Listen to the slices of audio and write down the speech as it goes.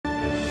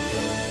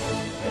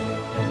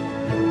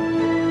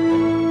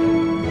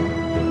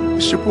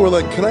Mr.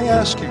 Borla, can I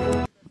ask you,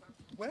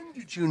 when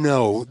did you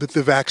know that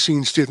the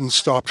vaccines didn't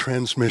stop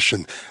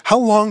transmission? How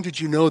long did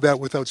you know that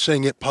without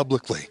saying it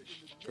publicly?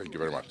 Thank you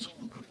very much.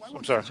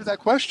 I'm sorry. Answer that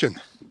question.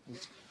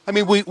 I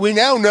mean, we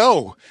now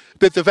know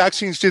that the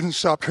vaccines didn't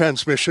stop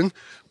transmission,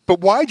 but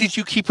why did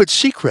you keep it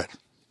secret?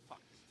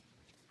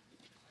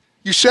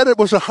 You said it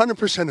was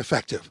 100%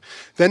 effective,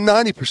 then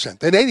 90%,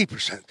 then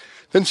 80%,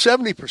 then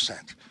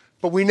 70%.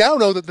 But we now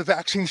know that the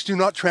vaccines do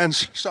not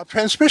stop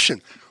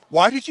transmission.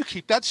 Why did you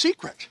keep that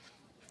secret?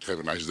 Have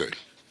a nice day.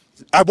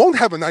 I won't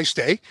have a nice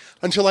day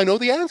until I know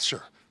the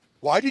answer.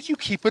 Why did you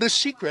keep it a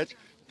secret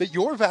that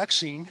your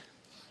vaccine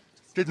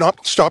did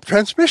not stop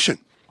transmission?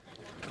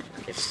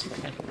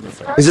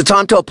 Is it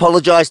time to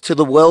apologise to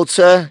the world,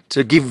 sir?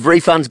 To give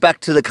refunds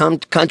back to the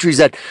countries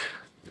that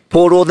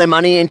poured all their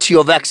money into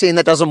your vaccine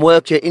that doesn't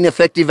work, your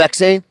ineffective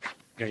vaccine?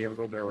 Yeah, you have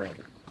a little bit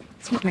around.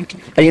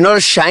 Are you not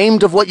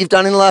ashamed of what you've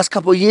done in the last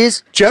couple of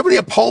years? Do you have any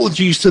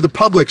apologies to the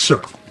public,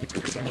 sir?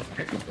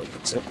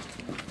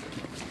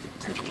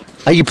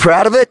 Are you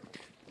proud of it?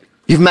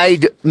 You've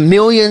made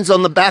millions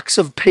on the backs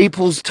of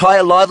people's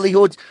entire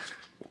livelihoods.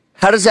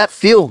 How does that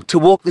feel to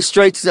walk the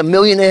streets as a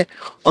millionaire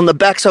on the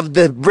backs of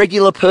the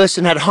regular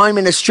person at home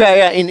in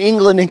Australia, in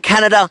England, in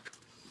Canada?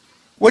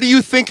 What do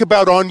you think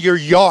about on your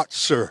yacht,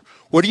 sir?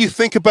 What do you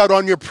think about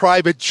on your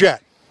private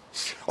jet?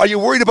 Are you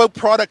worried about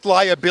product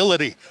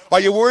liability? Are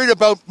you worried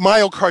about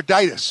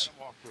myocarditis?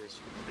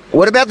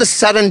 What about the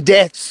sudden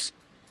deaths?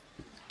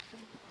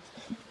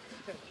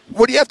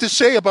 What do you have to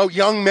say about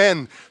young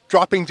men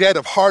dropping dead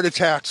of heart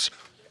attacks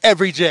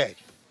every day?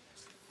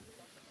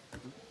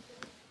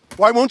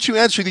 Why won't you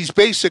answer these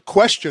basic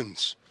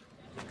questions?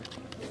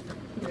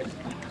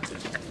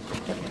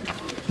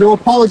 No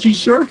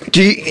apologies, sir.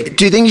 Do you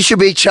think you should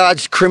be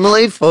charged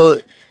criminally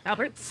for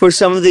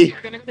some of the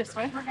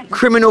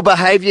criminal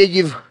behaviour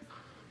you've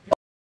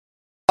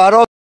part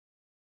of?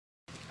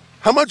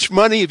 How much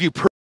money have you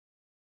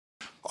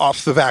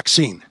off the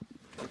vaccine?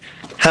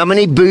 How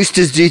many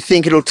boosters do you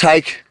think it'll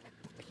take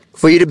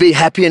for you to be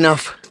happy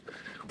enough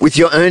with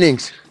your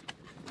earnings?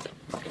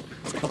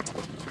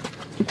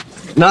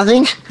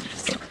 Nothing?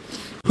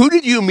 Who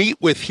did you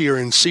meet with here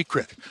in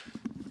secret?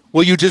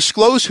 Will you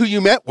disclose who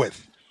you met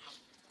with?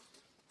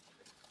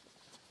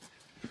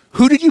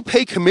 Who did you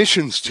pay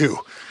commissions to?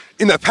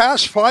 In the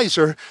past,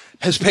 Pfizer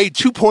has paid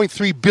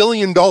 $2.3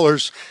 billion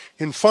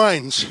in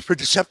fines for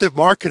deceptive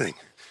marketing.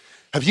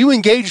 Have you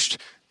engaged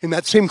in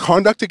that same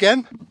conduct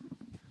again?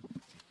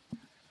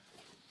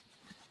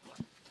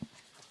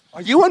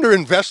 Are you under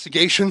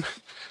investigation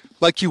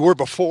like you were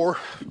before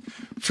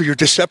for your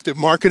deceptive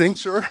marketing,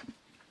 sir?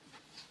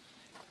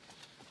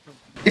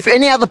 If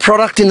any other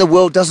product in the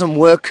world doesn't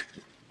work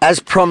as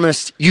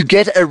promised, you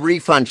get a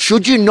refund.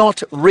 Should you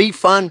not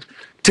refund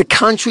to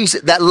countries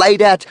that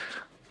laid out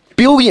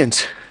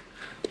billions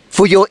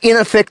for your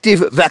ineffective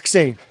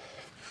vaccine?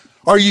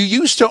 Are you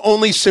used to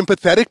only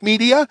sympathetic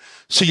media,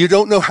 so you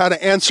don't know how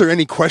to answer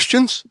any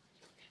questions?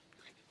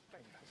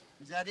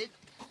 Is that it?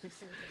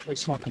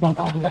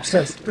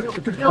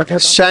 Okay.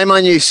 Shame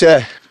on you,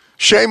 sir.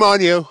 Shame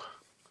on you.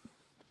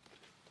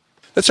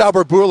 That's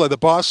Albert Bourla, the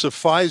boss of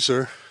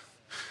Pfizer.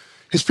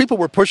 His people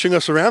were pushing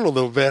us around a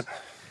little bit.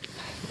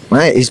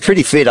 Mate, he's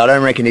pretty fit. I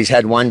don't reckon he's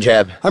had one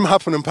jab. I'm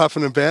huffing and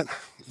puffing a bit.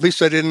 At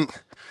least I didn't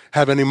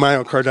have any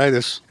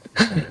myocarditis.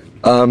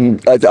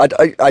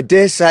 I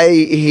dare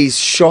say he's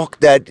shocked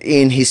that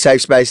in his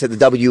safe space at the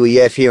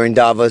WEF here in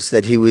Davos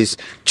that he was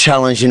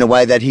challenged in a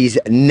way that he's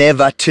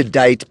never to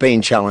date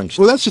been challenged.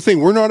 Well, that's the thing.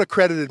 We're not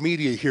accredited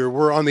media here.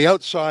 We're on the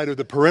outside of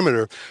the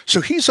perimeter.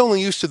 So he's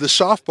only used to the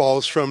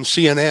softballs from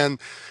CNN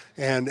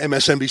and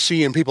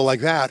MSNBC and people like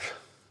that.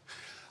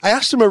 I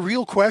asked him a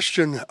real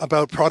question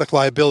about product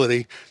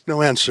liability.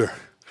 No answer.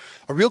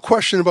 A real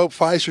question about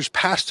Pfizer's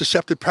past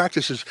deceptive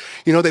practices.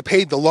 You know, they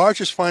paid the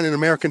largest fine in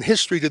American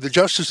history to the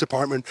Justice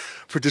Department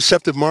for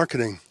deceptive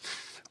marketing.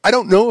 I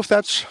don't know if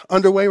that's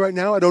underway right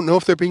now. I don't know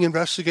if they're being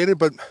investigated,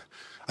 but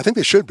I think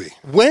they should be.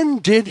 When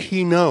did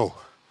he know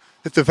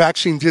that the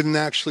vaccine didn't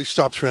actually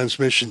stop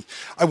transmission?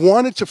 I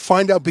wanted to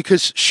find out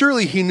because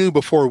surely he knew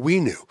before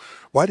we knew.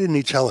 Why didn't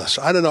he tell us?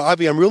 I don't know,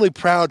 Avi, I'm really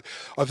proud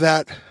of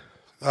that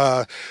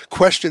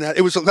question. It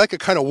was like a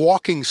kind of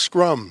walking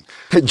scrum.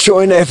 A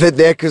joint effort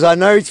there, because I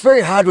know it's very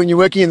hard when you're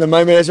working in the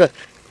moment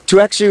to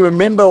actually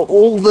remember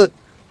all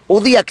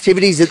the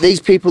activities that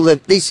these people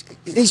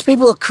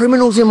are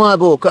criminals in my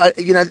book.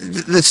 You know,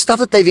 the stuff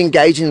that they've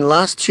engaged in the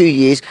last 2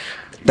 years,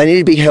 they need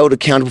to be held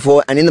accountable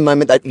for. And in the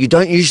moment that you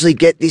don't usually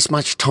get this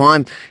much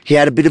time, he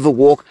had a bit of a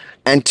walk,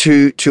 and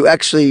to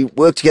actually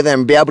work together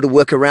and be able to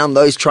work around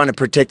those trying to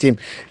protect him,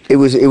 it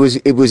was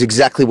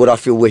exactly what I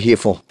feel we're here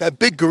for. That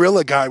big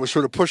gorilla guy was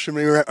sort of pushing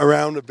me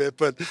around a bit,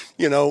 but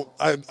you know,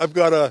 I've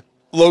got a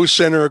low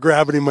center of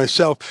gravity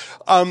myself.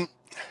 I'm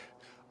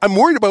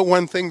worried about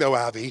one thing though,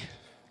 Avi.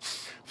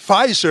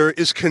 Pfizer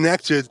is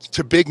connected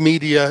to big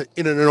media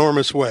in an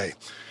enormous way.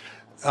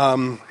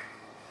 I'm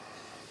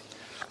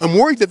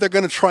worried that they're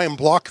going to try and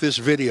block this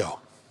video.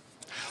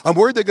 I'm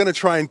worried they're going to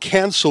try and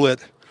cancel it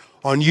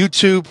on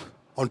YouTube,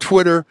 on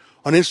Twitter,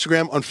 on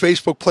Instagram, on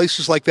Facebook,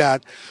 places like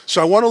that.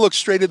 So I want to look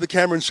straight at the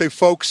camera and say,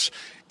 folks,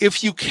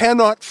 if you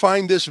cannot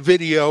find this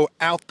video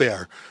out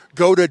there,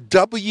 go to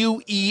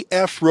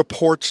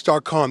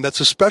wefreports.com. That's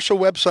a special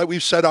website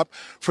we've set up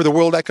for the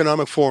World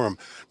Economic Forum,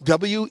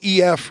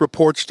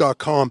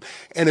 wefreports.com.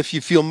 And if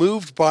you feel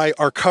moved by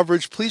our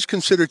coverage, please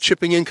consider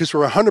chipping in because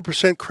we're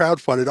 100%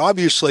 crowdfunded.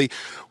 Obviously,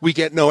 we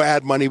get no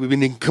ad money. We've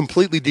been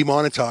completely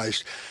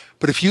demonetized.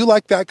 But if you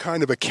like that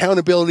kind of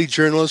accountability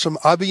journalism,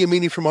 Avi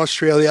Yamini from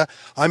Australia,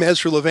 I'm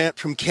Ezra Levant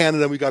from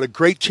Canada. We got a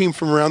great team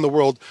from around the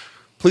world.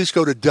 Please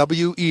go to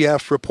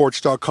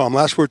wefreports.com.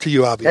 Last word to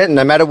you, Avi. And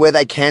no matter where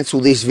they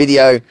cancel this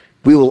video,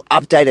 we will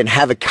update and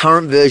have a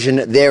current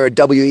version there at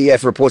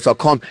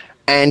wefreports.com.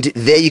 And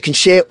there you can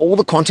share all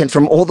the content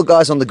from all the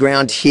guys on the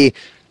ground here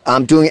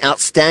doing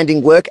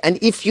outstanding work. And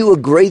if you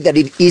agree that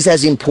it is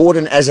as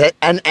important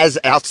and as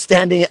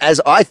outstanding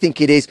as I think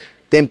it is,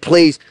 then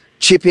please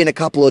chip in a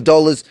couple of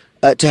dollars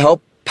to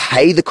help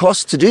pay the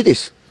cost to do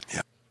this.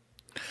 Yeah.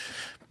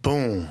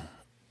 Boom.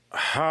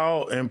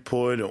 How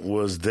important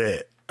was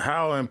that?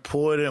 How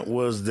important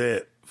was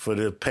that for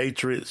the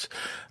patriots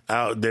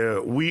out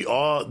there? We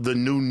are the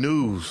new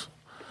news.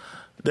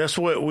 That's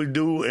what we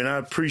do, and I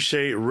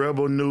appreciate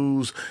Rebel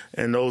News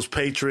and those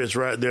patriots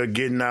right there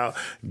getting out,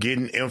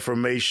 getting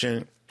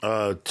information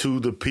to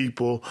the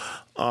people.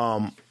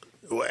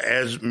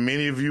 As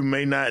many of you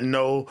may not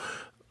know,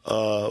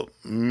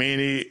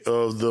 many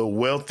of the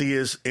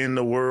wealthiest in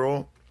the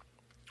world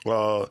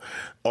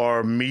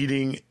are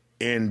meeting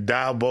in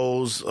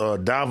Davos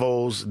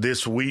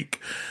this week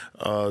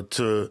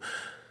to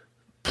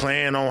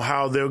plan on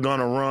how they're going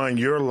to run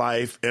your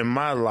life and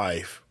my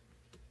life.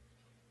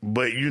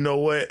 But you know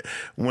what?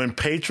 When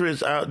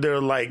patriots out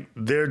there like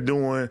they're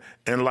doing,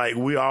 and like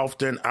we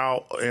often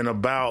out and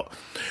about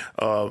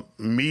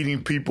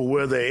meeting people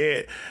where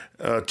they're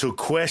at to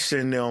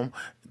question them,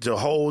 to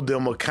hold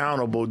them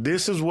accountable,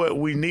 this is what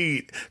we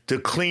need to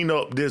clean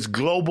up this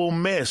global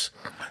mess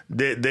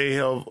that they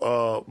have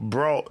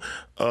brought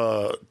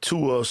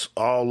to us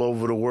all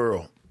over the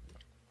world.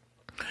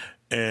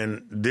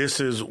 And this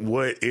is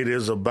what it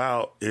is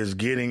about, is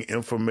getting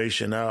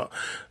information out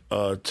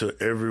to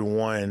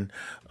everyone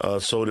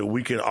so that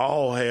we can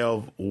all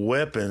have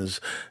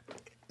weapons,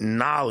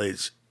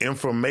 knowledge,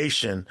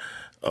 information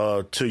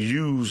to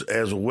use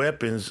as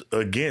weapons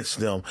against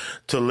them,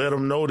 to let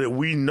them know that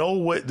we know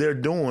what they're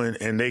doing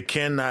and they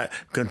cannot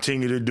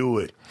continue to do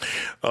it.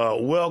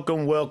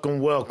 Welcome, welcome,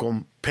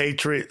 welcome,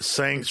 Patriot,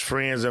 saints,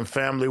 friends, and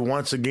family,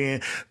 once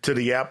again to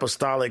the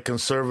Apostolic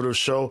Conservative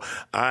Show.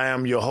 I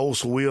am your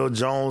host, Will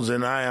Jones,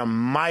 and I am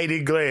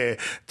mighty glad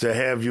to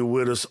have you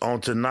with us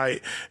on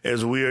tonight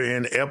as we are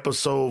in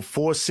episode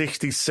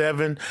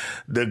 467.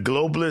 The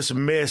globalist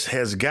mess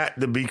has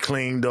got to be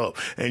cleaned up.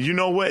 And you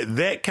know what?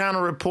 That kind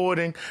of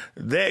reporting,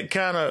 that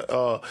kind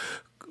of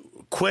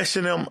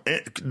questioning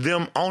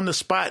them on the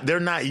spot,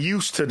 they're not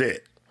used to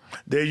that.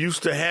 They're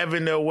used to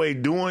having their way,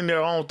 doing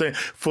their own thing.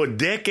 For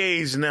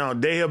decades now,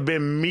 they have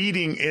been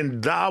meeting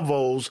in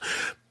Davos,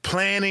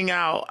 planning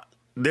out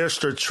their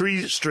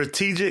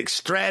strategic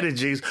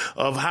strategies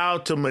of how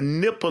to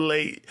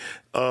manipulate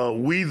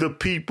we the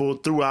people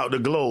throughout the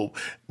globe.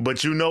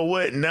 But you know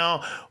what?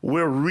 Now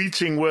we're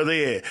reaching where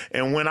they're at.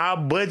 And when our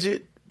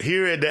budget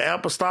here at the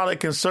Apostolic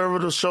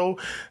Conservative Show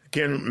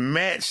can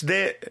match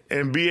that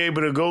and be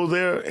able to go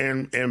there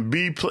and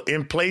be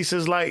in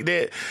places like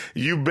that,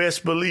 you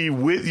best believe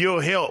with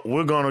your help,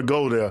 we're going to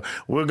go there.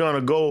 We're going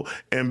to go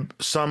in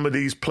some of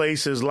these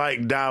places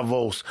like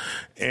Davos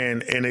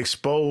and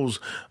expose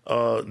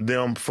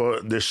them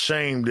for the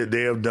shame that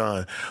they have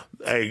done.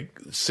 Hey,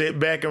 sit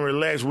back and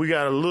relax. We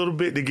got a little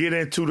bit to get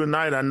into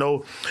tonight. I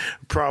know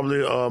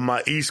probably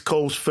my East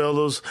Coast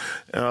fellas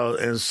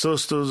and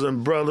sisters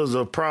and brothers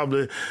are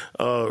probably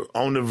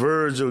on the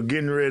verge of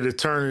getting ready to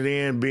turn it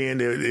in, being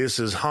that this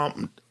is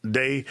hump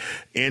day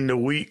in the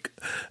week,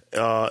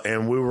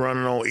 and we're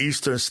running on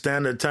Eastern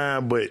Standard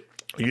Time. But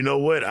you know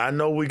what? I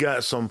know we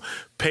got some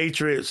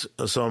patriots,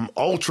 some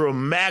ultra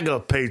MAGA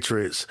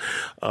patriots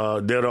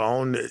that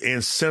are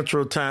in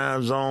Central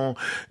Time Zone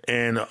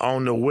and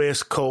on the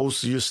West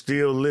Coast. You're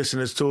still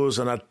listening to us,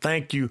 and I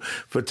thank you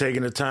for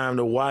taking the time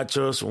to watch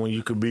us when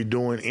you could be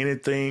doing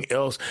anything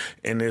else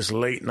in this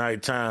late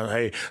night time.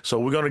 Hey, so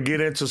we're going to get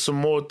into some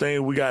more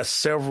things. We got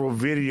several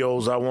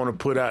videos I want to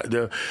put out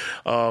there.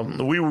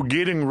 We were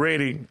getting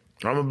ready.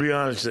 I'm going to be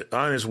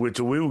honest with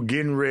you. We were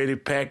getting ready,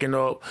 packing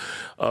up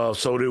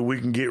so that we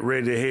can get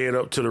ready to head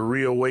up to the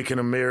ReAwaken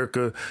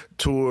America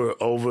tour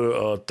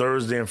over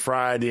Thursday and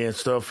Friday and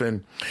stuff.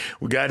 And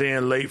we got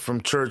in late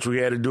from church. We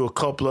had to do a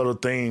couple other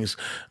things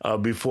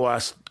before I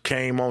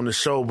came on the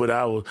show. But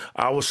I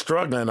was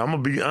struggling. I'm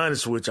going to be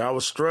honest with you. I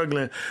was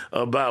struggling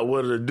about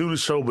whether to do the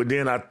show. But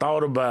then I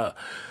thought about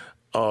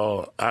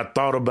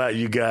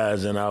you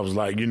guys, and I was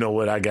like, you know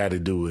what? I got to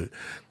do it.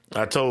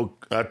 I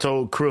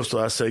told Crystal,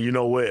 I said, you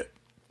know what?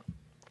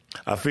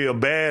 I feel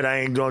bad. I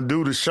ain't gonna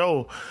do the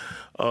show.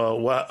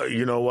 Why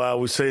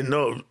we say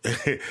no?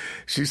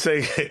 she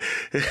say,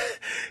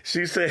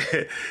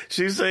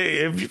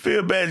 if you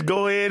feel bad,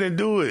 go ahead and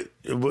do it.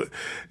 But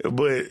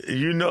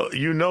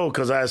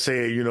because I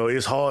said,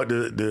 it's hard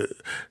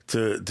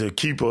to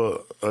keep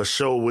a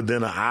show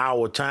within an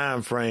hour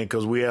time frame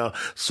because we have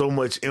so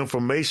much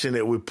information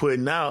that we're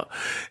putting out.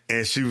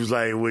 And she was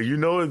like, well,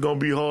 it's gonna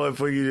be hard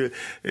for you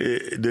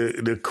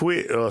to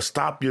quit or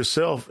stop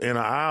yourself in an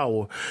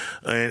hour.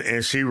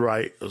 And she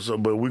right. So,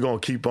 but we're gonna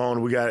keep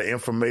on. We got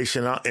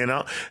information out, and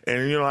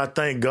I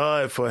thank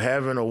God for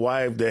having a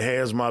wife that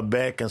has my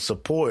back and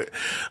support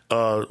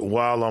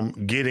while I'm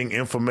getting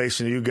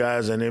information to you guys.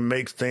 And it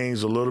makes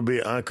things a little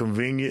bit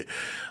inconvenient.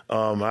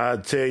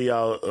 I'll tell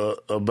y'all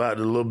about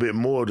a little bit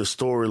more of the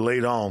story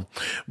later on.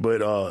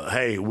 But,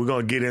 hey, we're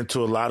going to get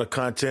into a lot of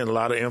content, a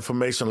lot of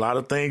information, a lot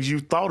of things you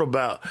thought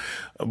about,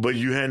 but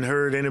you hadn't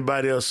heard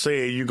anybody else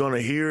say it. You're going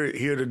to hear it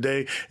here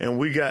today. And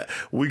we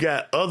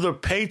got other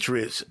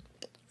patriots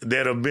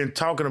that have been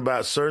talking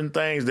about certain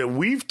things that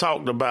we've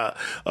talked about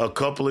a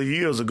couple of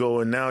years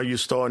ago, and now you're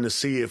starting to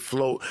see it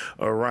float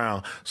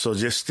around. So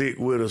just stick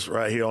with us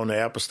right here on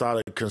the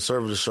Apostolic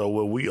Conservative Show,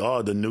 where we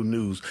are the new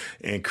news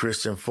in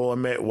Christian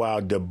format while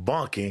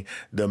debunking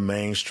the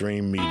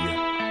mainstream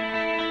media.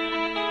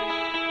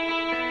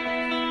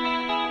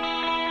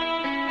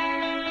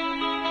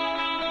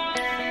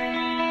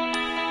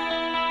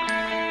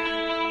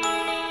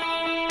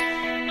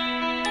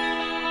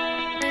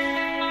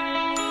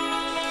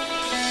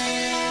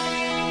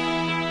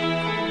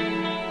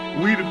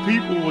 We the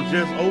people were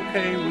just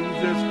okay. We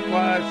was just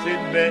quiet,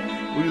 sitting back.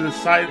 We was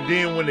excited.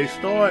 Then when they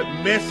started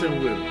messing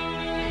with it,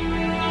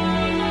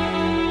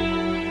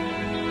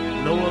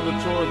 no other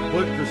choice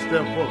but to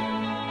step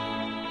up.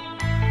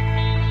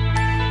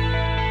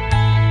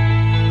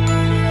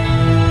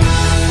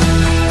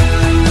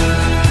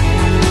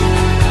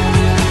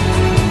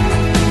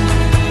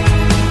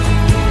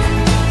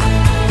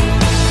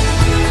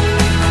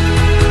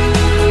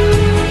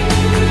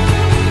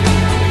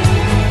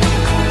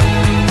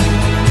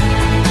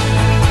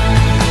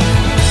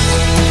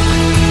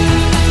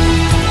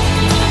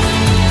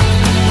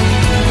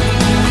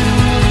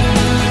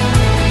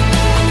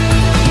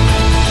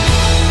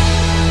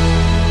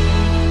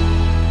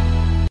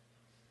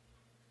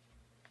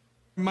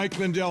 Mike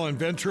Lindell,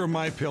 inventor of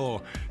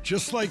MyPillow.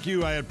 Just like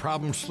you, I had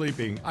problems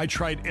sleeping. I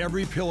tried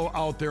every pillow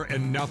out there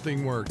and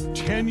nothing worked.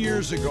 10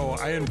 years ago,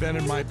 I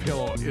invented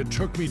MyPillow. It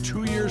took me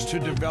 2 years to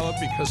develop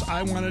because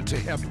I wanted to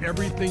have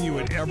everything you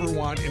would ever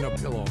want in a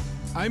pillow.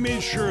 I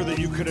made sure that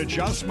you could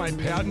adjust my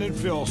patented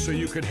fill so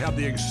you could have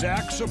the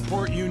exact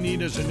support you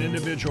need as an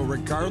individual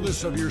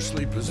regardless of your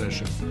sleep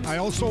position. I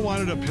also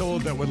wanted a pillow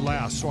that would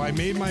last, so I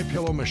made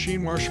MyPillow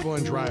machine washable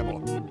and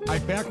dryable. I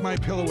back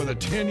MyPillow with a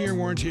 10-year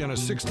warranty and a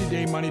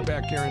 60-day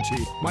money-back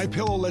guarantee.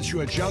 MyPillow lets you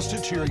adjust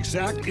it to your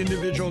exact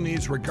individual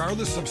needs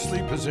regardless of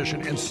sleep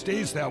position and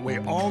stays that way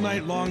all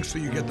night long so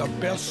you get the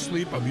best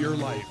sleep of your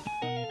life.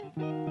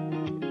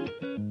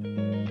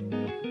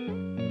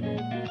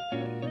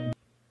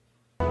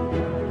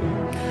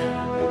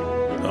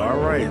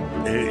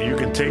 You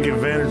can take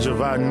advantage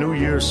of our New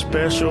Year's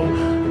special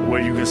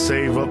where you can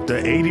save up to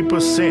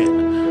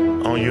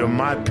 80% on your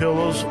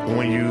MyPillows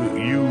when you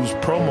use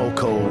promo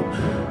code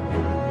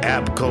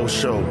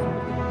APCOSHOW.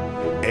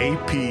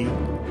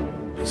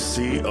 APCO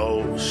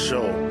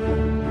show.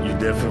 You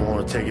definitely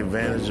want to take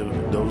advantage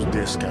of those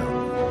discounts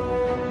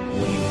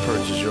when you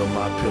purchase your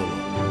MyPillow.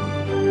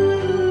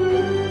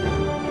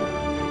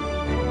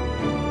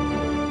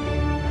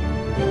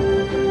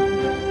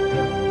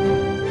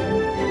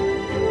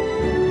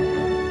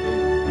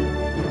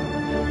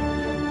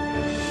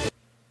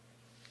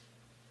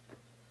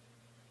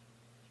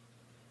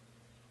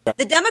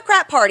 The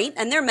Democrat Party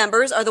and their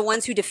members are the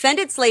ones who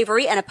defended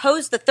slavery and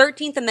opposed the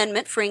 13th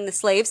Amendment freeing the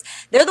slaves.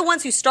 They're the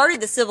ones who started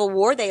the Civil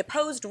War. They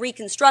opposed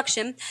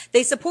Reconstruction.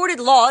 They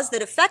supported laws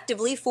that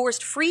effectively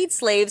forced freed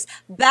slaves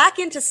back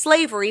into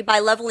slavery by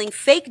leveling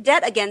fake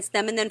debt against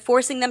them and then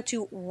forcing them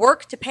to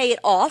work to pay it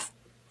off.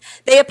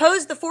 They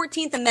opposed the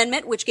 14th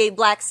Amendment, which gave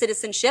blacks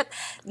citizenship,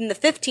 and the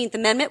 15th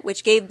Amendment,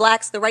 which gave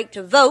blacks the right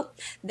to vote.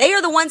 They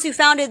are the ones who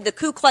founded the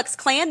Ku Klux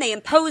Klan. They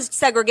imposed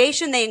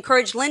segregation. They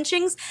encouraged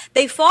lynchings.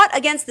 They fought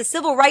against the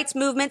civil rights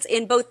movements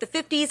in both the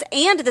 50s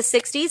and the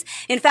 60s.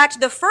 In fact,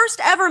 the first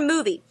ever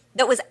movie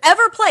that was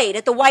ever played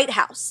at the White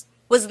House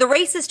was the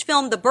racist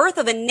film The Birth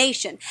of a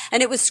Nation,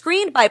 and it was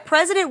screened by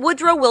President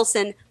Woodrow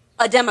Wilson,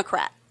 a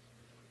Democrat.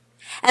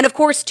 And of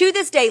course, to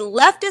this day,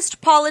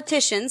 leftist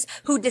politicians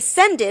who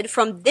descended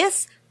from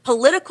this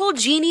political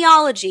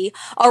genealogy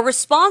are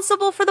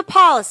responsible for the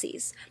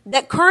policies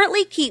that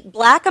currently keep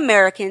black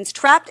Americans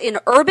trapped in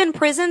urban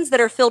prisons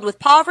that are filled with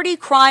poverty,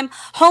 crime,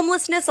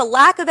 homelessness, a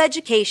lack of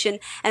education,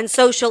 and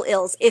social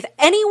ills. If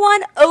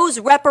anyone owes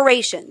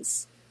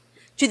reparations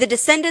to the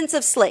descendants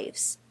of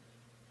slaves,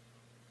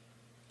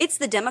 it's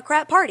the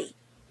Democrat Party.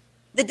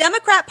 The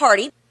Democrat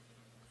Party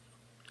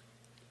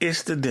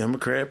It's the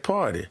Democrat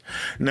Party.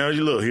 Now,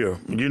 you look here.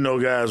 You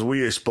know, guys,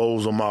 we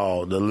expose them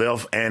all, the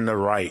left and the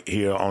right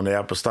here on the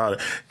Apostolic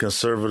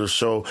Conservative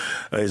Show.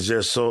 It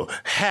just so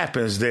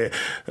happens that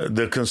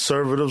the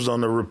conservatives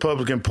on the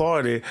Republican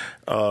Party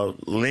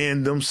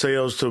lend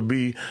themselves to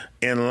be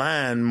in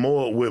line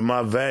more with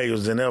my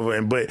values than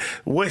ever. But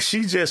what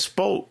she just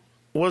spoke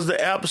was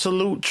the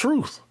absolute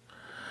truth.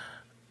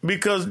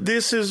 Because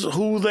this is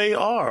who they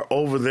are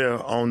over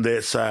there on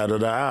that side of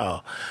the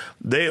aisle.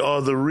 They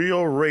are the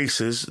real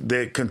racists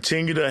that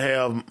continue to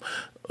have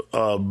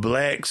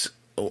blacks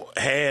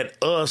had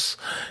us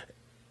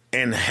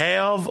and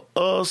have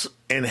us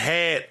and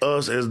had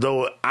us as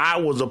though I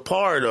was a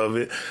part of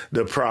it.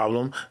 The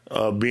problem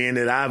being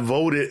that I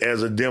voted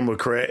as a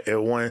Democrat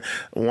at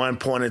one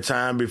point in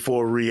time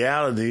before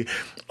reality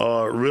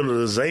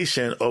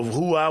realization of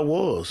who I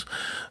was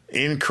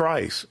in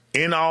Christ,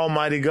 in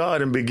Almighty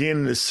God, and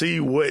beginning to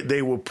see what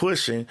they were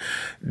pushing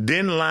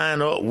didn't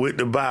line up with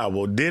the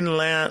Bible, didn't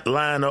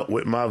line up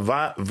with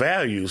my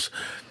values.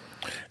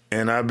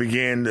 And I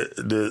began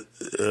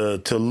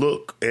to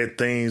look at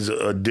things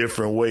a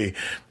different way.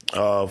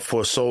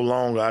 For so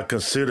long, I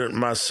considered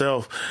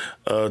myself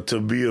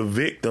to be a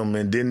victim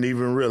and didn't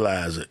even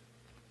realize it.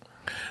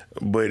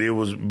 But it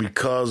was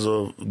because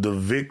of the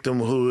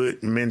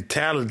victimhood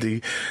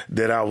mentality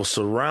that I was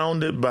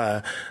surrounded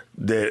by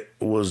that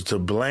was to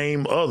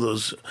blame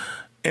others.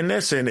 And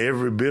that's in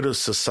every bit of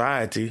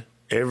society,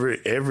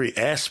 every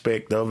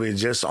aspect of it,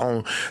 just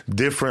on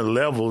different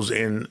levels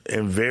in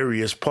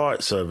various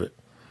parts of it.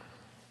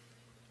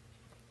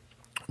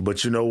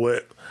 But you know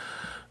what?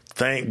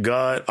 Thank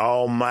God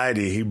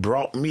Almighty, He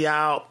brought me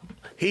out.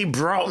 He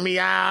brought me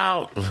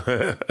out.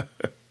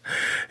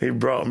 He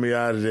brought me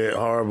out of that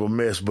horrible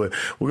mess. But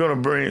we're going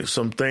to bring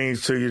some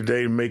things to you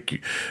today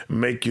to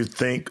make you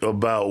think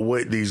about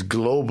what these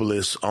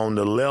globalists on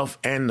the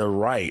left and the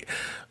right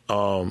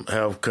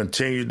have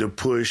continued to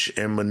push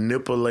and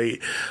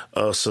manipulate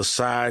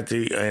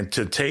society and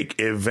to take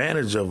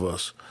advantage of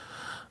us.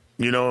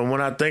 You know, and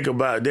when I think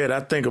about that, I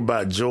think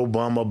about Joe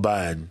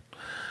Biden.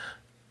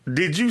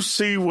 Did you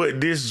see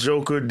what this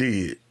joker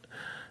did?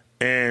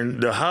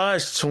 And the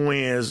Hodge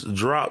twins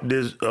dropped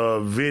this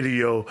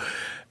video,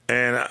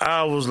 and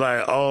I was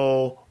like,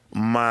 oh,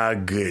 my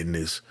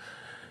goodness.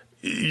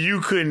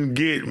 You couldn't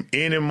get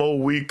any more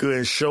weaker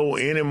and show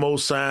any more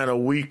sign of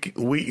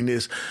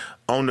weakness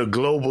on the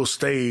global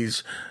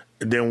stage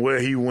than where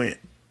he went.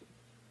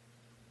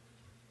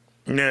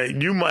 Now,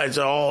 you might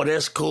say, oh,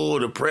 that's cool.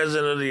 The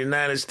president of the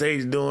United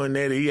States doing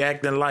that. He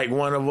acting like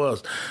one of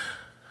us.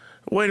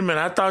 Wait a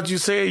minute. I thought you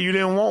said you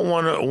didn't want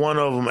one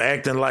of them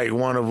acting like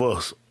one of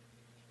us.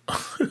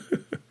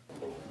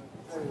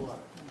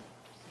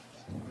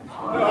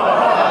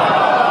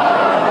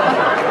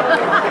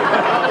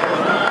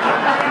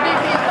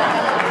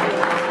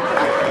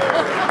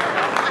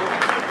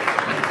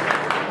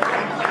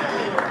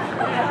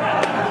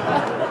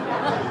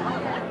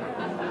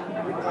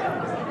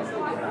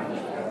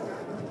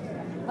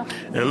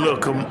 And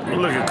look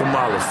at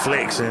Kamala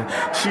flexing.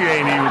 She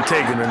ain't even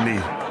taking a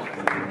knee.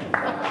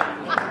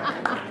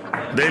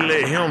 They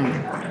let him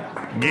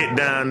get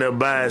down there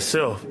by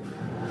himself.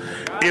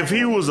 If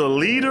he was a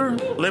leader,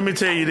 let me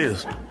tell you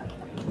this.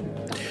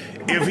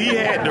 If he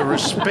had the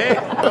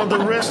respect of the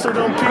rest of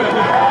them people,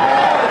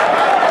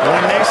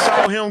 when they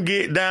saw him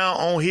get down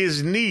on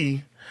his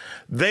knee,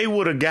 they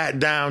would have got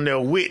down there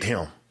with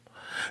him.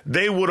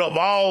 They would have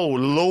all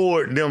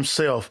lowered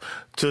themselves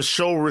to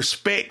show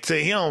respect to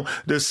him,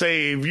 to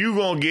say, if you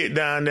going to get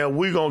down there,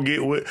 we going to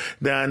get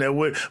down there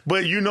with.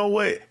 But you know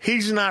what?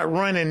 He's not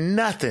running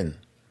nothing.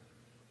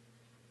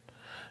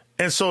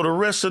 And so the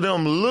rest of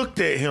them looked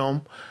at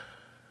him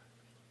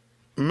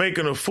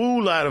making a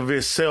fool out of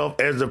himself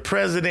as the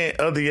president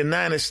of the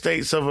United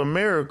States of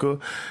America,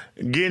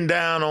 getting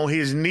down on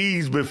his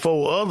knees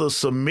before others,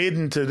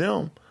 submitting to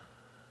them.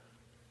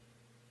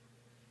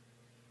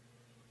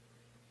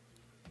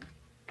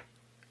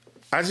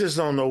 I just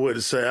don't know what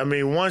to say. I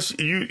mean, once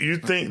you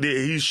think that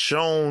he's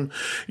shown,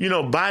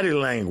 body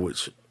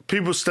language.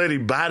 People study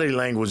body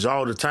language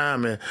all the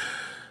time,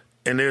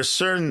 and there's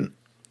certain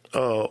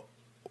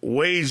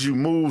ways you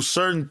move,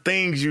 certain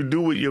things you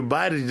do with your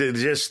body that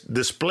just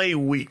display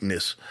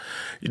weakness.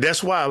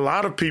 That's why a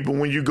lot of people,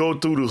 when you go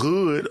through the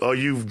hood or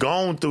you've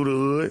gone through the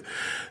hood,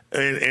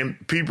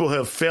 and people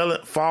have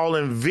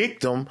fallen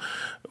victim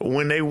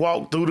when they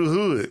walk through the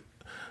hood.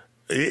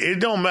 It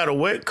don't matter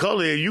what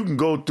color you can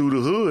go through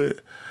the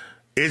hood.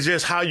 It's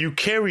just how you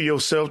carry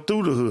yourself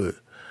through the hood.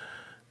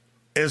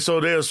 And so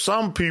there's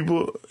some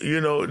people, they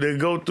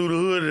go through the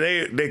hood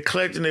and they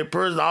clutching their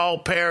purse, all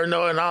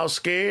paranoid and all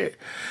scared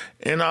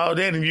and all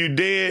that. And you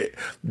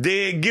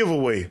dead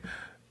giveaway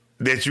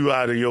that you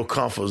out of your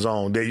comfort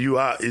zone, that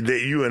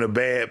you in a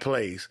bad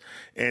place,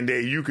 and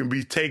that you can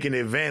be taken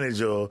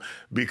advantage of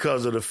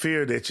because of the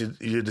fear that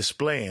you're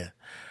displaying.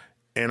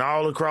 And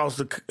all across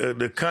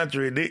the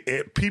country,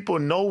 people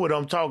know what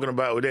I'm talking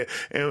about with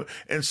that.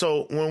 And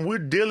so when we're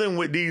dealing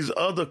with these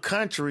other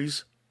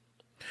countries,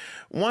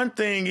 one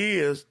thing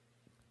is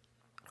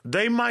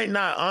They might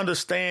not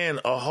understand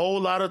a whole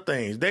lot of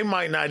things. They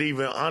might not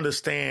even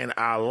understand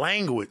our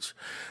language.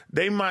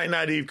 They might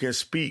not even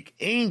speak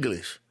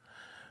English,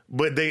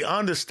 but they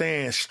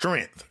understand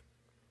strength.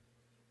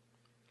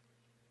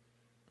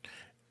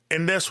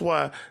 And that's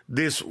why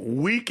this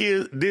weak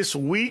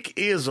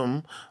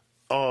wokeism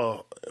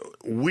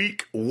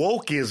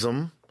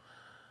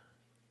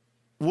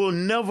will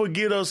never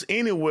get us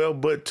anywhere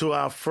but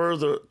to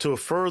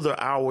further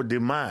our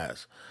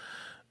demise.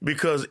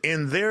 Because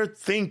in their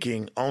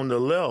thinking on the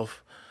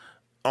left,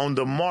 on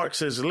the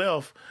Marxist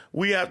left,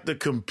 we have to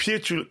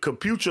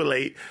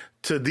capitulate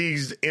to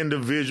these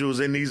individuals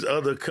in these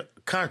other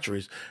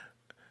countries.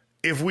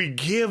 If we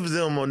give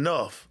them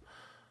enough,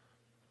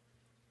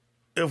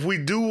 if we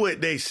do what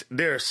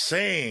they're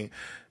saying,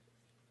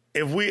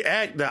 if we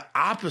act the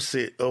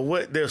opposite of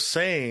what they're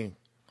saying,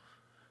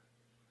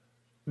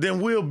 then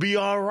we'll be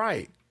all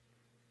right.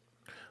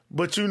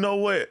 But you know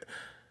what?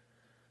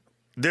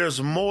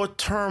 There's more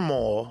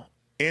turmoil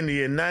in the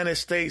United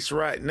States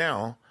right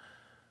now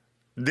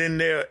than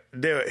there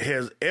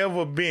has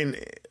ever been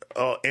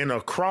and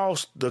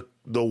across the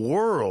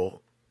world.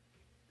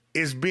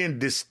 It's been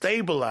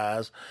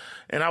destabilized,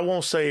 and I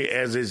won't say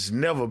as it's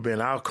never been.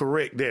 I'll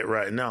correct that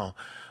right now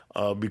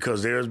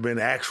because there's been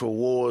actual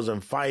wars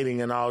and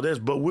fighting and all this,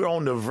 but we're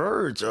on the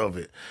verge of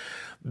it.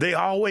 They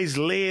always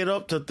led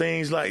up to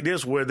things like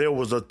this where there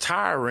was a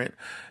tyrant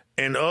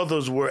and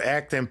others were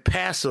acting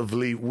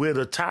passively with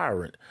a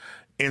tyrant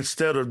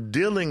instead of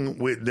dealing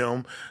with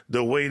them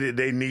the way that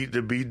they need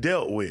to be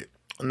dealt with.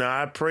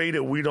 Now, I pray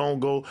that we don't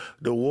go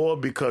to war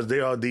because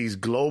there are these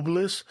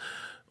globalists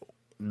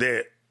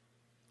that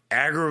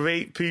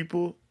aggravate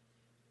people.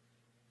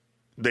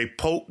 They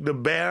poke the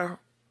bear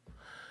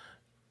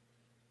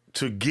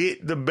to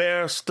get the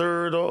bear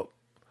stirred up,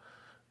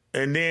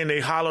 and then they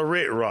holler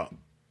red rock.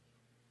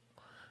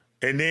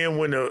 And then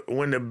when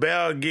the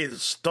bear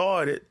gets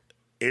started,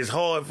 it's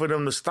hard for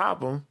them to stop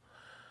them.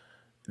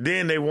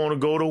 Then they want to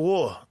go to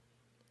war.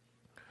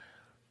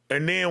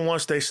 And then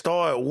once they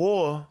start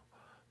war,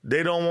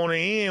 they don't want to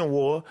end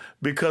war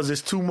because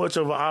it's too much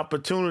of an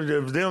opportunity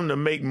of them to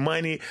make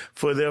money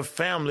for their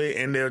family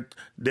and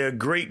their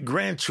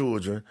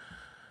great-grandchildren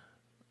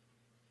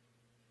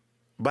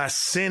by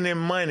sending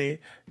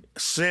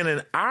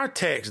our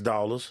tax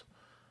dollars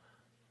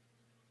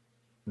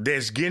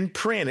that's getting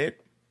printed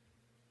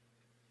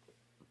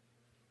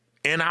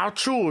and our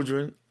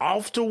children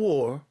off to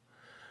war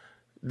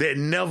that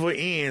never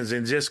ends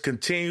and just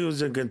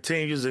continues and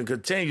continues and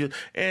continues.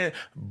 And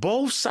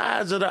both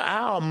sides of the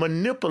aisle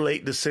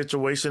manipulate the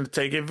situation to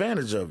take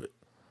advantage of it.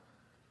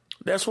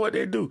 That's what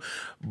they do.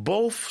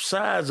 Both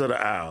sides of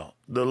the aisle,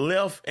 the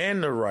left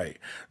and the right.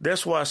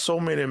 That's why so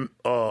many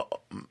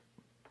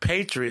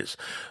patriots,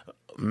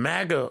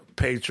 MAGA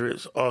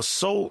patriots, are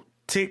so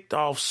ticked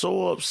off,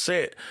 so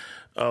upset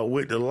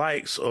with the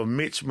likes of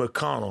Mitch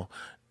McConnell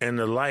and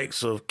the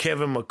likes of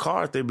Kevin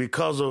McCarthy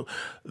because of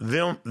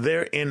their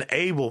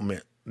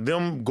enablement,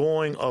 them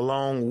going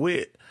along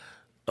with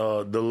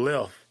the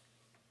left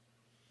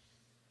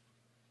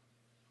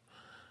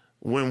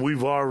when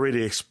we've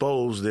already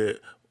exposed that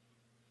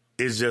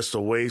it's just a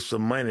waste of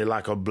money,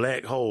 like a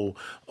black hole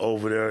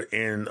over there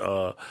in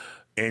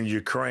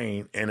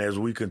Ukraine. And as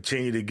we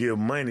continue to give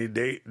money,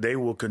 they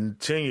will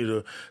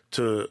continue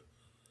to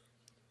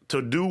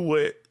do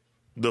what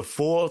the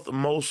fourth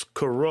most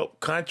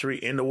corrupt country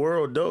in the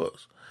world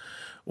does,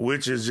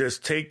 which is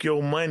just take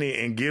your money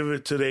and give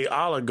it to their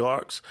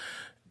oligarchs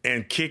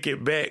and kick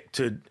it back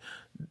to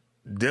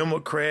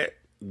Democrat,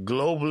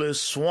 globalist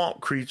swamp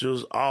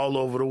creatures all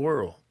over the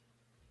world.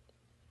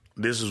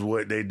 This is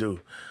what they do.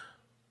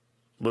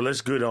 But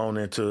let's get on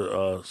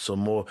into some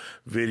more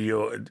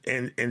video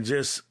and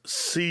just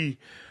see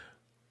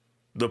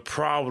the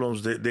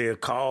problems that they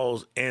have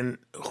caused and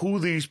who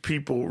these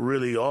people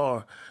really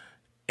are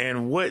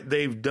and what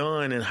they've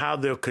done and how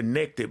they're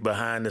connected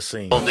behind the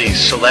scenes. All these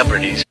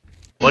celebrities,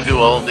 what do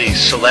all these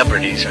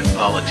celebrities and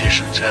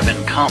politicians have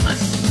in common?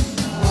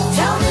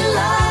 Tell me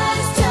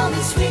lies, tell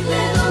me sweet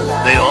little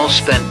lies. They all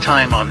spent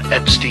time on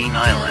Epstein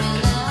Island.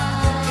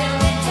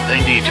 They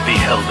need to be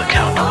held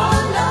accountable. Oh,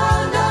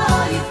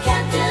 no, you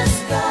can't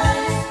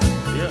disguise.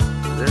 Yeah,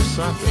 there's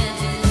something.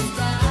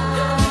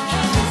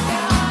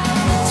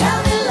 Tell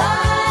me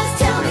lies,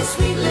 tell me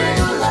sweet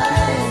little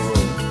lies.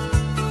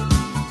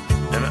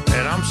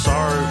 And I'm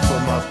sorry for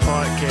my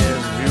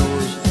podcast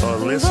viewers or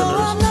listeners.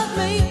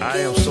 I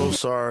am so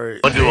sorry.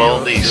 What do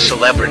all these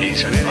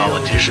celebrities and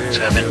politicians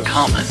have in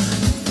common?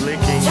 Tell me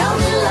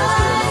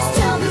lies,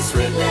 tell me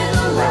sweet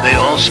little lies. They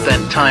all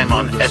spent time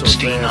on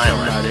Epstein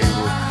Island.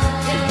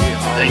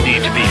 They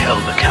need to be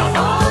held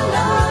accountable.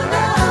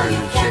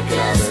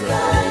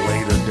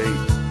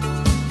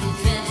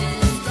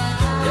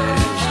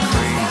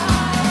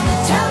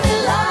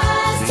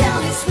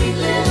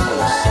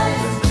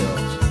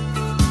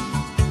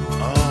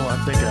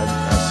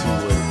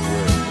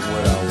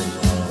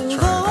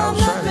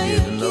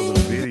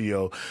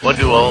 What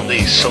do all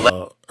these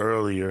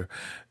earlier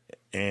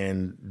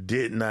and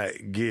did not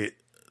get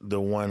the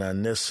one I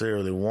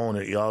necessarily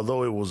wanted.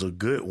 Although it was a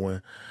good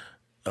one,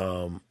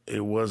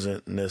 it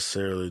wasn't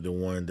necessarily the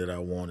one that I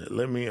wanted.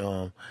 Let me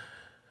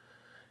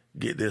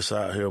get this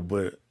out here,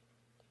 but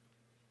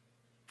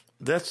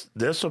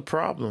that's a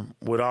problem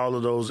with all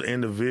of those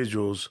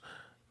individuals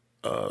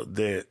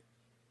that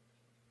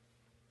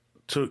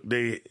took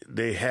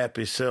they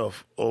happy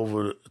self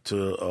over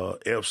to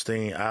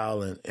Epstein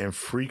Island and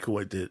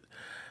frequented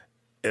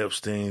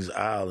Epstein's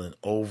Island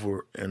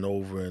over and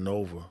over and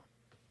over.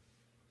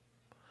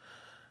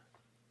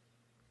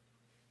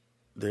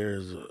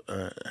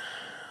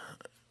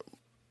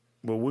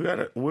 But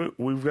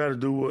we've got to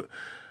do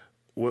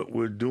what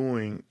we're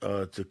doing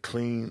to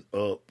clean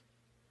up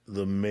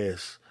the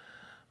mess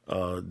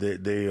that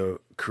they are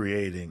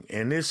creating,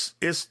 and it's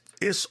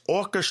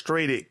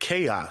orchestrated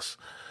chaos.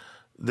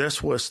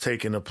 That's what's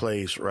taking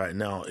place right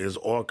now, is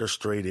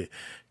orchestrated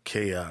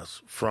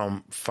chaos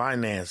from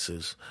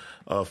finances.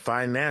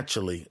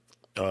 Financially,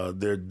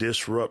 they're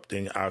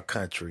disrupting our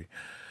country.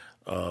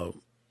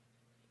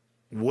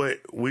 What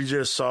we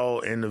just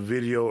saw in the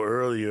video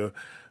earlier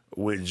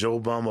with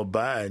Joe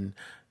Biden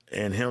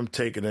and him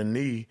taking a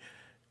knee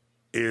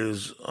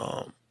is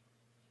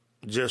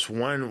just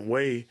one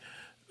way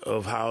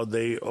of how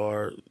they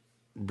are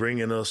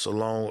bringing us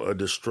along a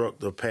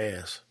destructive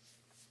path.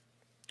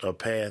 A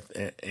path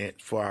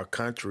for our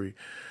country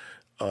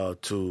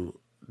to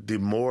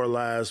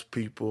demoralize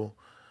people,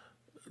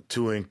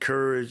 to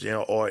encourage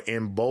or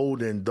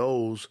embolden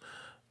those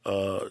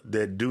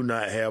that do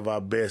not have our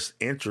best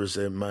interests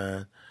in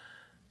mind,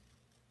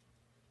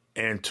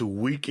 and to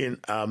weaken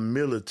our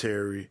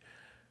military,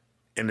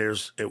 and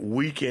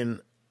weaken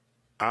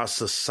our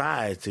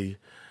society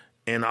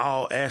in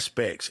all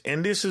aspects.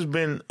 And this has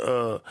been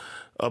a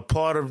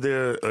part of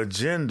their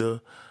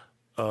agenda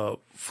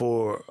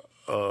for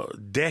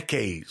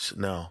decades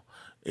now.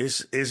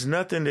 It's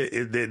nothing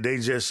that they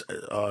just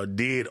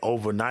did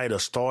overnight or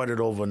started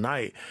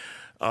overnight.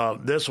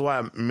 That's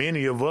why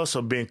many of us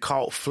have been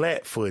caught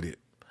flat-footed.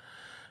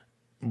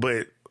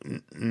 But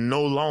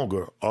no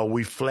longer are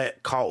we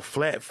caught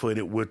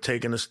flat-footed. We're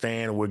taking a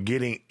stand. We're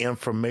getting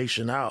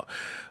information out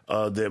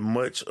that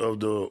much of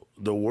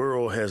the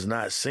world has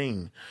not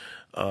seen.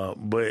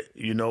 But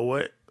you know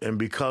what? And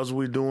because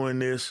we're doing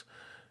this,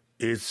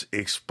 it's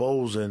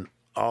exposing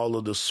all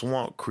of the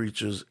swamp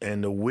creatures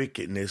and the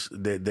wickedness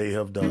that they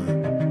have done.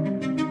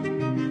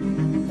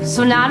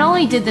 So not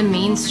only did the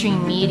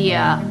mainstream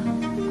media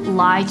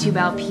lie to you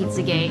about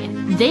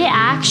Pizzagate, they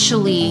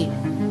actually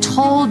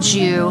told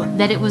you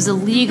that it was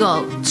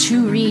illegal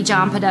to read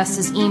John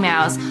Podesta's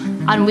emails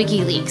on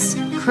WikiLeaks.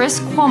 Chris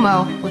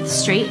Cuomo, with a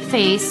straight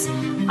face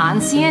on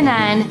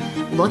CNN,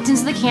 looked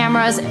into the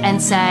cameras and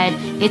said,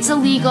 it's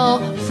illegal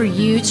for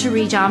you to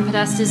read John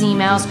Podesta's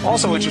emails.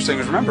 Also interesting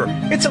is, remember,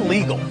 it's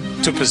illegal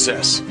to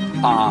possess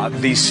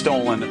these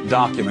stolen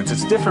documents.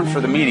 It's different for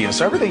the media.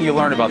 So everything you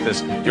learn about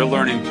this, you're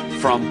learning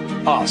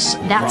from us.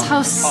 That's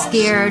how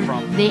scared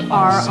they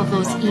are of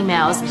those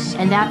emails.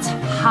 And that's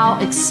how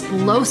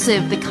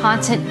explosive the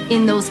content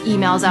in those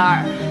emails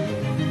are.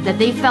 That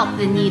they felt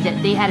the need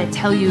that they had to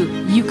tell you,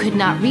 you could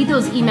not read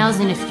those emails,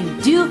 and if you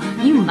do,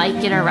 you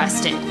might get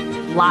arrested.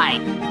 Lie.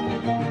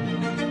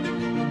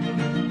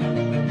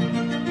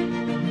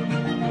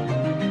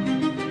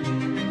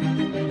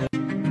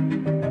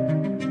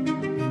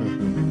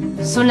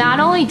 So not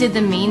only did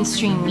the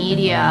mainstream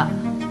media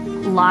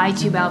lie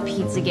to you about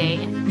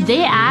Pizzagate,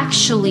 they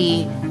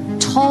actually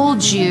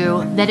told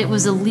you that it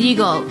was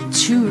illegal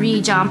to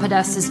read John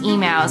Podesta's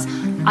emails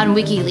on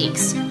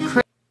WikiLeaks.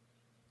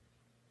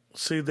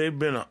 See,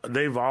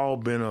 they've all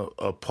been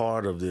a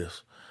part of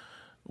this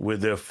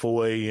with their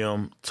 4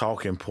 a.m.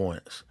 talking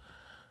points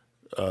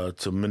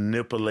to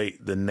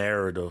manipulate the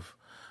narrative,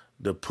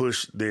 to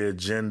push the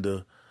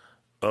agenda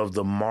of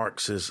the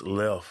Marxist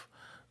left.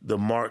 The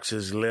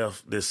Marxist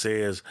left that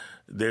says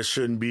there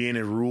shouldn't be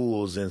any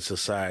rules in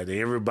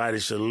society. Everybody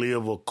should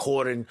live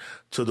according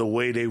to the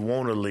way they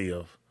want to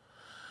live.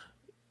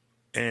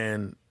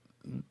 And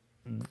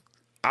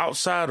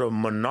outside of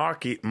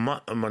monarchies,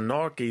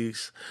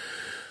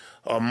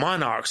 or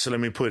monarchs, let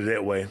me put it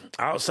that way,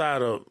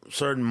 outside of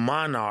certain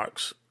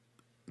monarchs,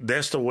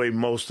 that's the way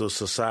most of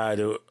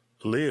society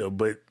lived.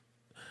 But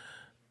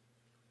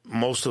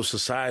most of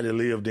society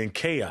lived in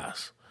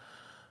chaos.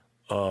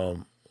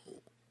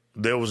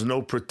 There was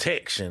no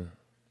protection.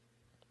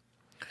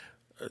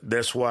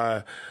 That's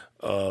why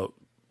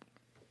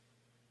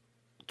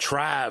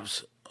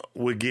tribes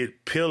would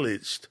get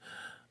pillaged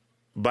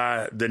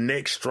by the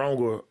next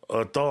stronger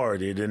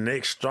authority, the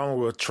next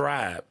stronger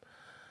tribe.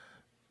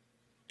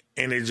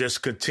 And it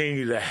just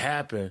continued to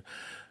happen.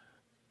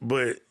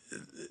 But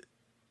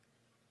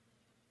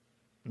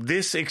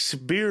this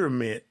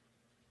experiment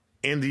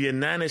in the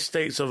United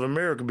States of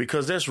America,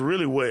 because that's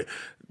really what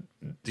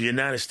the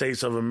United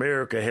States of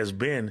America has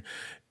been,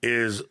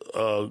 is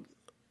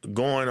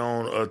going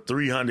on a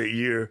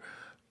 300-year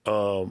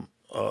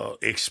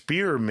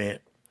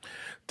experiment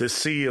to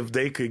see if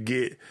they could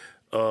get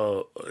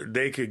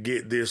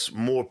this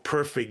more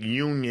perfect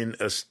union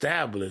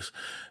established.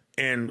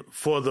 And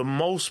for the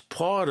most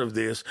part of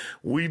this,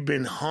 we've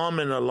been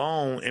humming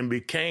along and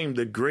became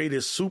the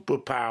greatest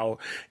superpower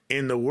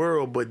in the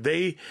world. But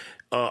they,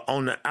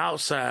 on the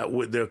outside,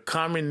 with their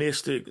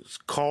communistic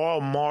Karl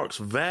Marx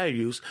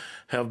values,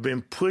 have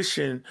been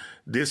pushing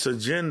this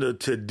agenda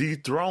to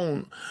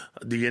dethrone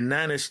the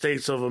United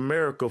States of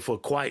America for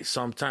quite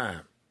some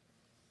time.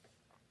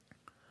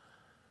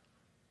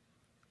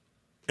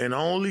 And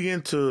only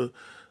into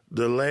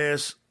the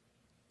last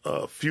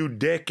few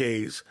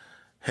decades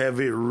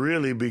have it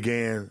really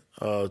began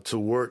to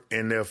work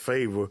in their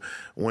favor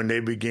when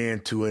they began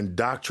to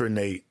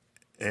indoctrinate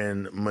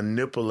and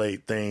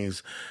manipulate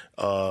things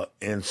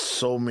in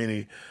so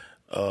many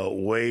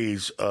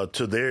ways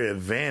to their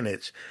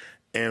advantage.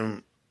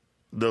 And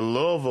the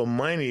love of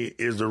money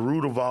is the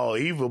root of all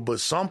evil, but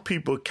some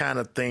people kind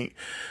of think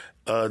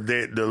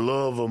that the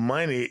love of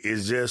money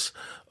is just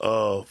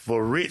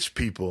for rich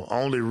people.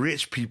 Only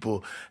rich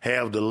people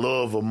have the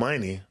love of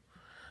money.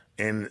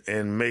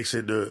 And makes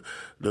it the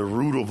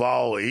root of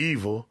all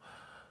evil.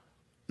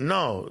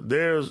 No,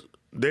 there's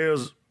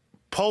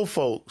poor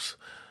folks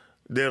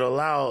that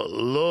allow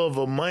love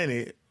of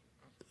money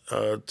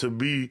to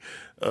be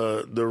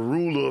the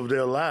ruler of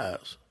their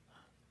lives.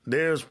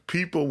 There's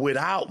people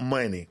without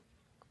money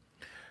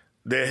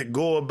that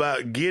go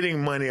about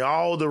getting money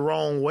all the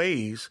wrong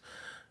ways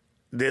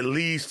that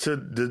leads to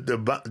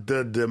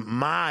the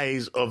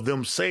demise of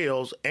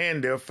themselves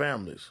and their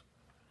families.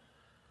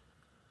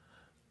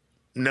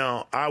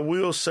 Now, I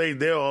will say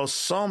there are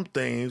some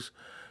things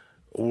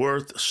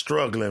worth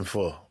struggling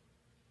for.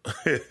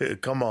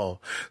 Come on.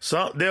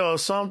 There are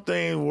some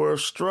things worth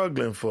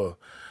struggling for.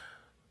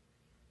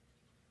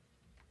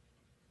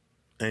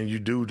 And you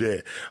do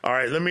that. All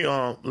right, let me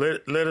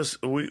let us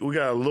we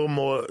got a little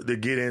more to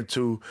get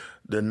into.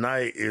 The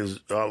night is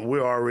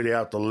we're already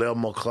after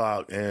 11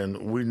 o'clock,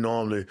 and we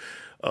normally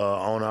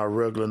on our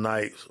regular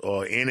nights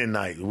or any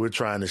night, we're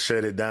trying to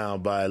shut it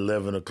down by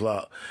 11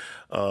 o'clock.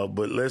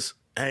 But let's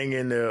hang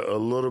in there a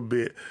little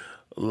bit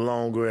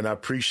longer, and I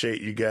appreciate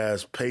you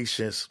guys'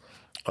 patience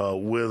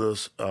with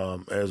us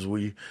as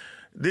we.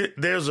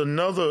 There's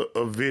another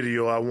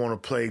video I want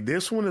to play.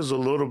 This one is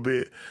going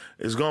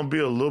to be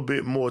a little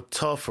bit more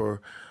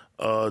tougher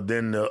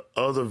than the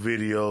other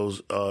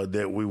videos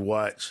that we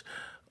watch,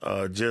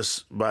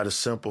 just by the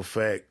simple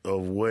fact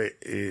of what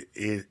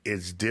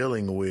it's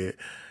dealing with,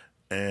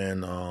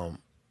 and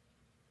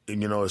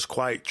it's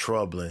quite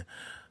troubling.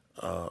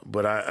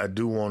 But I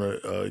do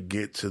want to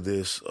get to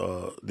this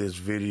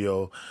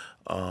video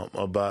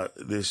about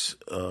this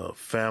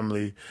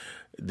family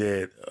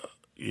that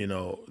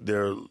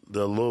their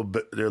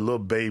little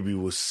baby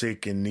was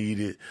sick and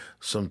needed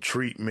some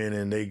treatment,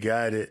 and they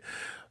got it,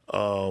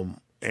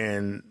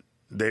 and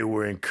they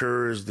were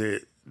encouraged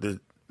that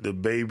the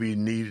baby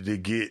needed to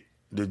get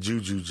the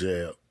juju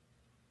jab.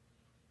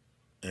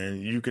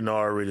 And you can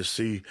already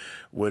see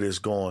where it's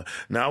going.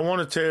 Now, I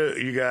want to tell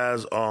you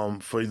guys,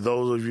 for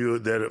those of you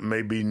that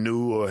may be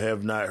new or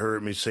have not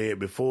heard me say it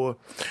before,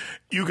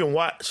 you can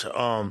watch,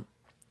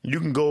 you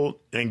can go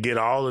and get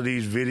all of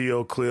these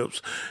video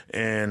clips,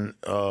 and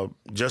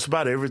just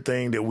about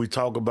everything that we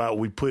talk about,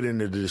 we put in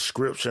the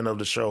description of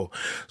the show.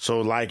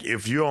 So, like,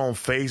 if you're on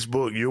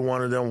Facebook, you're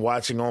one of them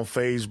watching on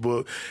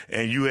Facebook,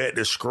 and you had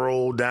to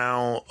scroll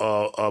down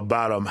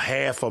about a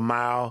half a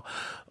mile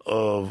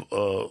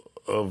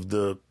of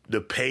the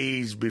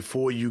page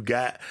before you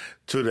got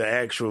to the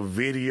actual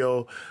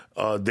video,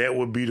 that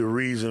would be the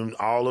reason.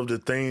 All of the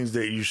things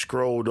that you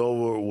scrolled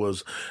over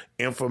was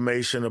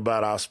information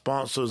about our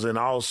sponsors, and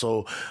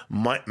also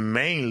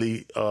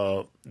mainly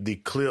the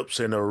clips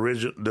and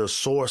the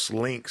source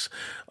links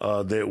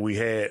that we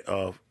had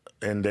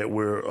and that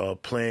we're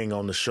playing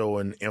on the show,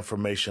 and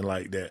information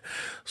like that.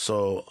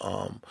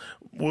 So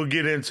we'll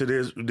get into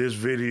this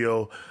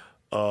video.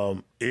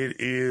 It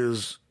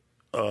is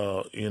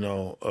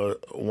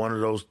one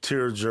of those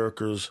tear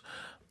jerkers,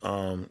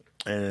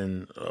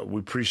 and we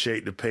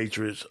appreciate the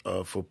Patriots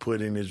for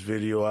putting this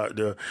video out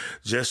there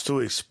just to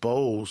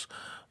expose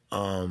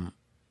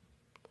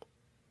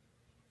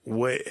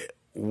what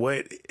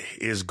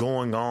is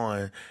going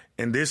on.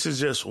 And this is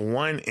just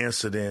one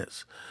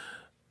incident,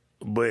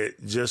 but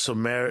just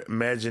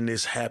imagine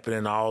this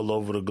happening all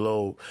over the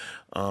globe.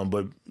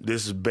 But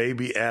this is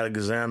baby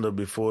Alexander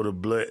before the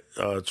blood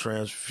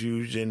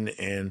transfusion,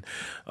 and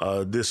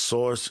this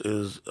source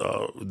is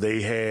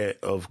they had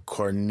of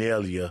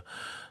Cornelia.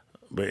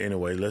 But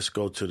anyway, let's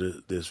go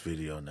to this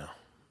video now.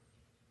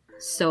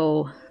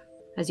 So,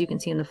 as you can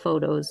see in the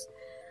photos,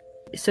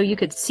 so you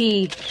could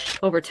see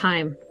over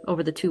time,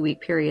 over the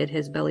 2-week period,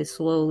 his belly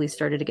slowly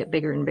started to get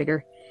bigger and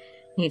bigger.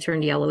 He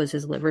turned yellow as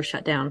his liver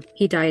shut down.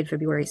 He died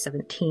February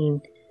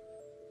 17.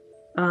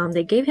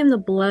 They gave him the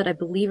blood, I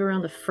believe,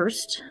 around the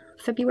 1st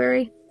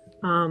February.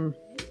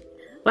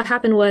 What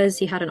happened was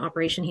he had an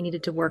operation. He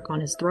needed to work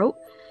on his throat.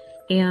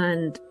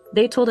 And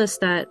they told us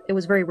that it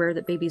was very rare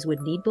that babies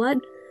would need blood.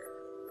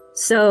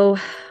 So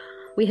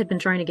we had been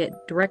trying to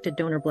get directed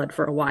donor blood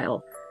for a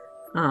while.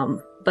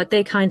 But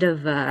they kind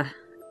of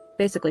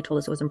basically told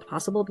us it was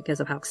impossible because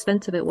of how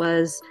expensive it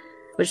was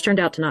which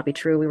turned out to not be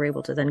true. We were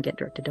able to then get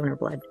directed donor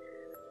blood.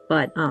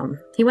 But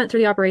he went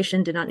through the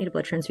operation, did not need a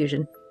blood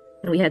transfusion.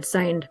 And we had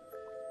signed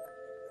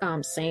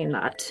saying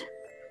that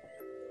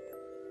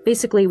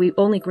basically we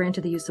only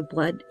granted the use of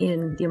blood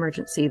in the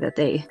emergency that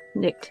they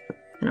nicked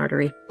an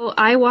artery. Well,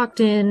 I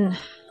walked in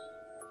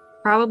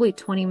probably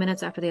 20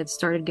 minutes after they had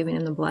started giving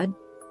him the blood.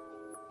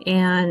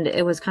 And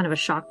it was kind of a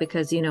shock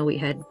because, you know, we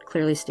had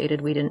clearly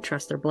stated we didn't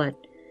trust their blood.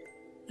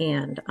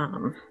 And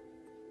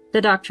the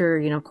doctor,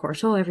 you know, of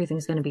course, oh,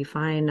 everything's going to be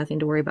fine. Nothing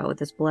to worry about with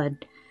this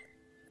blood.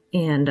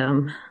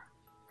 And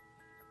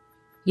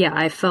yeah,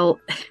 I felt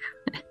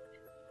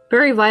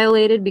very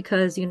violated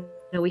because, you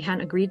know, we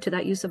hadn't agreed to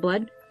that use of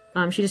blood.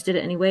 She just did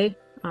it anyway.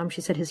 She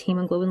said his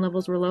hemoglobin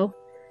levels were low.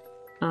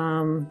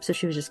 So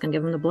she was just going to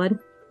give him the blood.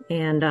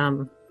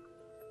 And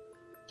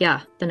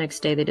yeah, the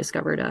next day they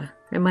discovered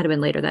it might have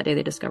been later that day,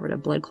 they discovered a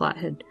blood clot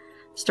had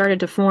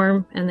started to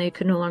form and they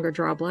could no longer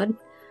draw blood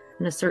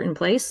in a certain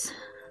place.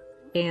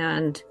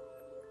 And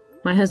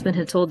my husband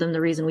had told them the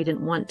reason we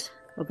didn't want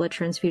a blood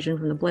transfusion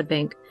from the blood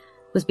bank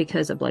was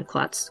because of blood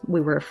clots.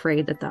 We were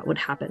afraid that that would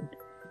happen.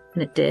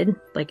 And it did,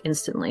 like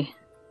instantly.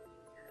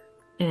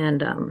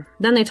 And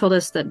then they told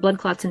us that blood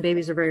clots in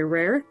babies are very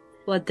rare.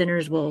 Blood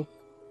thinners will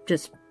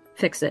just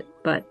fix it,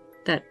 but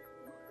that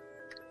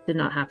did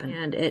not happen.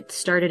 And it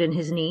started in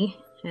his knee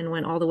and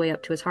went all the way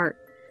up to his heart.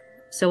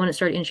 So when it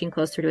started inching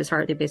closer to his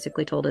heart, they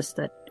basically told us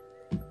that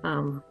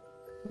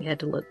we had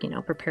to look, you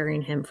know,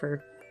 preparing him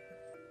for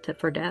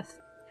death.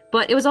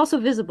 But it was also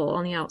visible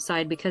on the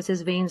outside because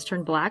his veins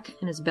turned black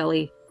and his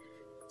belly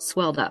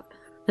swelled up.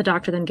 The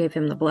doctor then gave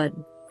him the blood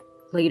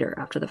later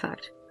after the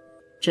fact,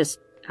 just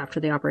after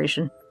the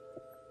operation,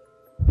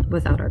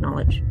 without our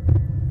knowledge.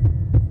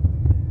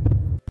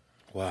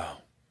 Wow.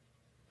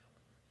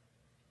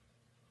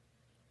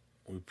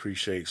 We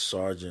appreciate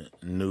Sergeant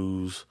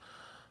News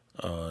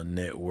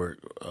Network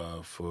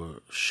for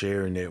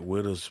sharing that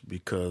with us,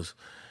 because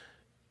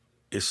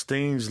it's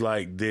things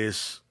like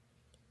this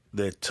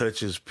that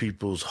touches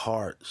people's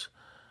hearts,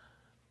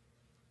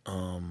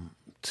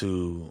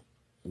 to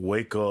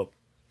wake up,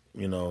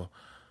 you know,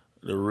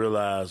 to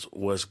realize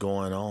what's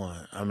going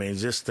on. I mean,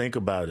 just think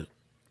about it.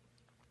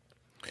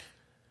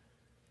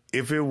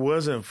 If it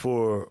wasn't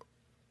for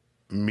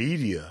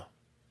media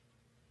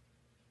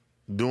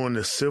during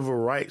the civil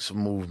rights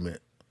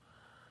movement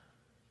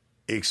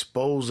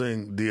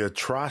exposing the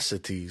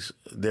atrocities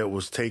that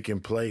was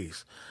taking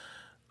place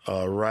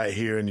right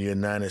here in the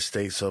United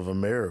States of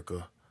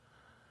America,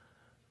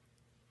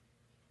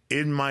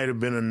 it might have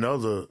been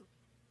another,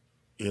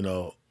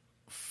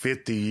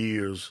 50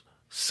 years,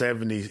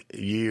 70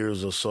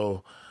 years or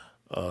so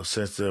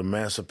since the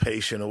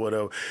emancipation or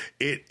whatever.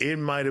 It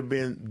might have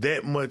been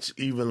that much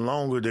even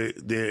longer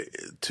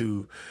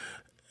to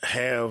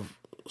have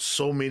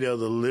so many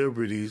other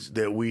liberties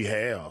that we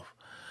have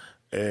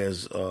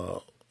as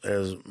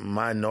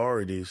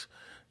minorities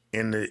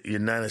in the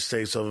United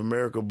States of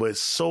America. But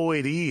so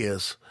it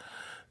is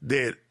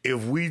that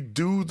if we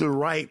do the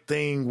right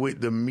thing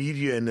with the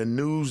media and the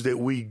news that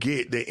we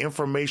get, the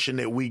information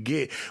that we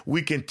get,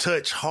 we can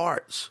touch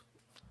hearts.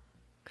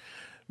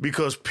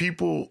 Because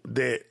people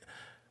that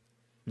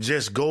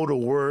just go to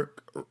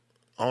work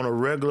on a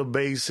regular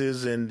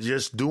basis and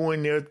just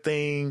doing their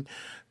thing,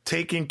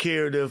 taking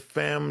care of their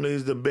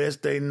families the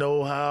best they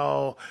know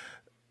how,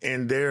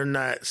 and they're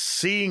not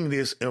seeing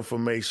this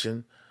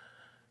information,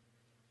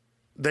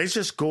 they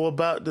just go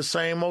about the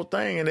same old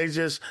thing, and they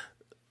just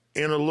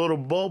in a little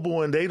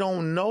bubble, and they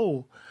don't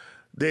know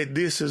that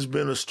this has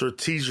been a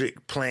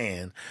strategic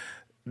plan.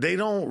 They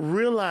don't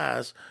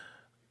realize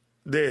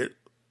that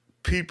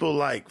people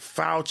like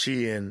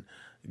Fauci and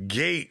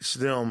Gates,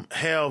 them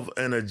have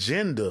an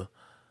agenda,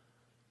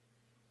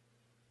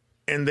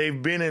 and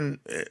they've been in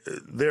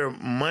their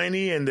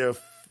money and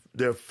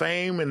their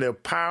fame and their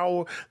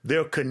power,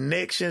 their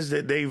connections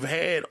that they've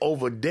had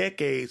over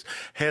decades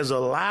has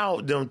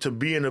allowed them to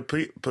be in a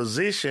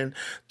position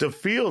to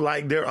feel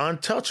like they're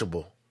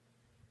untouchable.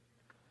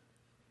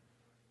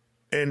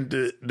 And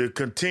to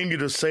continue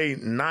to say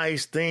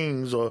nice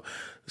things or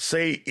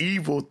say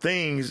evil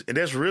things, and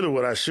that's really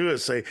what I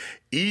should say,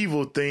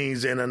 evil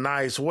things in a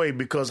nice way,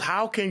 because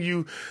how can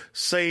you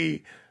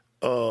say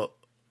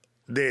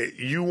that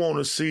you want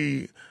to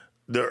see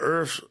the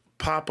Earth's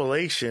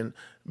population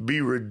be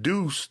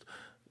reduced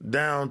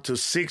down to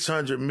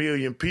 600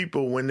 million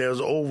people when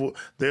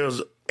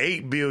there's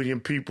 8 billion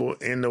people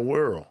in the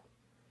world?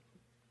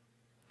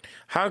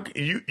 How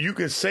you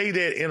can say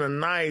that in a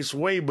nice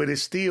way, but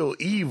it's still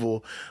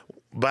evil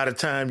by the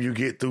time you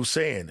get through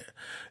saying it.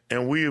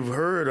 And we've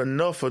heard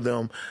enough of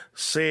them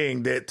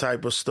saying that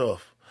type of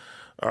stuff.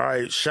 All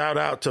right, shout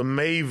out to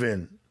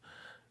Maven.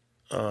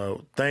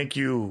 Thank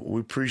you. We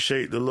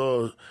appreciate the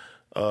love.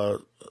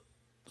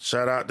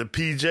 Shout out to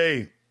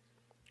PJ.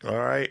 All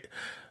right.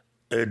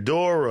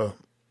 Adora.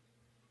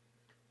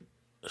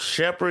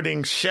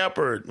 Shepherding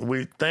Shepherd,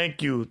 we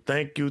thank you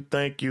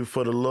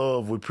for the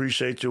love. We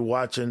appreciate you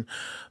watching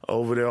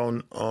over there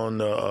on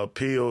the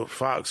Peel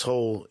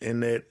Foxhole in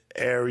that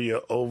area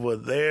over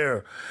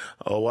there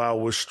while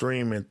we're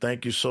streaming.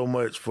 Thank you so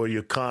much for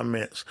your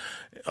comments.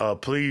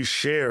 Please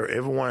share.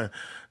 Everyone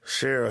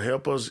share.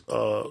 Help us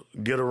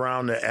get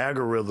around the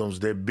algorithms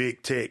that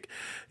big tech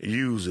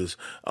uses.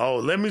 Oh,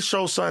 let me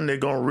show something that's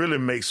going to really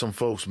make some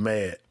folks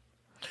mad.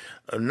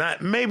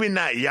 Maybe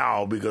not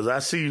y'all, because I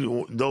see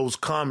those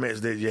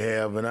comments that you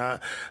have, and I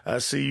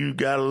see you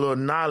got a little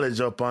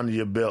knowledge up under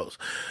your belts.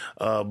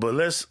 But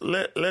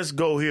let's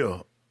go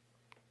here.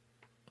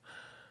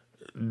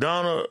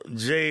 Donald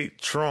J.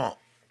 Trump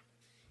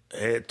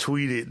had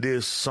tweeted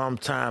this some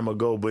time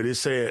ago, but it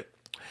said,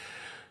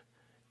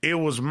 "It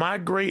was my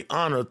great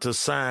honor to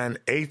sign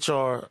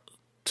H.R.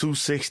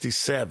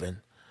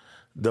 267,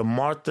 the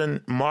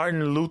Martin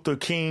Luther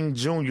King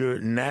Jr.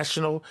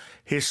 National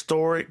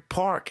Historic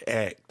Park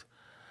Act,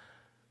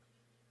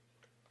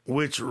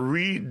 which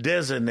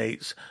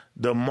redesignates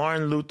the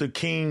Martin Luther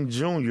King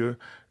Jr.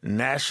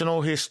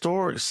 National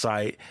Historic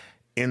Site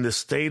in the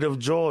state of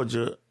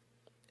Georgia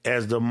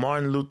as the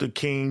Martin Luther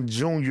King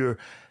Jr.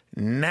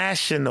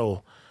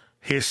 National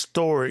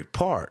Historic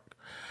Park."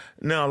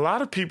 Now, a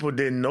lot of people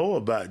didn't know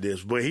about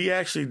this, but he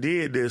actually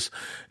did this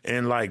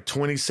in like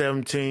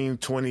 2017,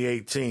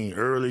 2018,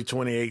 early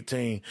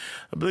 2018.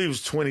 I believe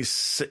it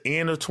was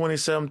end of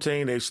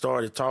 2017 they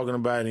started talking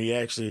about it, and he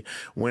actually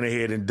went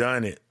ahead and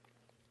done it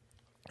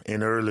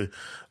in early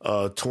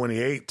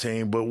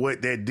 2018. But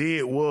what that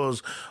did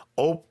was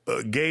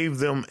gave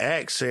them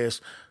access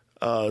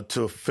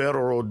to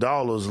federal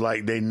dollars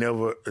like they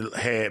never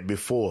had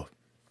before.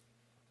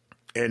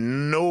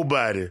 And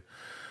nobody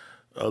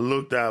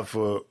looked out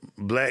for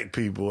black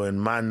people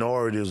and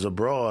minorities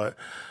abroad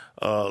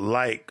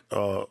like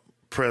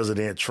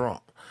President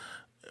Trump.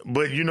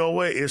 But you know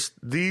what? It's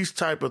these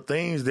type of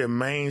things that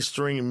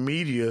mainstream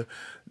media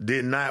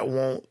did not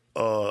want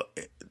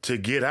to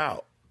get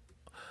out.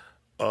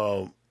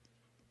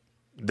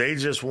 They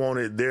just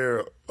wanted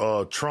their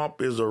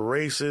Trump is a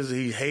racist.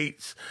 He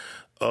hates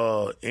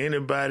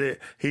anybody.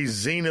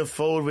 He's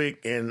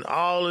xenophobic, and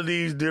all of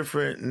these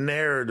different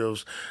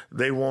narratives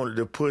they wanted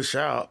to push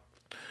out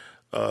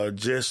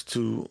just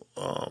to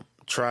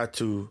try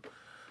to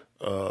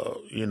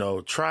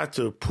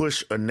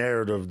push a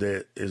narrative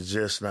that is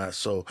just not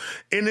so.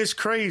 And it's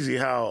crazy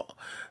how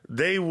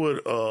they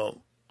would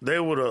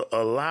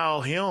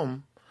allow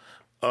him.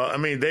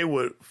 They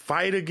would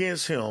fight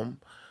against him.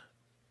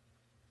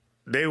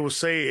 They would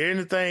say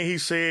anything he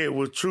said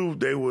was true.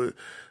 They would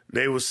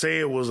say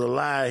it was a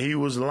lie. He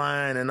was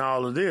lying and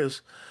all of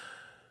this.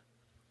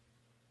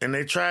 And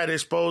they tried to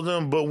expose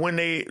him. But when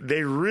they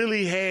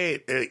really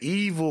had an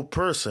evil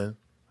person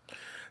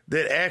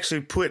that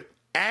actually put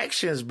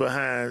actions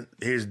behind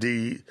his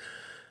deed,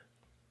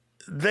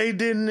 they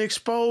didn't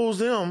expose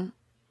them.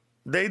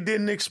 They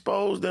didn't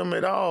expose them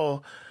at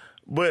all.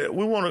 But I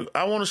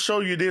want to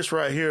show you this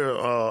right here.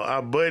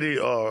 Our buddy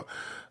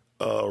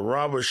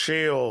Robert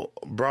Shell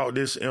brought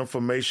this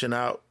information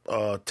out,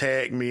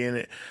 tagged me in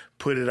it,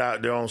 put it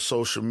out there on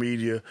social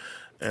media,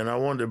 and I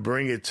wanted to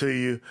bring it to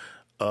you.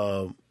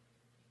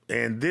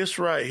 And this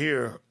right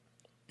here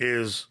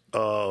is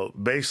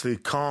basically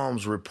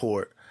Calm's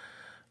report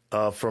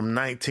from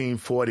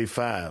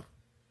 1945.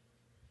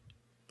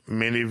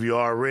 Many of you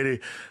already,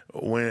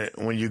 when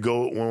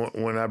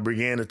I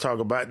began to talk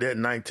about that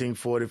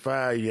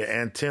 1945, your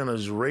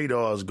antennas,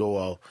 radars go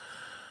off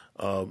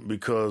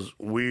because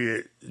we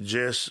had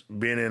just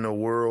been in a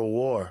world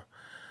war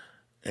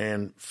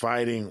and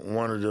fighting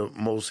one of the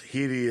most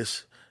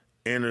hideous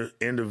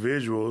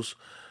individuals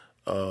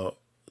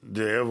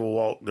that ever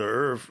walked the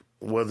earth,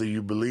 whether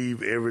you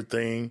believe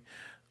everything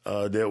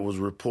that was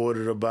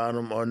reported about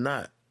him or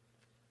not.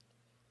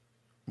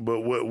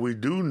 But what we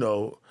do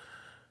know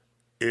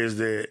is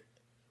that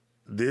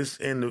this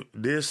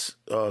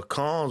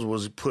cons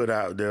was put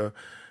out there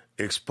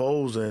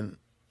exposing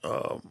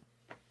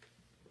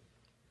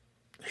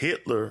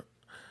Hitler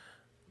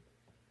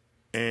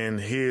and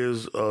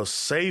his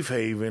safe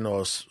haven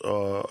or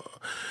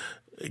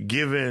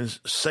giving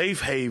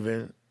safe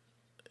haven.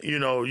 You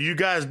know, you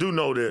guys do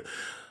know that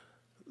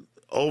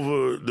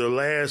over the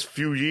last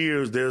few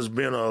years, there's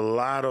been a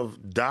lot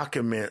of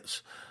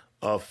documents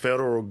of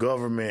federal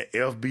government,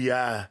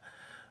 FBI,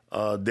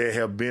 that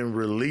have been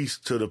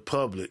released to the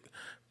public,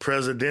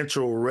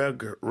 presidential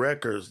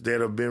records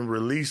that have been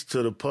released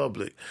to the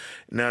public.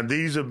 Now,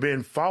 these have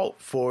been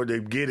fought for to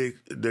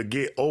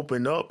get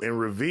opened up and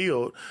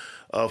revealed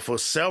for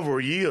several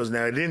years.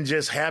 Now, it didn't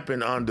just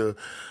happen under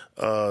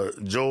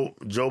Joe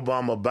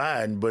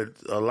Biden, but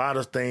a lot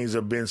of things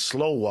have been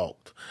slow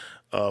walked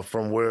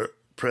from where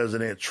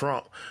President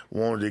Trump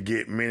wanted to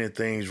get many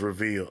things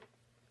revealed.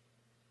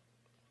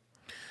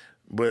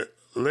 But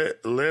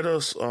let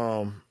us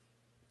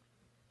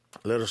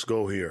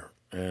go here,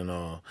 and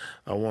I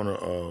want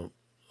to.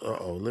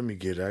 Let me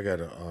get it. I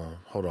gotta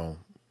hold on.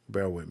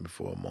 Bear with me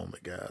for a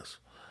moment, guys.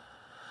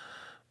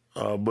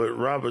 But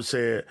Robert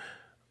said,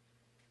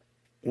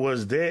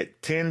 was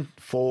that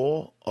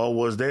tinfoil or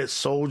was that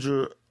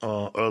soldier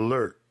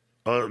alert?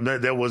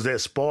 That was that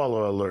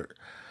spoiler alert.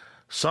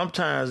 I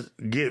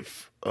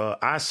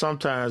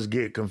sometimes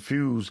get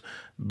confused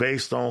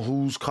based on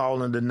who's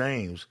calling the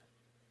names.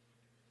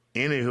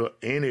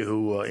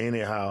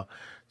 Anyhow,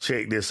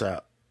 check this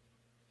out.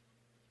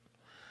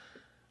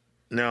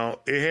 Now,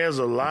 it has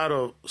a lot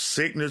of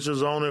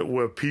signatures on it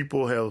where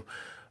people have,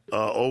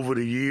 over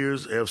the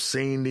years, have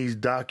seen these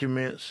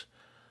documents.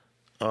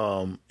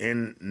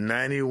 In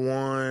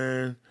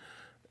 91,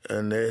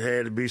 and there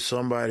had to be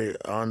somebody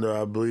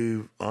I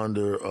believe,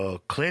 under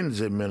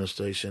Clinton's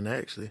administration,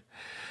 actually.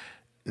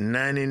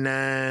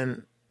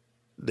 99,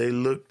 they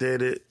looked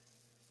at it,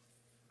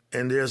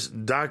 and there's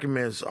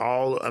documents,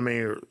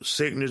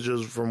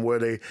 signatures from where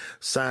they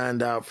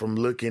signed out from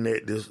looking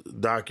at this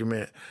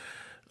document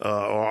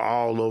are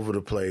all over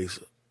the place.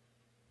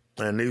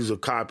 And these are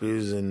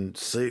copies and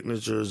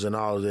signatures and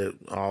all of that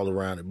all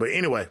around it. But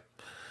anyway,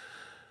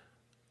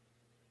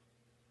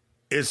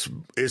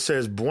 it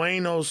says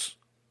Buenos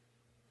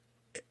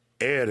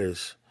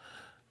Aires,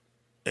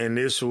 and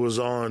this was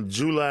on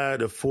July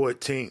the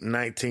 14th,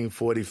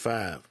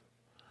 1945.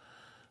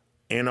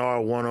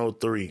 NR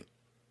 103,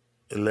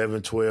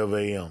 11:12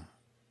 a.m.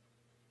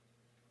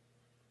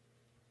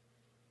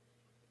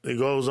 It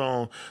goes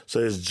on,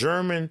 says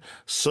German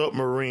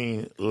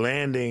submarine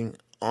landing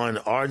on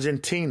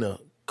Argentina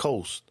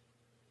coast.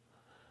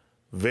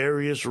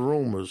 Various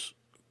rumors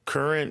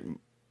current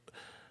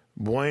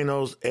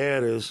Buenos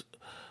Aires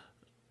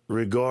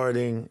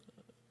regarding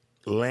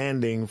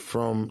landing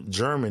from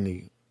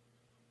Germany.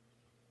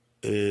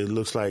 It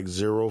looks like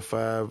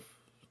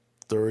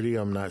 0530,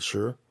 I'm not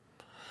sure.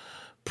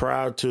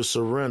 Proud to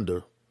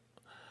surrender.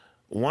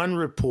 One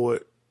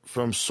report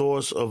from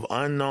source of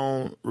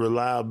unknown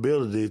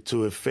reliability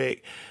to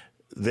effect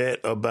that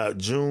about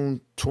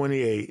June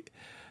 28,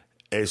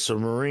 a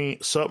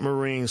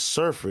submarine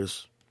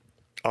surfaced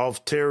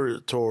off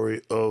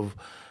territory of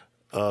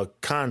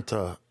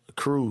Santa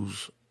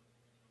Cruz,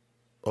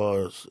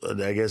 or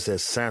I guess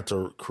that's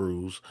Santa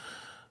Cruz,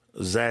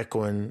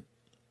 Zacuan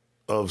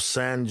of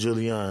San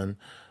Julian,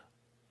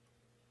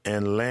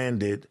 and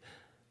landed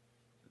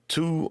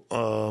two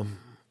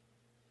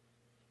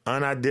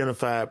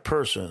unidentified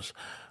persons.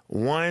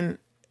 One,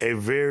 a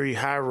very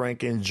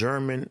high-ranking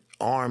German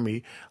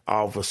army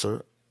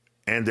officer,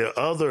 and the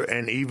other,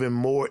 an even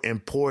more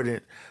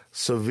important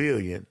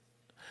civilian.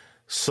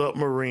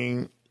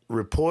 Submarine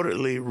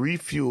reportedly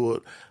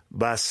refueled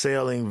by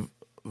sailing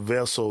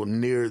vessel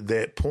near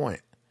that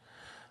point.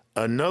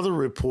 Another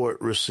report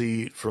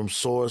received from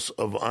source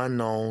of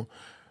unknown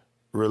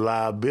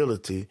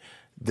reliability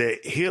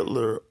that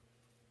Hitler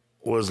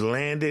was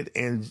landed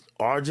in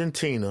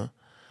Argentina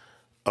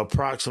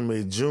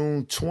approximately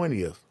June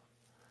 20th,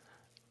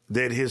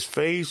 that his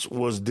face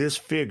was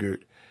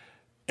disfigured,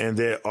 and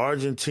that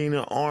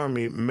Argentina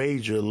Army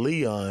Major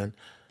Leon,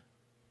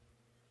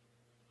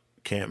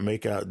 can't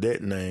make out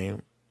that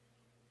name,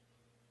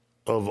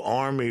 of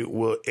Army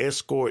will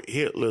escort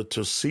Hitler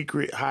to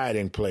secret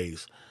hiding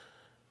place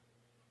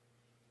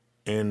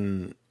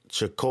in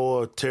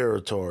Chaco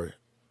territory.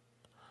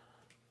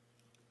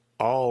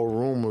 All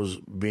rumors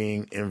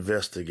being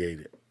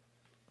investigated.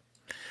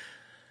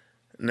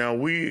 Now,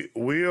 we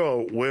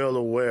are well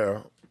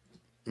aware,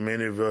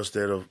 many of us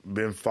that have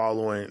been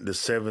following the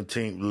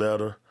 17th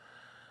letter,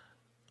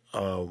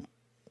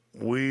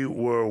 we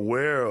were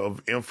aware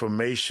of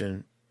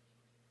information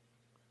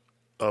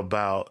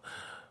about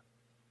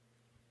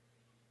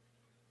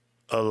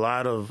a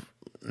lot of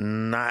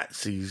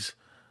Nazis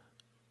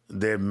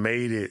that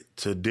made it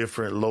to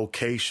different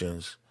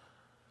locations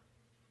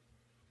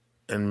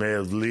and may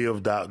have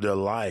lived out their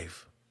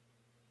life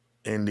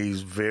in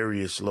these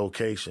various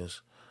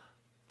locations.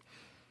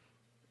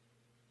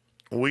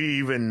 We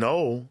even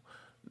know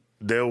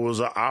there was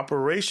an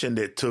operation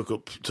that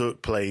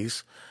took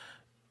place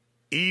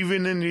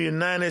even in the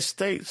United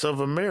States of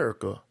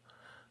America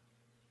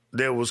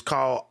that was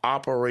called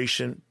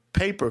Operation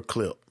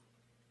Paperclip.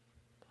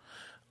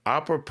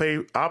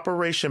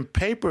 Operation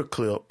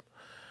Paperclip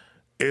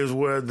is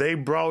where they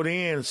brought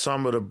in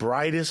some of the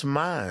brightest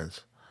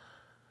minds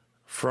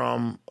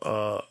from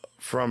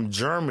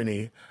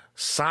Germany,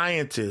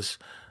 scientists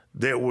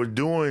that were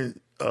doing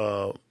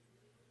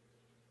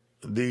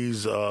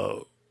these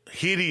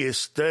hideous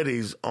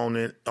studies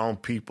on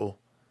people.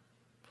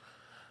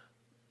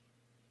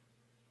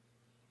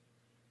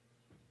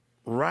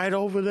 Right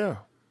over there.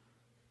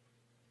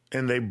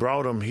 And they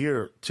brought them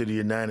here to the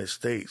United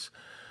States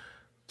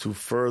to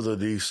further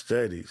these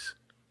studies.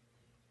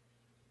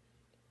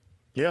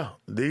 Yeah,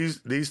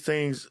 these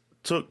things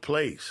took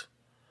place.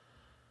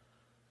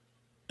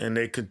 And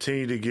they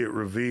continue to get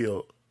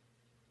revealed.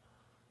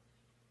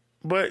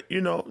 But,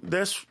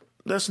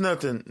 that's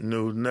nothing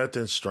new,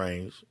 nothing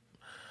strange.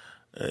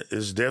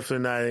 It's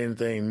definitely not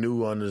anything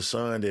new under the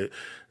sun that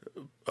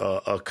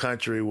a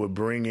country would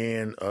bring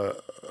in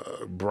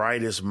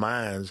brightest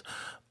minds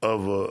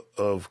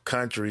of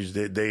countries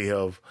that they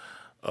have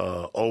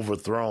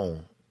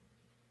overthrown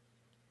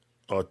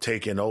or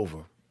taken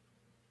over.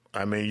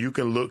 I mean, you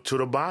can look to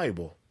the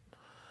Bible.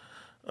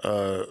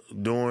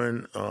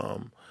 During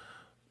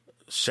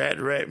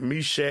Shadrach,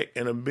 Meshach,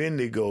 and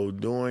Abednego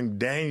during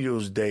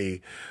Daniel's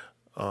day,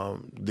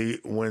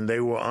 when they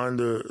were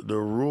under the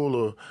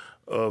ruler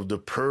of the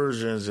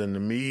Persians and the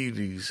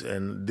Medes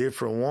and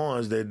different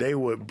ones, that they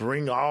would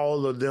bring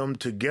all of them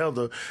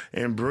together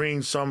and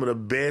bring some of the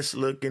best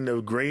looking,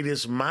 the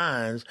greatest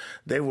minds.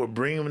 They would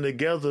bring them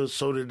together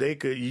so that they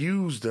could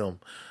use them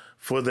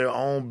for their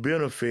own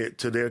benefit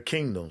to their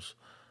kingdoms.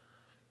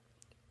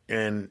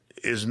 And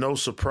it's no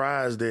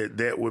surprise that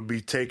that would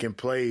be taking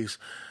place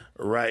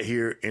right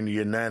here in the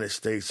United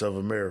States of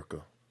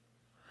America.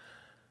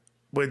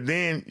 But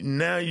then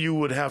now you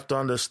would have to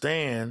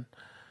understand,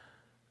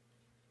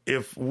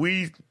 if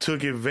we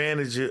took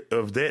advantage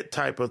of that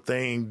type of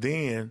thing,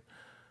 then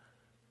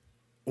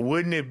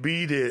wouldn't it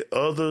be that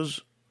other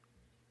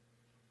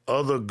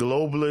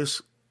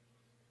globalist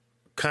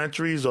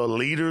countries or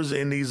leaders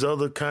in these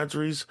other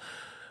countries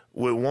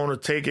would want to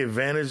take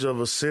advantage of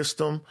a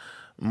system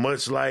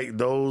much like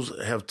those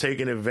have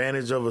taken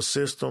advantage of a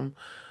system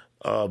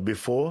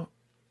before?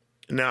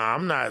 Now,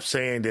 I'm not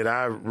saying that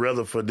I'd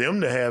rather for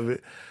them to have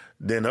it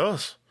than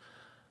us.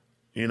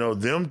 You know,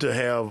 them to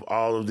have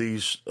all of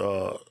these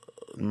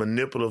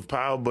manipulative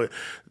power, but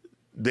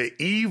the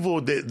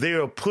evil that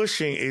they're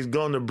pushing is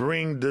going to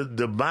bring the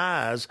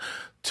demise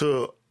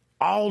to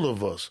all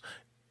of us.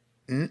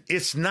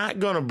 It's not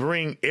going to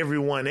bring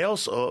everyone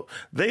else up.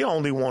 They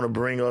only want to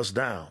bring us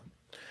down.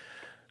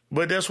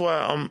 But that's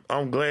why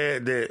I'm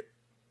glad that,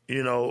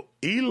 you know,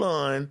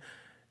 Elon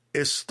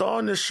is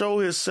starting to show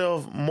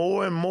himself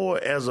more and more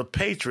as a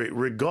patriot,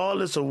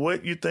 regardless of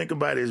what you think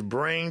about his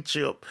brain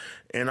chip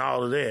and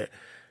all of that.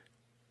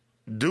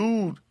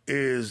 Dude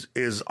is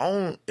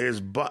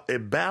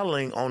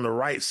battling on the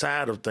right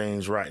side of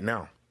things right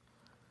now.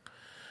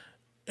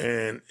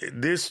 And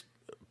this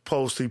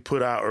post he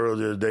put out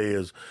earlier today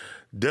is,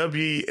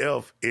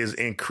 WEF is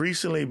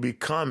increasingly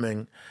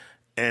becoming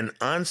an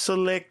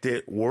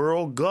unselected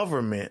world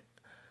government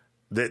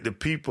that the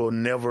people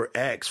never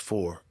asked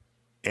for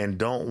and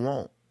don't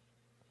want.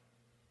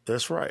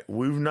 That's right.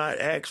 We've not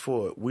asked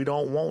for it. We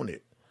don't want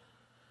it.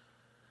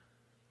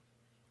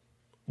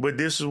 But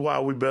this is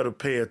why we better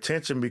pay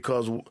attention,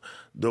 because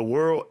the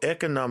World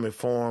Economic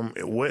Forum,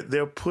 what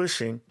they're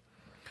pushing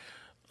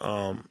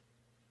with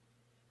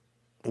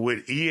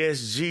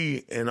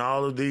ESG and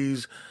all of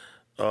these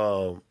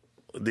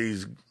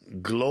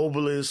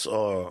globalists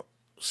or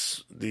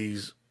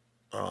these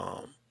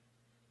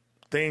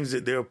things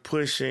that they're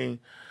pushing,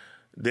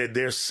 that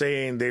they're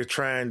saying they're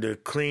trying to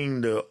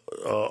clean the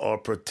or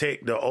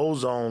protect the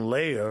ozone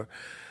layer,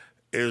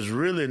 is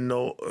really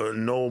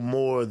no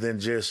more than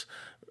just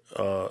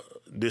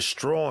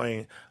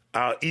destroying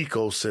our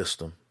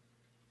ecosystem.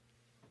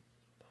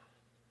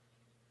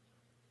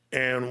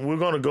 And we're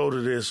going to go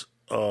to this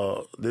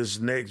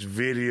next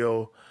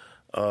video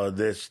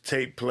that's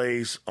take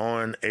place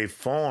on a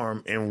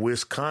farm in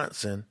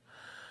Wisconsin,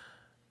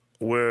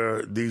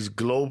 where these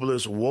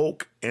globalist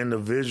woke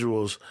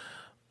individuals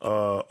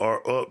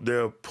are up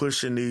there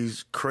pushing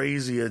these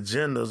crazy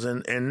agendas.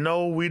 And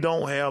no, we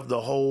don't have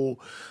the whole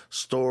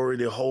story,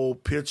 the whole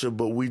picture,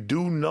 but we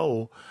do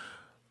know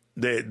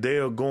that they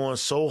are going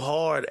so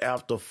hard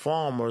after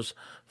farmers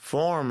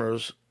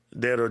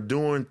that are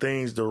doing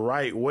things the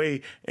right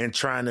way and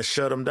trying to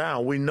shut them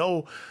down. We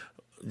know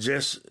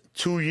just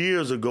 2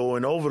 years ago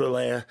and over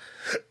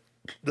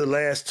the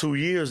last 2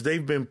 years,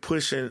 they've been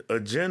pushing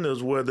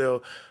agendas where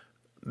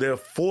they're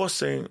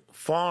forcing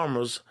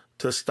farmers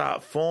to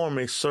stop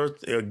farming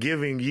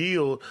giving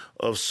yield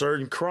of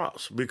certain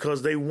crops,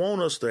 because they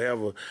want us to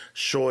have a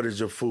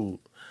shortage of food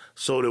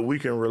so that we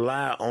can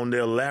rely on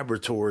their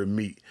laboratory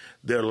meat,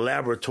 their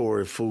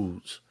laboratory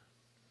foods.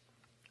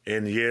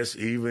 And yes,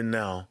 even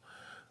now,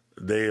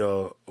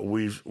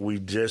 we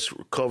just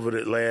covered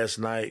it last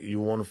night. You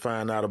want to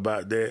find out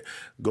about that,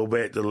 go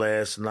back to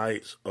last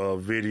night's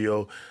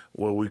video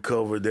where we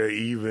covered they're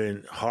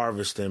even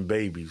harvesting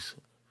babies,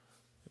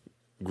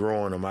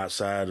 growing them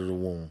outside of the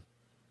womb.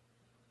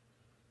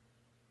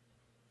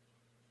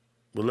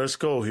 But let's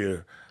go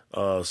here.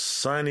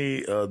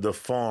 Sonny, the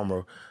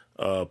farmer,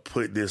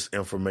 put this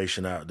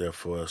information out there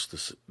for us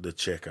to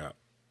check out.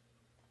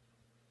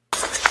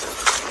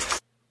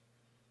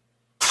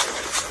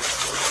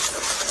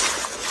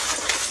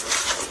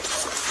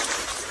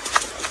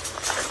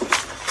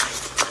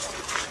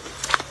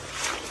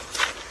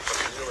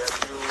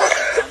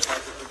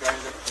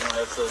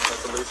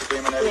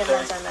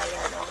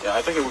 Yeah,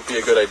 I think it would be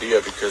a good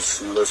idea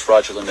because, you know, there's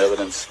fraudulent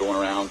evidence going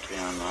around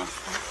and,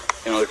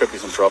 you know, there could be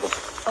some trouble.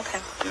 Okay.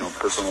 You know,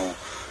 personal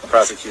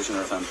prosecution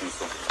or something.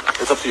 So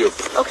it's up to you.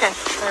 Okay.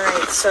 All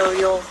right. So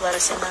you'll let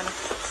us in then?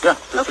 Yeah.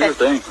 Just do your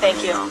thing.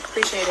 Thank you.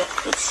 Appreciate it.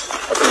 It's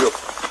up to you.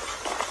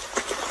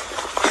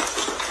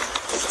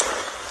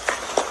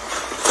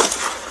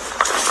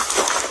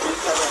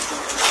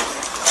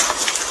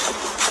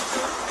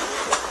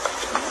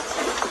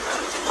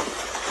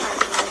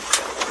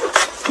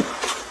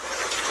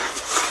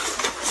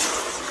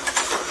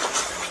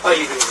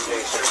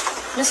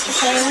 No Mr.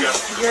 Payne,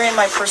 you're in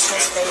my personal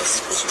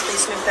space. Could you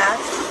please move back?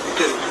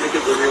 You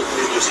get the real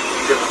thing, just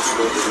get the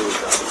door to do with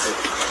that.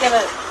 You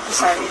have I'm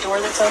sorry, a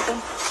door that's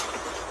open?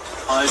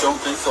 I don't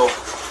think so.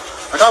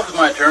 I talked with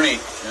my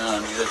attorney,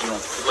 and he said,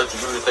 he'd let you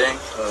do the thing.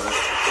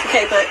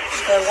 Okay, but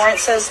the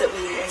warrant says that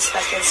we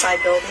inspect inside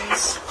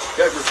buildings.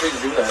 Yeah, you're free to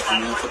do that.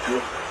 I mean, it's up to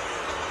you.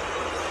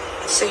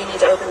 So you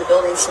need to open the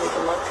building so we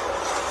can look.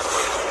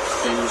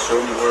 Can you show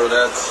me where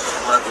that's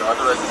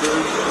authorized to do?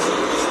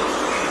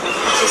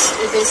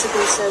 It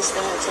basically says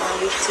that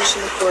we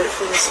petition the court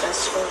for this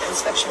special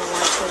inspection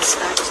warrant to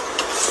inspect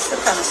the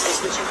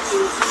premises, which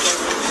include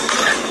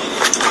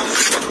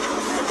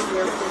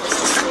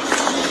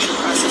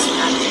processing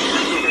packaging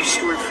that are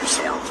stored for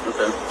sale.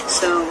 Okay.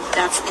 So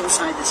that's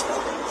inside this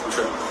building.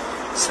 Okay.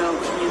 So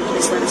can you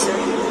please let us in?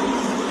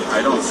 I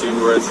don't see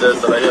where it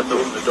says that I have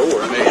to open the door.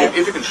 I mean,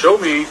 if you can show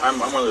me,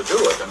 I'm willing to do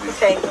it. I mean.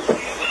 Okay.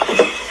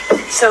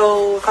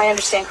 So if I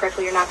understand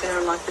correctly, you're not going to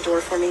unlock the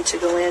door for me to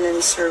go in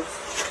and serve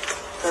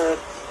the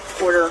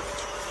order.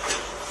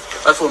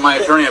 That's what my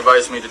attorney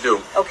advised me to do.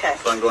 Okay.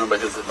 So I'm going by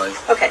his advice.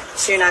 Okay.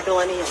 So you're not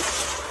going to let me in?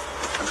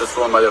 I'm just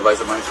going by the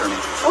advice of my attorney.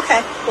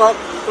 Okay. Well,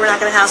 we're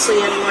not going to hassle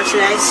you anymore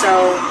today, so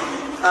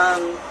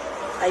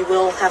I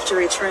will have to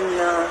return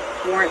the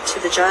warrant to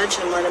the judge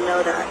and let him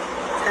know that.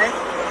 Okay?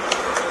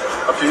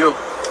 Up to you.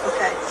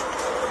 Okay.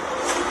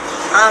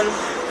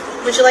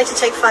 Would you like to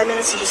take 5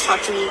 minutes and just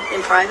talk to me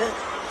in private?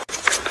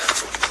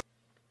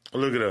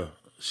 Look at her.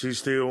 She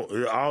still,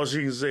 all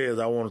she can say is,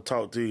 I want to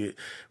talk to you.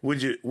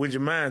 Would you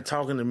mind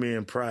talking to me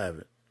in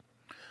private?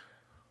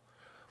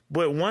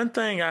 But one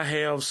thing I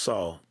have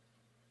saw,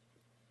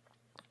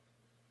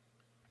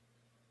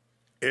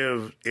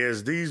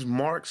 as these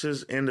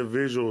Marxist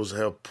individuals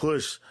have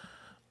pushed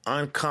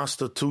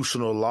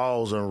unconstitutional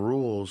laws and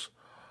rules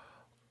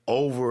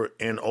over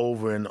and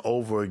over and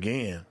over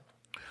again,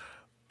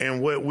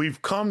 and what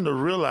we've come to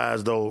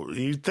realize, though,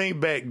 you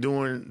think back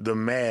during the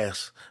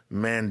mask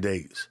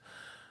mandates,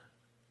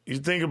 you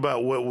think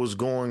about what was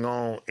going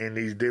on in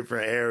these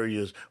different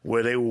areas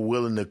where they were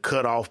willing to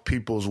cut off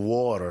people's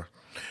water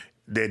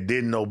that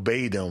didn't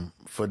obey them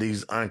for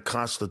these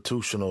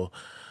unconstitutional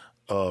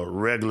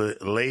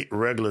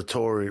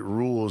regulatory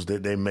rules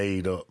that they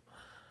made up.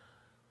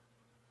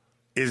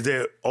 Is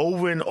that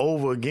over and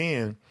over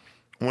again,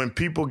 when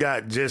people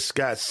got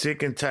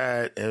sick and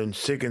tired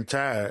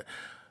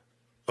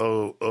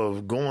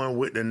of going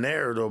with the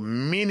narrative,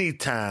 many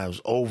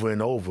times over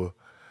and over,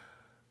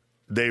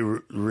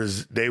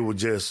 they would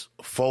just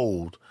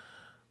fold.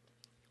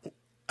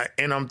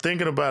 And I'm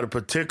thinking about a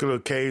particular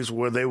case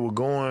where they were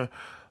going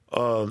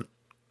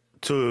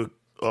to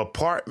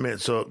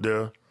apartments up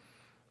there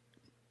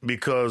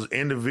because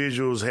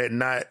individuals had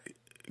not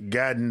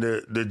gotten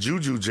the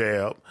juju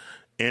jab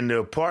in the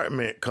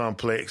apartment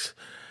complex,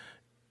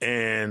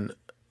 and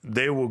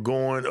they were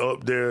going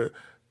up there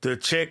to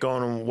check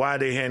on them why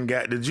they hadn't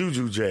got the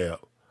juju jab,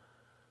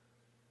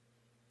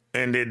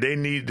 and that they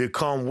needed to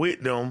come with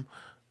them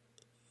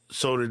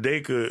so that they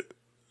could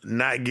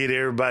not get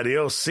everybody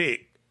else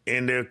sick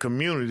in their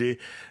community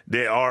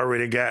that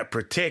already got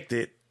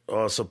protected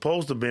or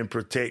supposed to have been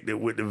protected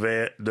with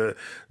the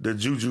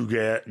juju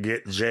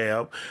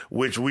jab,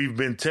 which we've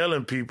been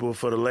telling people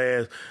for the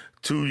last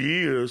 2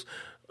 years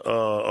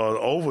or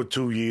over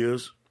 2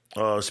 years,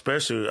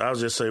 especially, I'll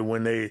just say,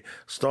 when they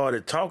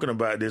started talking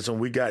about this and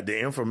we got the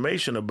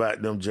information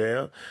about them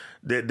jab,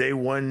 that they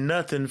wasn't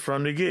nothing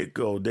from the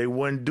get-go. They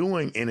wasn't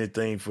doing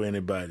anything for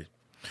anybody.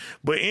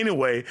 But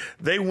anyway,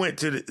 they went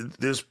to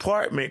this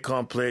apartment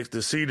complex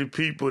to see the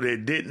people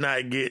that did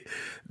not get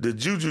the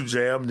juju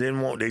jab, didn't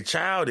want their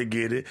child to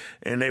get it,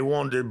 and they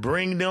wanted to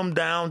bring them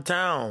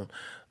downtown.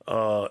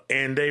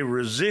 And they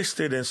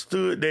resisted and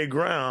stood their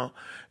ground,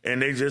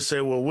 and they just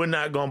said, well, we're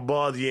not going to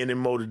bother you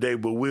anymore today,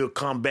 but we'll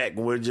come back,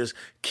 and we'll just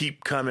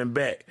keep coming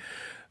back.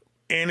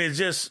 And it's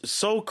just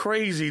so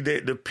crazy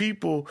that the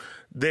people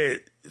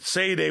that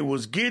say they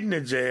was getting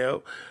the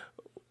jab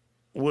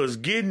was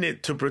getting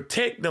it to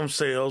protect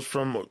themselves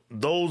from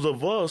those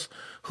of us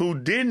who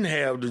didn't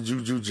have the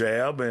juju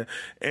jab,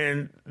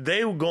 and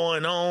they were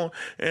going on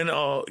and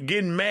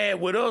getting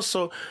mad with us.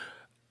 So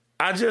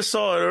I just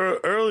saw it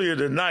earlier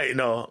tonight.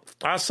 No,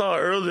 I saw it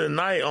earlier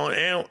tonight on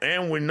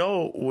and we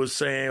know was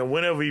saying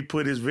whenever he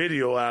put his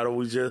video out, or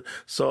we just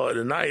saw it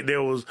tonight,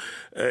 there was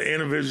an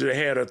individual that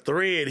had a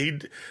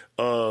thread.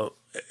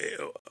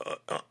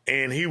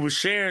 And he was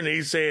sharing it.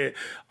 He said,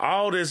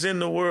 all that's in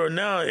the world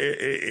now,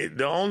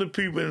 the only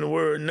people in the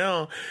world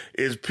now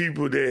is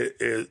people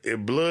that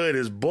blood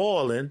is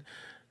boiling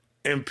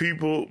and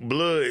people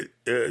blood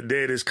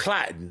that is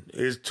clotting.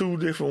 It's two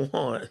different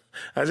ones.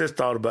 I just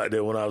thought about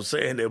that when I was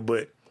saying that.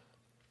 But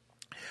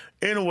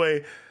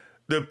anyway,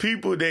 the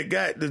people that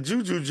got the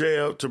juju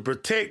jab to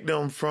protect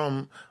them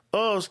from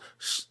us,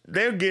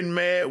 they're getting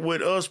mad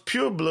with us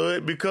pure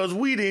blood because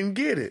we didn't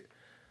get it.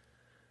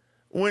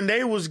 When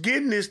they was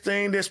getting this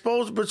thing, they're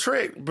supposed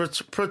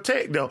to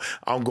protect them.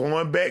 I'm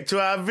going back to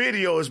our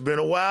video. It's been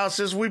a while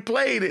since we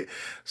played it.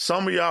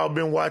 Some of y'all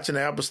been watching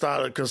the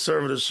Apostolic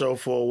Conservative Show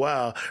for a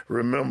while.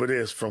 Remember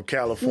this from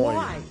California.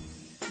 Why?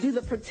 do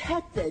the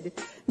protected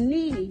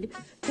need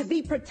to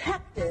be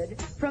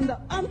protected from the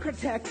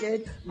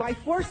unprotected by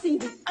forcing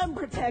the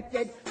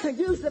unprotected to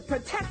use the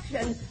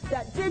protection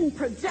that didn't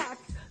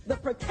protect the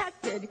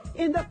protected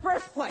in the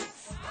first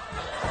place?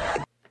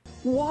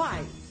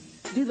 Why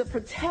do the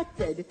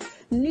protected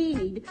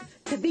need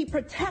to be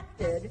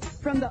protected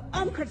from the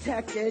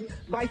unprotected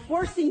by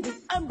forcing the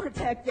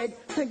unprotected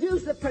to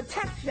use the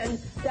protection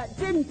that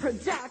didn't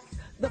protect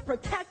the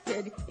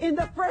protected in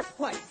the first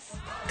place?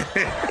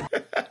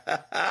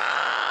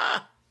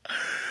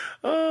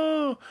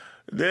 Oh,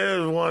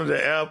 there's one of the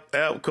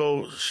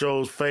Apco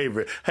show's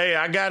favorite. Hey,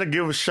 I got to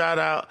give a shout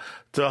out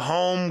to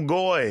Home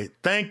Goy.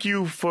 Thank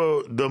you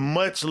for the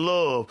much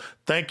love.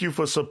 Thank you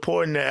for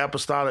supporting the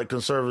Apostolic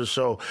Conservative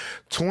Show.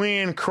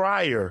 Twin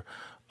Crier.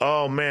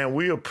 Oh, man,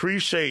 we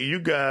appreciate you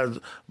guys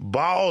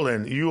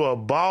balling. You are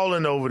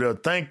balling over there.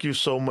 Thank you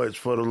so much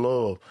for the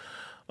love.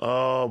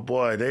 Oh,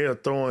 boy, they are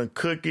throwing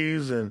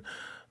cookies and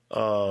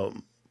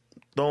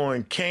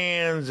throwing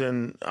cans,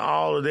 and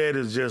all of that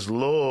is just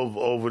love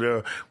over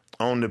there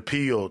on the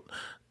field.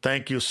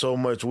 Thank you so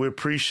much. We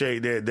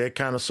appreciate that. That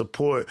kind of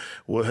support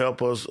will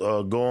help us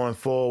going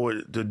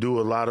forward to do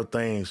a lot of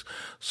things.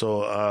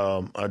 So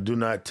I do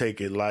not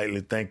take it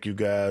lightly. Thank you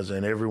guys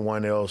and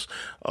everyone else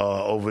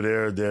over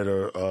there that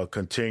are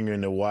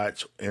continuing to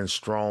watch in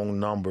strong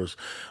numbers.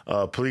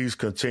 Please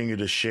continue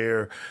to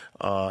share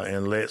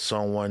and let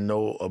someone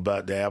know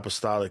about the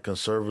Apostolic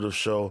Conservative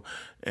Show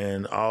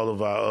and all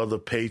of our other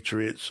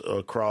patriots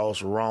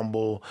across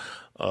Rumble,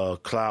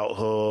 Cloud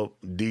Hub,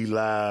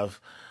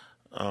 D-Live,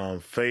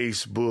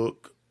 Facebook,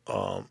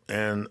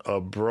 and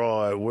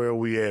abroad. Where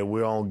we at?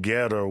 We're on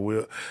Getter,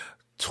 we're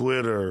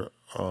Twitter,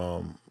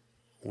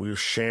 we're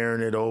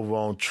sharing it over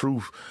on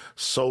Truth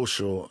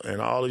Social,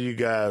 and all of you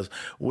guys,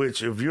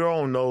 which if you're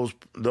on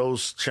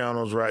those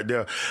channels right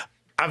there,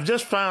 I've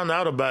just found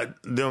out about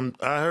them.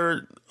 I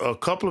heard a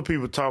couple of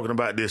people talking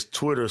about this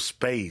Twitter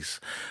space.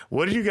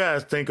 What do you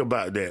guys think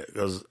about that?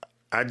 Because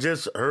I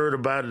just heard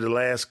about it the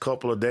last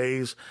couple of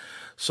days.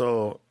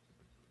 So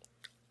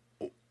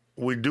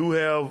we do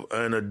have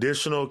an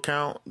additional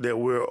account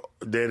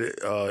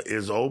that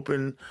is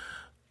open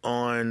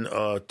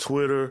on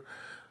Twitter.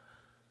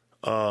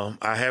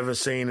 I haven't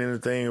seen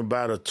anything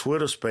about a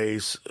Twitter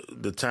space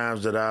the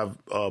times that I've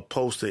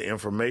posted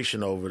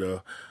information over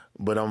there,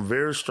 but I'm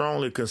very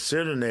strongly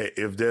considering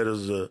that if there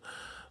is a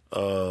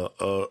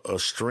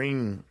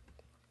stream,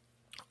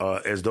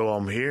 as though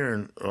I'm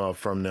hearing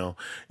from them,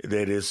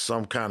 that is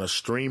some kind of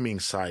streaming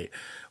site,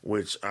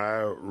 which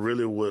I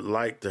really would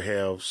like to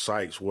have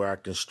sites where I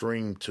can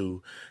stream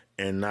to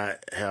and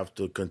not have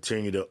to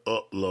continue to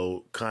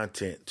upload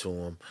content to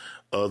them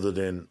other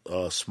than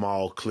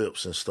small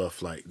clips and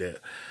stuff like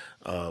that.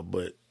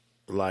 But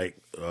like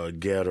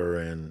Getter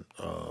and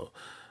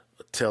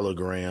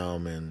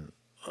Telegram and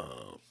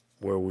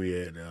where we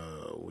at,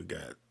 we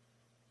got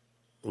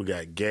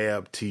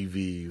Gab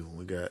TV,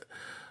 we got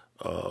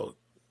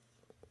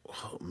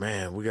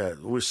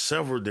we're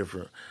several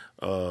different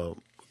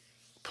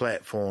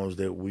platforms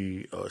that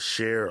we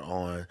share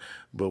on,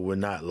 but we're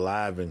not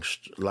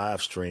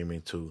live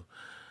streaming to.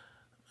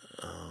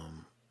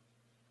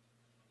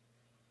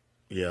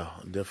 Yeah,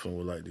 definitely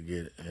would like to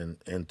get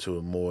into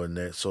it more than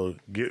that. So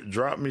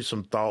drop me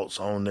some thoughts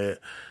on that.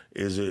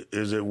 Is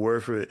it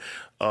worth it?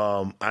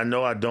 I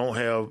know I don't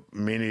have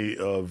many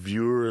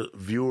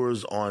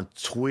viewers on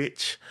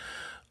Twitch.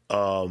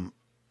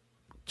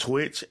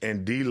 Twitch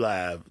and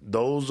D-Live,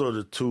 those are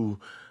the two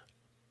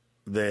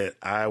that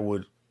I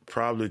would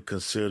probably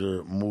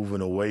consider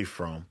moving away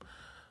from.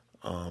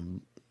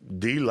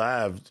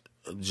 D-Live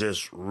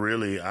just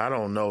really, I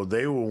don't know.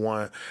 They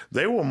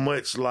were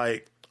much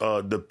like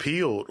the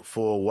Peeled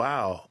for a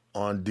while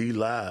on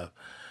D-Live.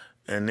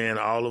 And then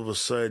all of a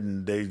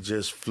sudden they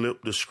just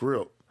flipped the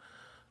script.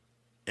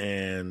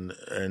 And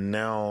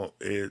now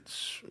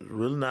it's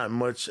really not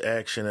much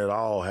action at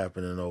all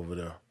happening over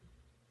there.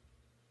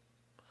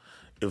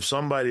 If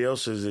somebody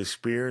else is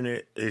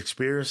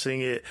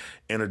experiencing it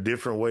in a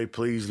different way,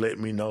 please let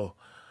me know.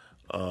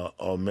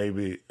 Or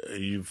maybe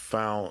you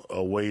found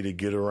a way to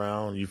get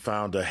around. You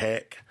found a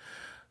hack.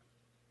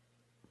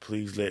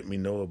 Please let me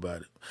know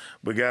about it.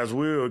 But guys,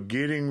 we are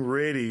getting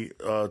ready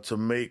to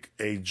make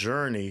a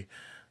journey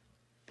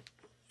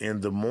in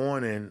the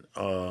morning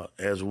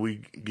as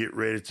we get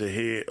ready to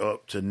head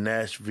up to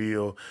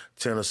Nashville,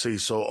 Tennessee.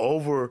 So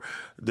over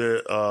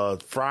the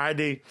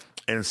Friday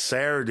and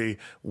Saturday,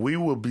 we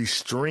will be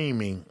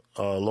streaming,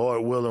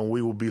 Lord willing,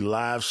 we will be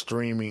live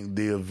streaming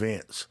the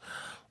events.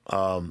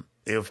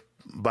 If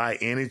by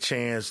any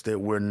chance that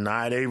we're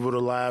not able to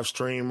live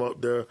stream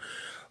up there,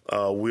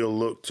 we'll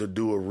look to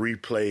do a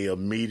replay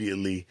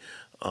immediately,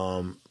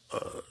 upon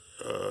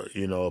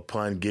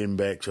getting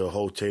back to a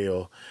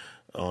hotel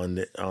on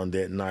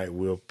that night.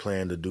 We'll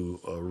plan to do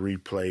a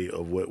replay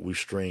of what we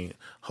streamed.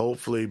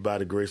 Hopefully, by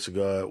the grace of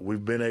God,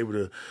 we've been able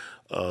to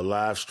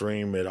live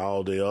stream at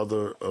all the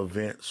other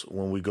events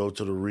when we go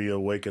to the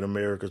ReAwaken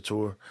America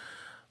tour.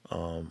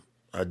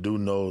 I do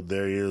know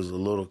there is a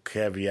little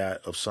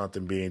caveat of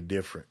something being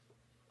different.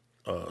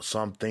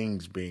 some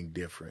things being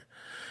different.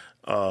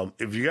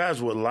 If you guys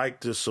would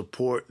like to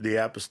support the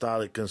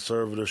Apostolic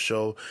Conservative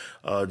Show,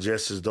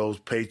 just as those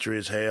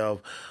patriots have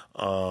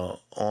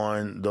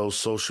on those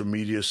social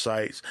media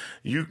sites,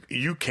 you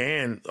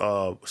can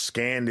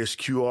scan this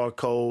QR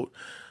code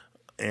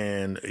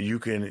and you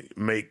can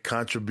make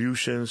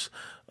contributions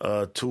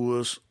to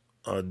us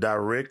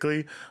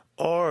directly,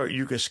 or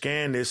you can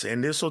scan this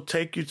and this will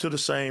take you to the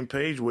same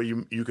page where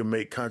you can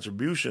make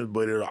contributions,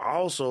 but it'll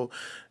also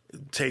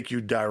take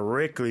you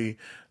directly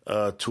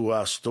to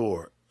our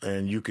store.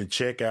 And you can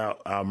check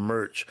out our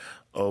merch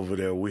over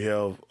there. We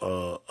have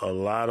a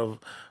lot of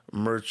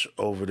merch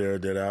over there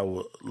that I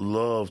would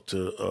love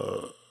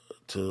to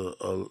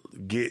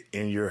get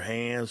in your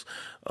hands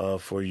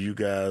for you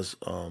guys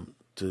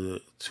to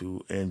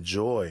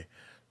enjoy.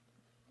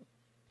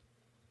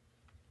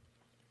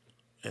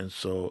 And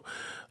so,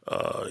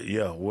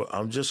 yeah,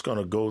 I'm just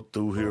gonna go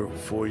through here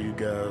for you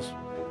guys.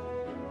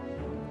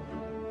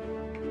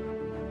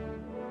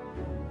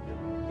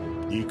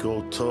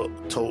 Eco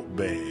tote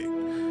bag.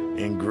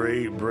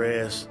 Engraved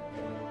brass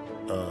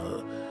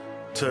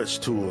touch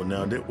tool.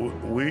 Now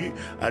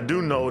I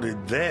do know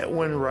that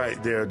one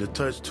right there, the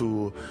touch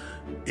tool,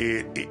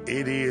 it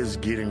is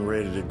getting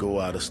ready to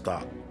go out of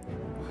stock.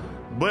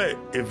 But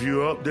if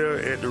you're up there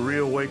at the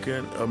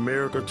ReAwaken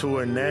America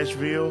tour in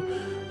Nashville,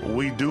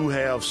 we do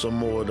have some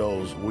more of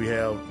those. We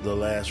have the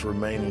last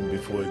remaining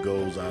before it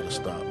goes out of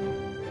stock.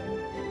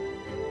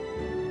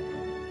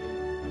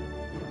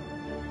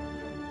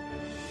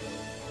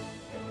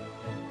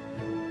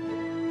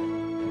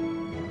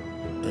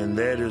 And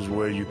that is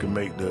where you can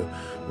make the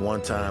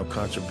one-time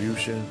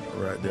contribution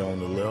right there on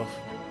the left.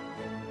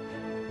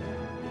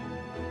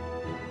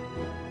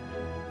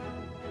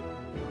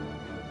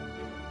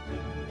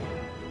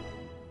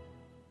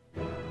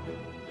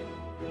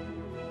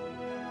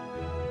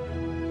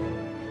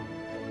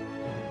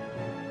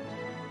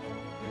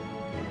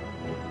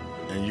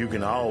 And you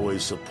can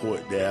always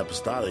support the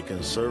Apostolic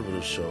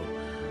Conservative Show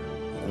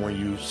when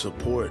you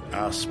support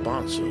our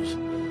sponsors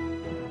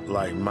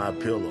like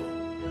MyPillow,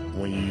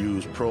 when you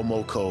use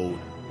promo code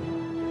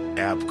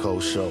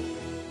APCOSHOW.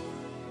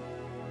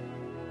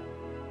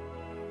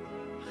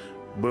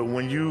 But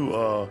when you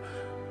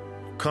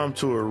come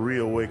to a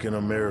ReAwaken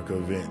America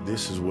event,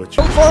 this is what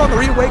you... So far on the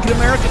ReAwaken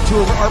America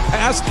tour, our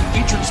past and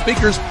featured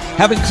speakers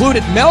have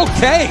included Mel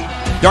K,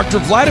 Dr.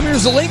 Vladimir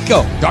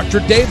Zelenko,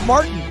 Dr. Dave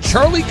Martin,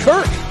 Charlie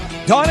Kirk,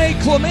 Don A.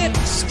 Clement,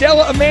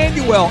 Stella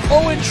Emanuel,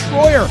 Owen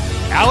Schroyer,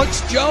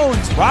 Alex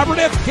Jones, Robert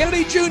F.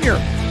 Kennedy Jr.,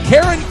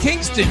 Karen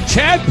Kingston,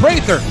 Chad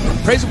Prather,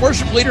 praise and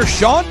worship leader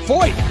Sean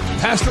Foyt,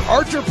 Pastor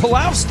Arthur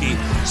Pulowski,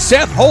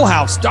 Seth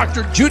Holhouse,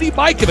 Dr. Judy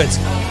Mikovits,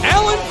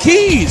 Alan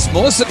Keys,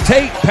 Melissa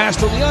Tate,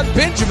 Pastor Leon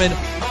Benjamin,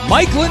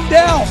 Mike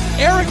Lindell,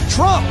 Eric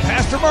Trump,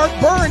 Pastor Mark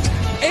Burns,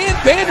 and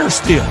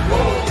Vandersteel.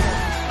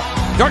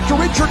 Dr.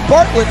 Richard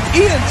Bartlett,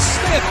 Ian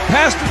Smith,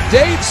 Pastor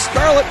Dave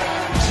Scarlett,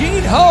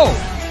 Gene Ho,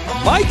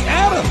 Mike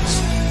Adams,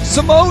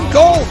 Simone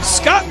Gold,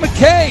 Scott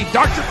McKay,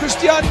 Dr.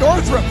 Christiane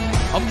Northrup,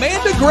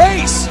 Amanda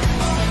Grace,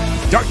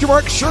 Dr.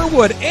 Mark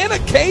Sherwood, Anna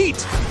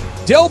Kate,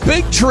 Del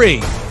Bigtree,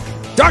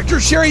 Dr.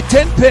 Sherry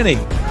Tenpenny,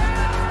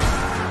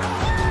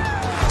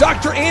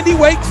 Dr. Andy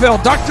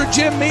Wakefield, Dr.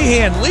 Jim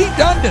Meehan, Lee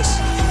Dundas,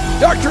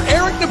 Dr.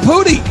 Eric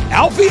Naputi,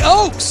 Alfie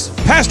Oakes,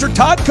 Pastor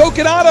Todd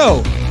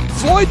Coconato,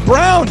 Floyd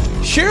Brown,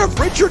 Sheriff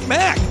Richard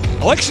Mack,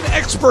 election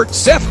expert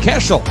Seth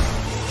Keschel,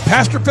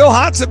 Pastor Phil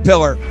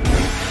Hotzenpiller,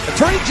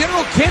 Attorney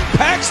General Ken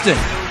Paxton,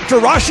 Dr.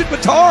 Rashid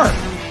Battar,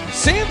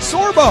 Sam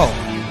Sorbo,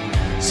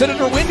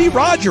 Senator Wendy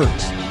Rogers,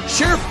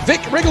 Sheriff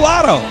Vic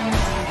Rigolato,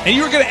 and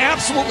you're going to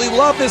absolutely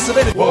love this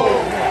event. Whoa.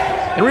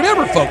 And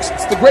remember, folks,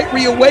 it's the Great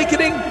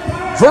Reawakening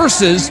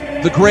versus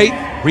the Great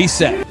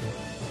Reset.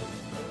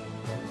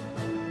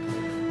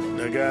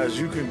 Now, guys,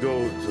 you can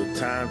go to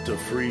Time to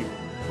Free.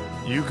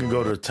 You can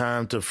go to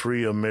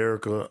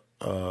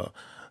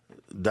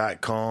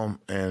TimeToFreeAmerica.com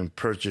and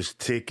purchase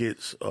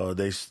tickets.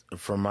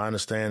 From my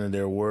understanding,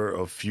 there were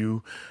a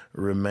few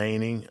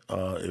remaining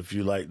if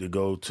you like to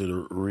go to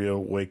the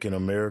ReAwaken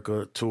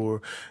America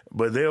tour,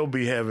 but they'll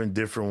be having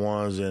different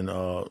ones in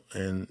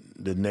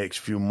the next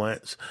few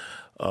months.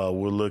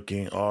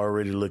 We're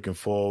already looking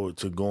forward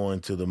to going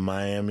to the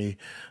Miami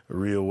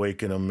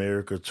ReAwaken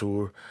America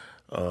tour.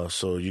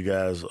 So you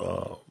guys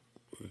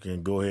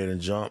can go ahead and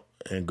jump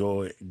and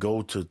go to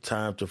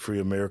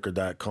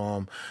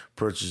TimeToFreeAmerica.com,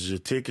 purchase your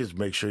tickets.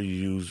 Make sure you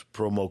use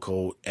promo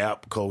code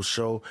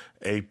APCOSHOW,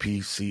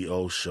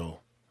 APCO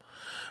show.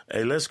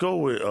 Hey, let's go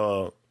with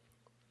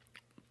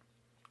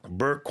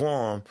Burt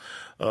Quam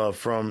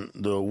from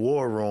the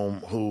War Room,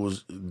 who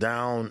was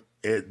down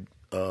at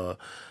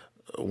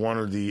one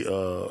of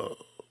the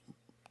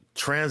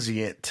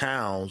transient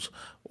towns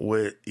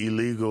where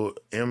illegal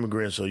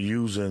immigrants are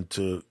using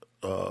to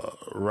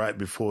right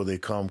before they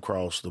come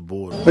across the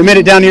border. We made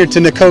it down here to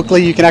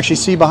Nakokli. You can actually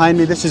see behind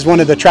me, this is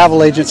one of the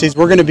travel agencies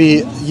we're going to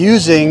be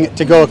using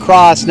to go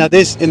across. Now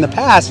in the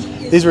past,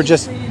 these were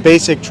just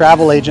basic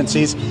travel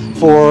agencies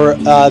for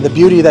the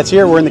beauty that's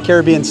here. We're in the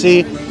Caribbean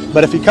Sea,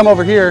 but if you come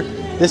over here,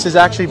 this has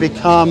actually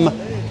become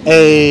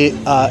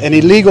an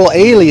illegal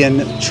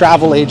alien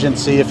travel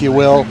agency, if you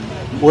will,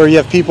 where you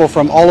have people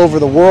from all over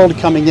the world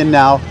coming in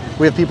now.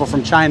 We have people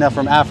from China,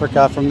 from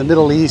Africa, from the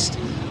Middle East,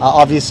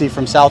 obviously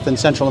from South and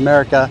Central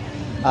America.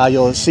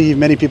 You'll see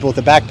many people with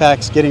the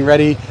backpacks getting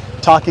ready,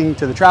 talking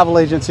to the travel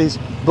agencies,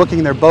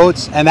 booking their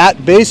boats. And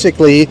that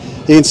basically,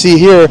 you can see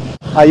here,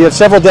 you have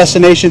several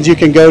destinations you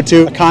can go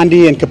to,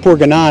 Kandy and Kapur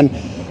Ganan.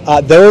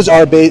 Those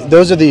are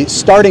the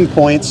starting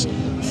points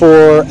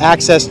for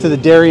access to the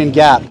Darien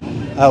Gap.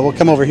 We'll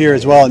come over here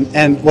as well.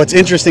 And what's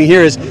interesting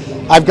here is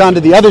I've gone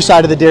to the other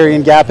side of the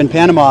Darien Gap in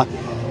Panama.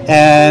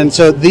 And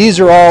so these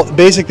are all,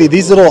 basically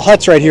these little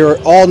huts right here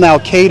all now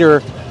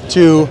cater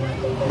to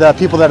the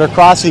people that are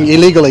crossing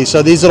illegally.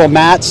 So these little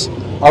mats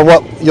are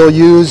what you'll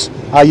use.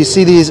 You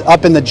see these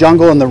up in the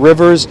jungle and the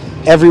rivers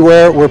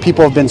everywhere where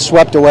people have been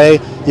swept away.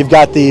 You've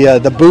got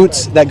the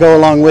boots that go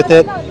along with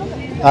it.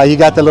 You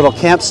got the little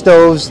camp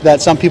stoves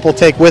that some people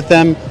take with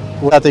them.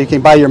 You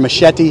can buy your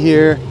machete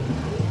here.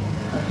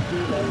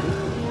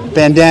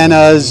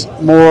 Bandanas,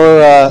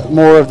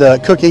 more of the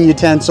cooking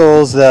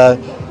utensils,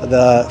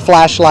 the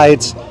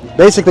flashlights.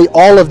 Basically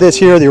all of this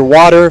here, your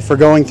water for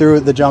going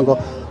through the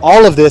jungle.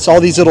 All of this, all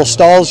these little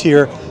stalls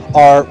here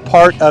are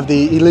part of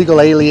the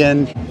illegal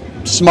alien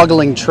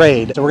smuggling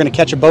trade. So we're going to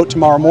catch a boat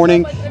tomorrow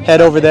morning,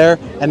 head over there,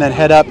 and then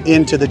head up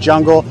into the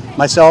jungle.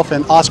 Myself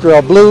and Oscar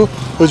L. Blue,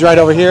 who's right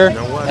over here,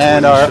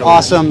 and our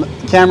awesome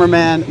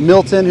cameraman,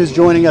 Milton, who's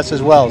joining us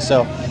as well.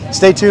 So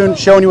stay tuned,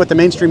 showing you what the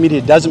mainstream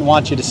media doesn't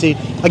want you to see.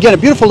 Again, a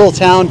beautiful little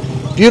town,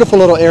 beautiful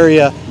little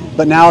area,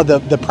 but now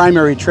the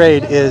primary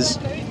trade is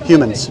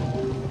humans.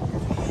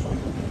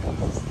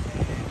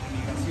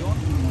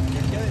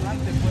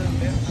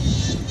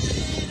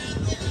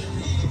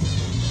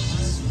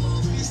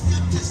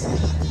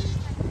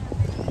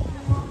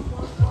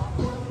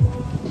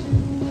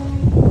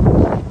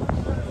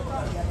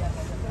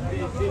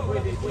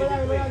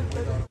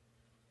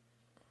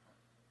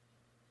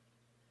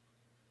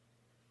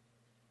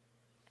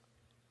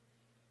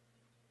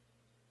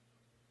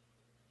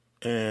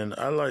 And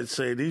I like to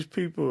say these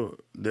people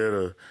that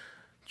are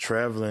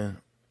traveling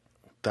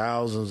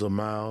thousands of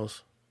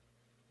miles,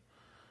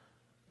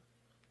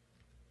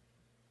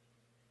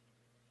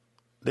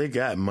 they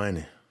got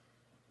money.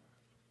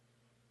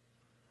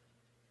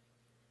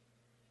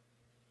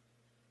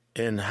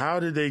 And how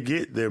did they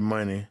get their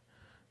money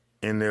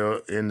in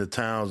the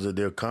towns that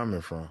they're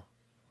coming from?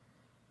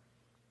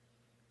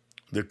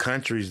 The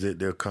countries that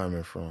they're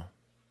coming from.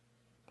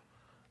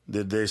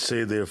 That they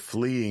say they're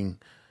fleeing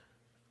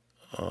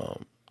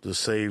to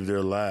save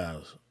their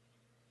lives.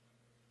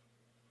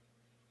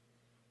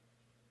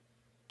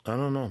 I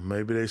don't know.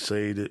 Maybe they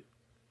saved it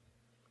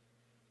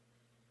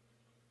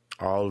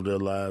all of their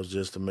lives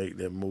just to make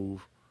that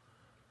move.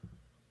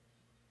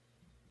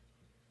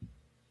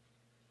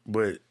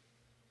 But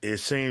it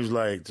seems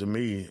like to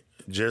me,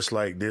 just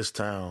like this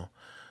town,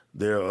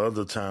 there are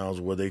other towns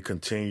where they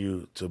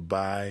continue to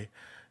buy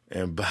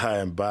and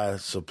buy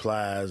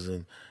supplies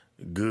and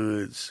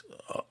goods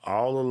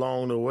all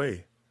along the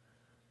way.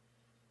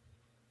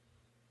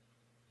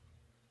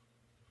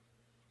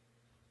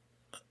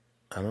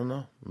 I don't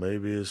know.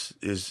 Maybe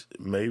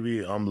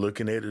maybe I'm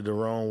looking at it the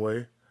wrong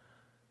way.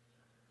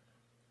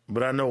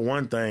 But I know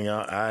one thing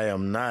I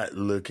am not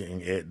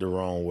looking at the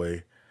wrong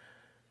way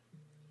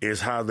is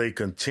how they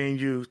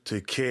continue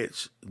to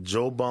catch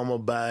Joe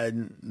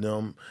Biden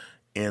them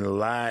in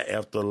lie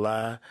after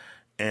lie,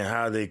 and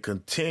how they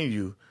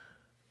continue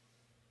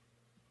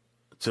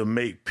to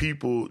make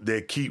people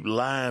that keep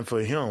lying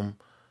for him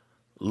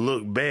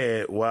look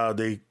bad while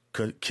they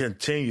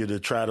continue to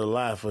try to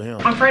lie for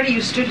him. On Friday,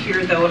 you stood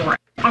here though and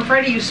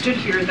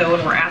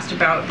were asked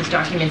about these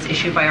documents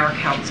issued by our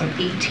account some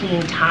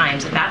 18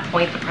 times. At that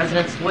point, the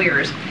president's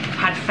lawyers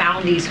had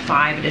found these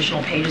 5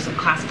 additional pages of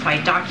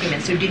classified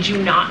documents. So did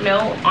you not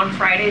know on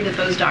Friday that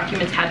those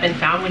documents had been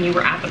found when you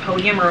were at the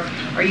podium, or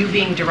are you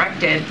being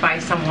directed by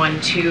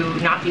someone to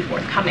not be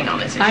forthcoming on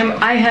this issue?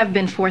 I have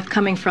been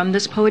forthcoming from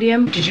this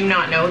podium. Did you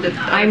not know that?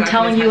 I'm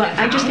telling you,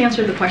 I just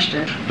answered the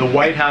question. The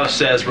White House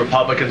says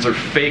Republicans are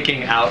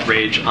faking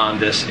outrage on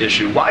this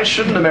issue. Why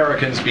shouldn't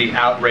Americans be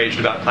outraged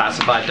about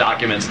classified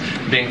documents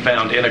being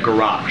found in a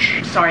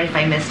garage? Sorry if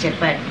I missed it,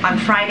 but on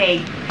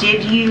Friday,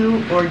 did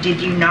you or did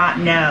you not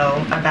know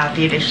about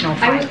the additional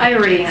 5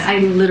 pages? I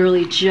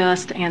literally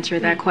just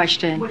answered that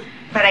question.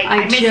 But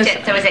I missed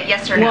it, so is it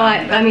yes or no?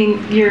 Well, I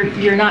mean,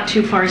 you're not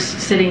too far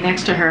sitting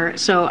next to her,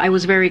 so I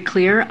was very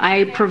clear.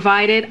 I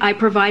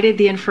provided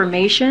the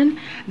information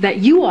that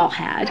you all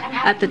had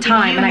at the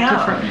time, and I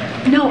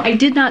confirmed. No, I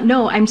did not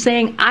know. I'm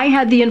saying I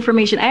had the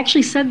information. I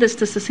actually said this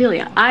to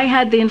Cecilia. I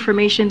had the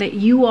information that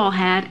you all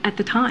had at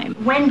the time.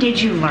 When did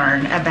you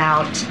learn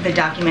about the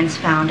documents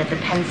found at the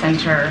Penn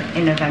Center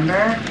in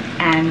November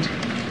and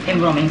in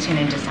Wilmington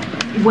in December?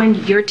 When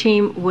your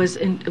team was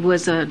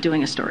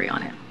doing a story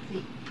on it.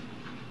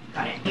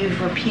 Got it. You've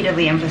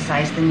repeatedly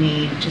emphasized the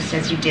need, just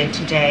as you did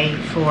today,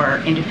 for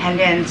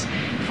independence,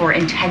 for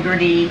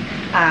integrity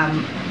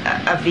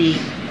of the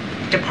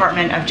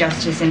Department of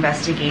Justice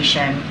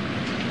investigation.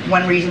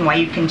 One reason why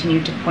you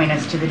continue to point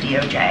us to the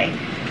DOJ.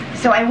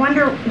 So I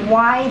wonder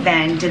why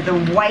then did the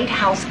White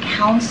House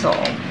counsel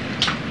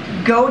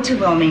go to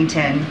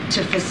Wilmington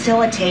to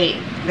facilitate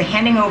the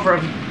handing over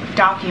of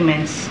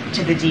documents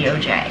to the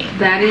DOJ?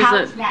 How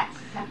is that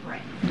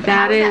separate?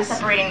 How is that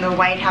separating the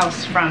White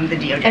House from the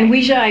DOJ? And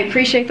Weijia, I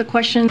appreciate the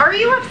question. Are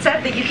you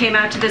upset that you came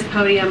out to this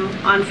podium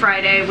on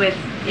Friday with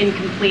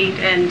incomplete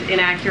and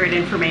inaccurate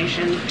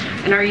information?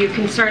 And are you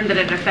concerned that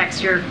it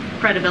affects your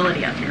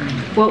credibility up here?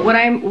 Well,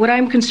 what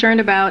I'm concerned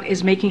about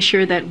is making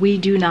sure that we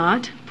do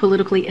not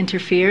politically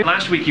interfere.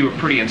 Last week you were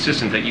pretty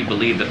insistent that you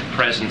believe that the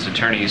president's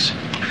attorneys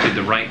did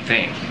the right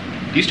thing.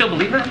 Do you still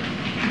believe that?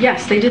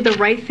 Yes, they did the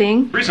right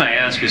thing. The reason I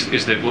ask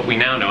is that what we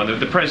now know,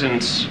 the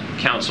president's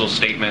counsel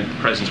statement, the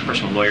president's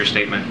personal lawyer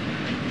statement,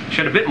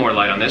 shed a bit more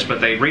light on this, but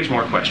they raise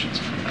more questions.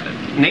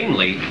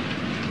 Namely,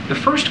 the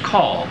first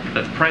call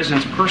that the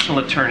president's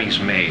personal attorneys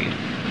made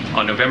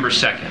on November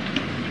 2nd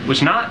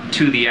was not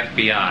to the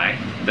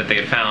FBI, that they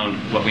had found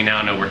what we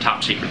now know were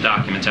top secret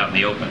documents out in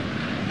the open.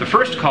 The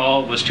first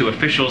call was to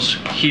officials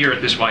here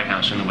at this White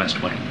House in the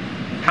West Wing.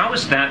 How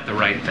is that the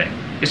right thing?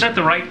 Isn't that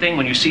the right thing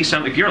when you see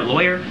if you're a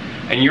lawyer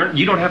and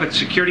you don't have a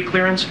security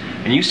clearance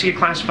and you see a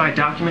classified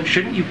document,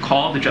 shouldn't you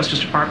call the Justice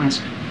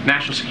Department's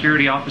National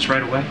Security Office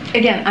right away?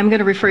 Again, I'm going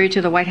to refer you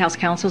to the White House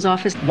counsel's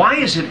office. Why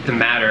is it the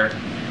matter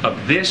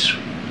of this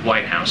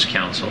White House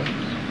counsel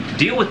to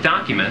deal with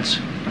documents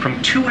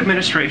from 2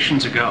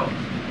 administrations ago?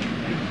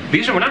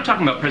 We're not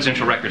talking about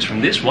presidential records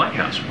from this White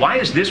House. Why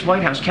is this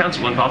White House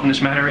counsel involved in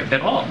this matter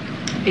at all?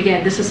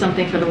 Again, this is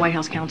something for the White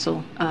House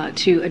counsel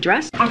to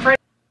address.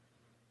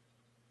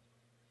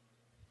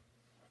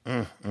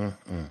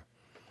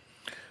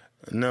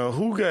 Now,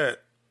 who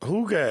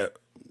got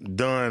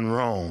done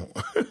wrong?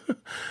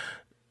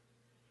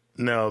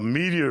 Now,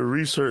 Media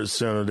Research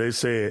Center, they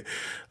said,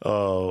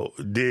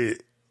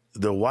 did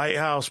the White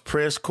House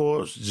press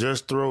corps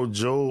just throw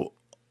Joe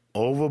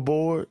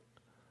overboard?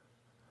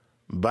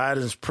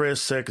 Biden's press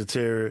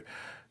secretary,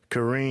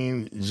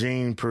 Karine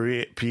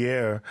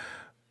Jean-Pierre,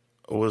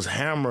 was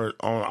hammered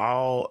on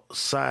all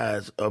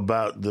sides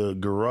about the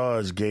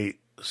GarageGate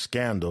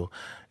scandal,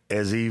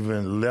 as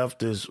even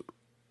leftist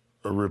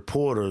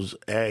reporters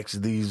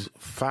asked these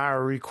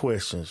fiery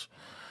questions.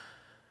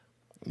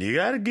 You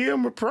got to give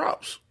them a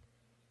props.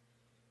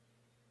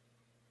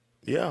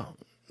 Yeah,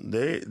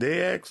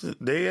 they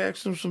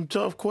asked him some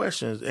tough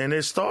questions, and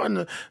it's starting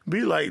to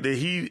be like that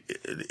he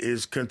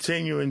is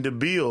continuing to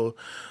build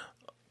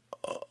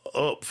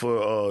up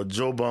for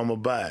Joe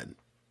Biden.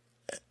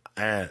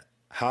 And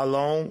how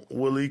long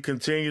will he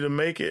continue to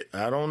make it?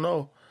 I don't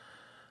know.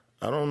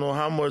 I don't know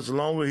how much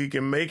longer he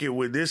can make it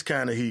with this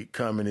kind of heat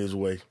coming his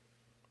way.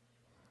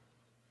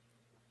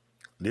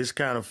 This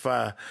kind of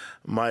fire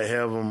might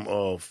have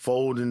him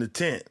folding the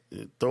tent,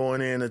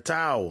 throwing in a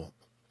towel.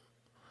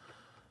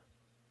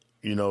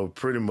 You know,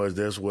 pretty much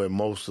that's what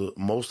most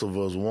of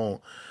us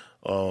want,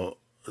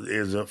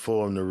 is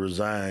for him to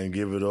resign,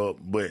 give it up.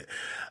 But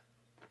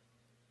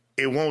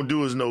it won't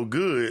do us no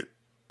good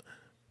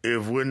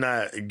if we're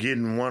not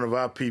getting one of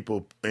our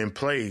people in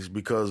place,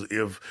 because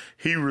if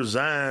he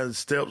resigns,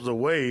 steps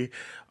away,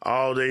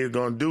 all they're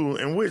going to do,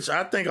 in which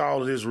I think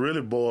all of this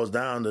really boils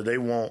down to they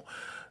want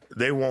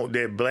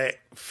that black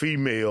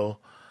female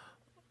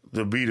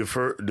to be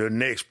the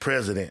next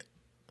president.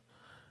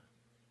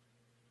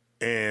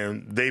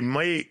 And they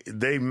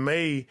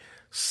may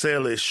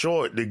sell it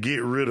short to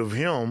get rid of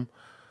him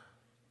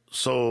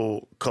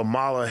so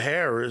Kamala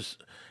Harris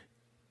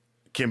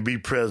can be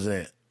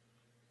president.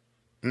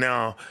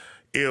 Now,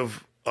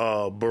 if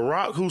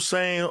Barack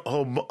Hussein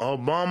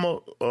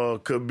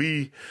Obama could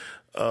be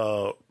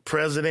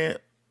president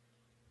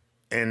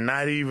and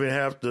not even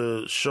have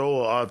to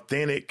show an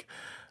authentic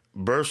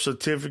birth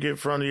certificate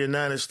from the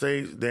United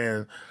States,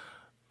 then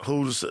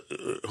who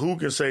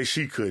can say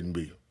she couldn't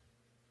be,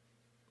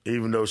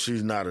 even though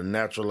she's not a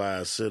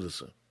naturalized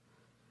citizen?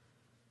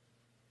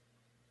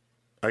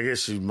 I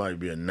guess she might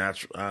be a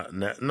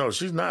no,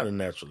 she's not a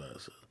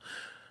naturalized citizen.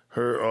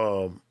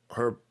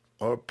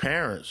 Her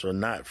parents are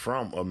not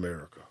from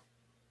America.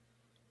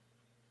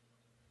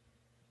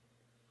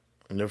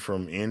 And they're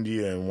from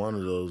India and one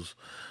of those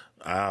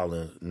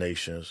island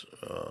nations.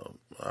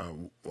 I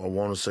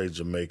want to say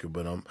Jamaica,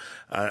 but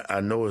I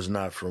know it's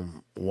not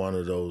from one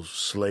of those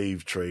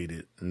slave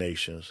traded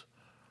nations.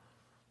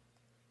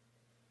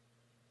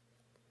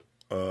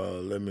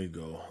 Let me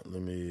go.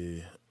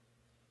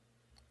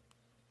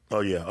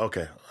 Oh yeah,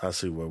 okay. I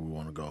see where we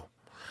want to go.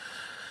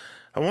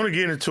 I want to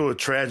get into a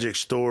tragic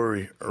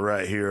story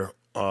right here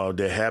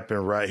that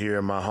happened right here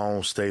in my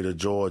home state of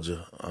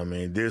Georgia. I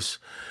mean, this,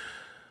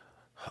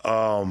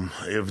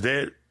 if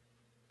that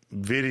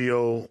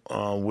video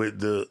with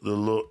the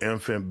little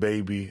infant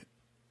baby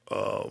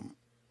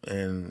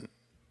and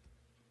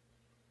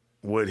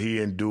what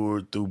he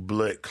endured through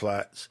blood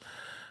clots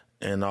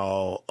and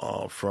all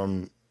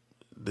from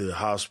the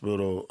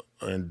hospital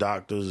and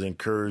doctors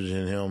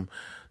encouraging him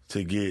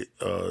to get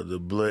the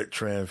blood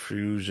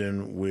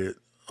transfusion with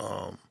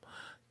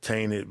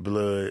tainted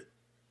blood.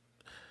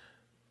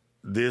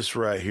 This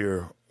right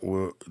here,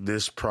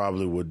 this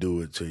probably will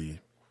do it to you.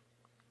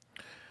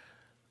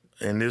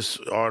 and this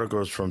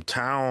article is from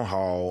Town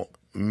Hall,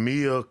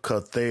 Mia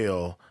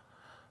Cathell,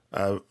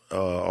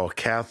 or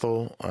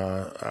Cathell.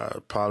 I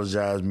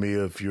apologize,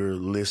 Mia, if you're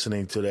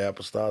listening to the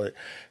Apostolic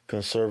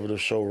Conservative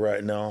Show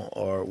right now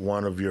or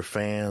one of your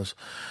fans.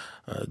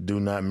 Do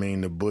not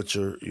mean to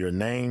butcher your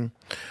name,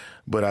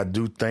 but I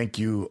do thank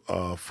you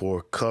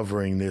for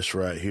covering this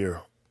right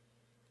here.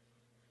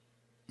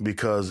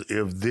 Because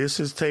if this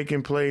is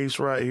taking place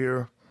right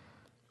here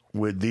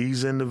with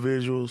these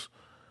individuals,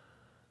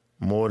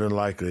 more than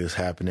likely it's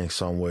happening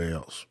somewhere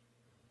else.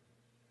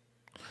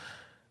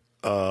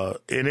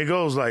 And it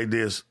goes like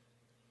this.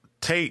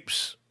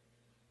 Tapes.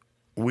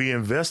 We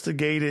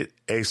investigated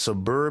a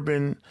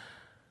suburban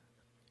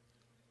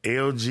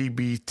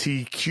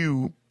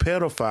LGBTQ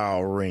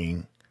pedophile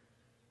ring.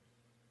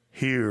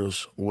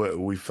 Here's what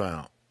we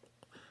found.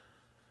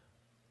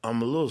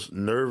 I'm a little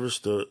nervous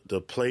to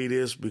play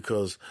this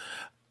because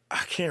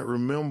I can't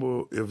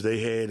remember if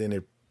they had any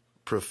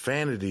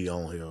profanity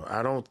on here.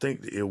 I don't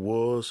think it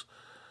was.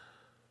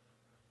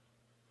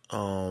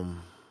 Man,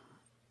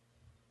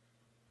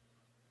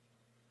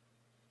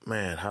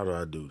 how do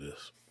I do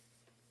this?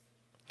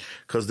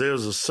 Because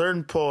there's a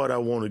certain part I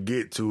want to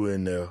get to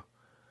in there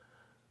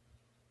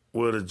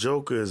where the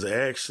Joker is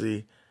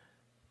actually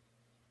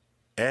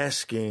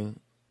asking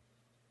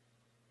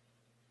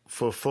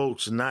for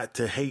folks not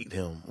to hate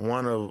him.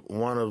 One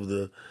of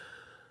the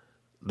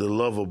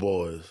lover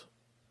boys.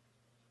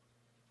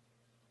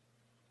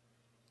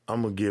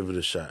 I'm gonna give it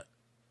a shot.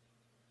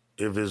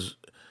 If it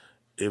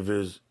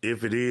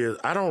is,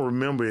 I don't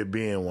remember it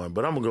being one,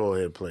 but I'm gonna go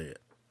ahead and play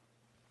it.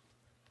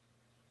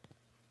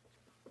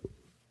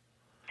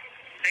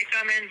 They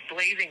come in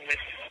blazing with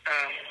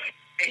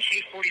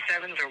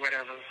AK-47s or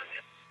whatever.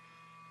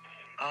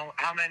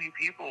 How many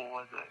people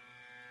was it?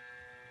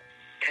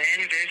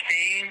 10,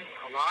 15,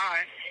 a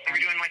lot. They were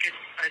doing like a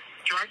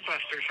drug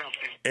bust or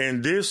something.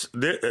 And this,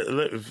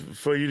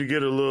 for you to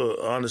get a little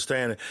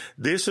understanding,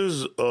 this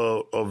is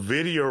a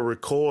video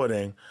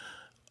recording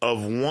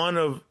of one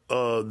of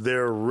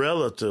their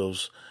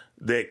relatives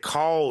that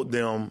called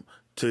them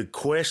to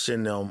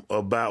question them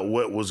about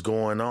what was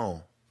going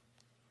on.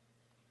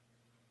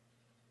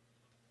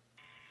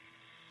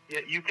 Yeah,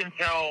 you can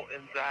tell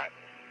in that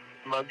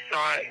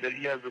mugshot that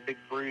he has a big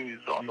bruise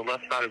on the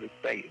left side of his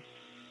face.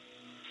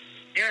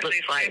 Yeah,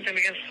 they slammed him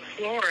against the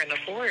floor in the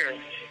foyer.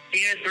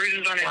 He had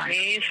bruises on his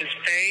knees, his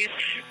face.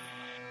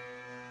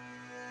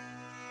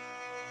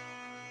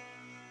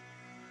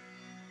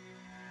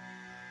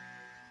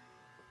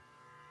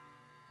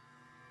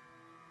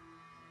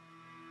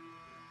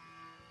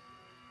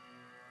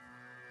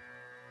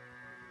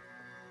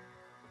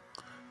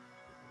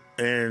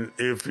 And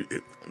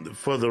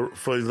for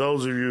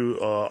those of you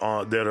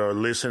that are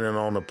listening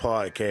on the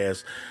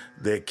podcast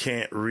that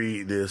can't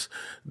read this,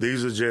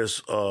 these are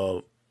just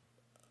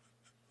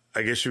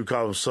I guess you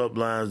call them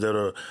sublines that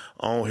are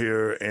on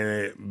here, and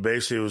it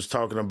basically was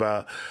talking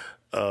about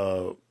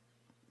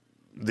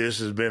this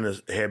had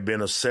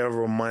been a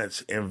several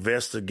months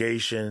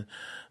investigation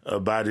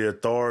by the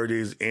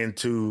authorities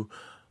into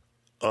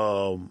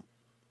pedo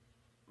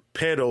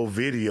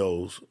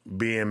videos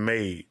being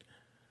made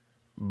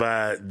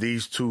by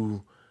these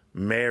two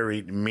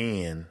married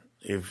men.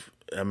 I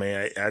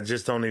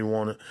just don't even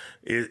want to.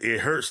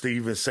 It hurts to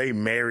even say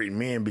married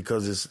men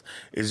because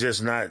it's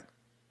just not.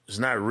 It's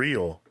not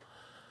real.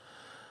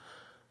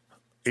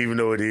 Even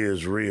though it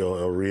is real,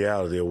 a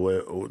reality of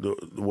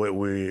what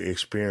we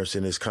experience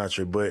in this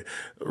country. But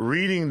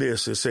reading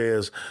this, it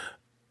says,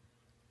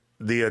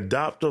 the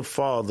adoptive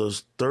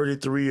fathers,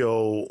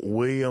 33-year-old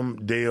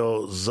William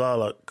Dale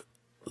Zolak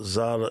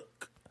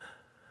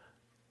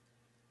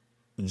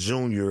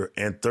Jr.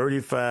 and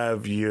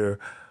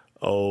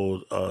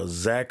 35-year-old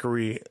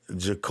Zachary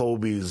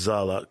Jacoby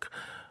Zolak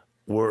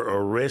were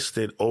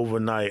arrested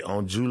overnight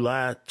on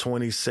July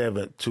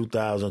 27,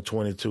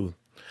 2022.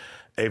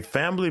 A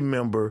family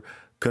member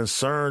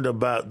concerned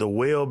about the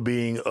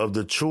well-being of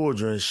the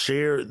children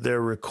shared their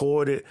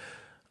recorded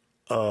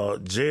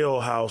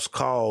jailhouse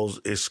calls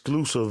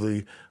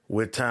exclusively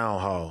with Town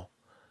Hall.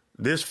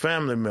 This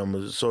family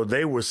member, so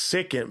they were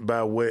sickened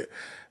by what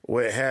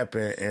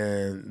happened,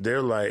 and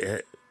they're like,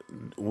 hey,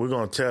 we're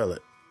going to tell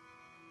it.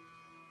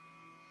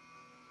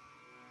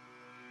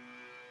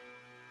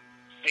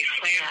 They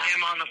slammed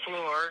him on the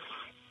floor,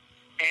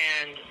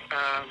 and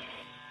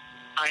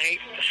I hate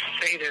to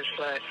say this,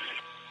 but...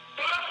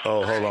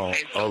 Oh, hold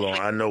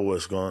on. I know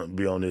what's going to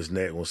be on this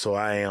next one, so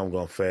I am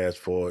going to fast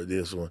forward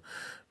this one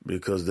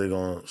because they're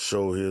going to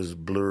show his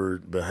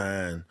blurred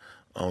behind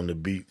on the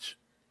beach.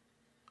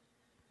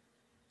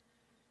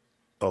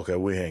 Okay,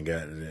 we ain't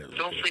got it yet.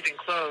 Don't sleep in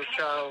clothes,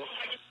 so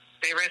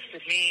they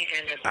arrested me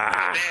in the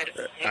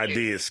bed. I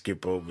did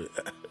skip over it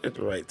at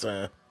the right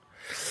time.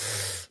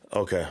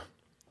 Okay.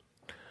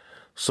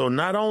 So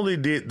not only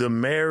did the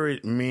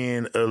married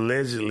men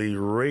allegedly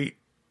rape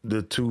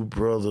the two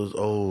brothers,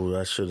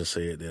 I should have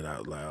said that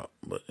out loud,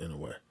 but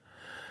anyway.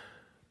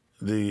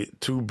 The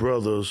two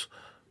brothers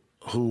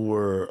who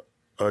were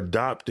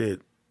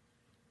adopted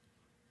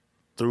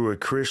through a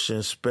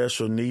Christian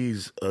special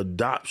needs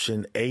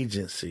adoption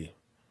agency.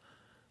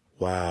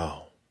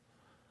 Wow.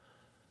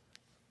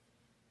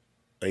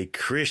 A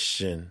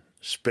Christian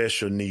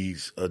special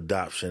needs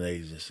adoption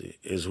agency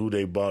is who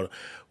they bought.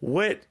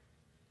 What?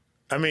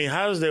 I mean,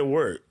 how does that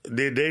work?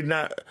 Did they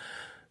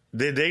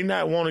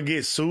not want to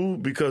get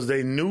sued because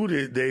they knew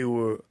that they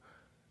were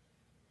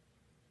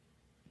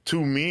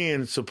two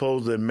men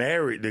supposedly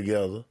married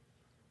together?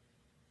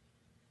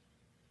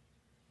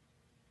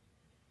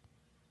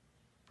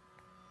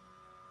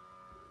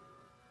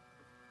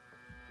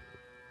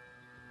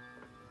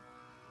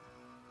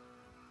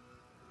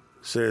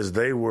 Says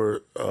they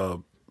were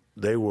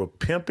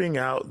pimping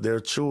out their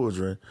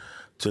children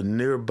to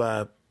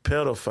nearby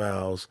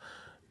pedophiles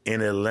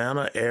in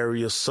Atlanta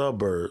area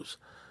suburbs.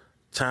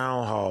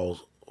 Town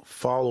halls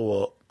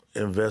follow-up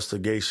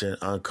investigation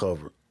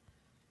uncovered.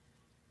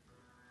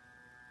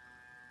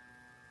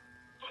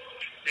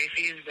 They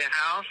seized the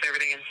house,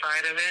 everything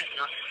inside of it,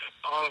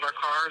 all of our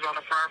cars on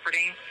the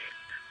property.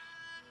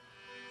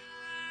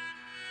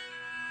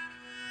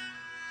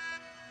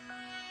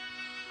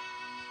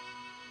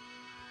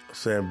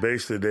 Saying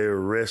basically they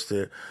were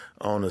arrested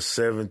on the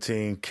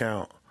 17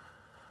 count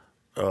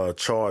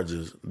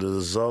charges. The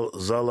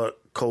Zullock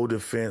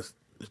co-defendants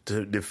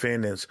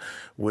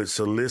with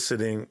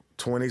soliciting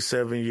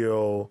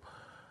 27-year-old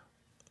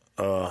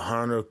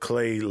Hunter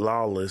Clay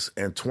Lawless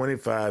and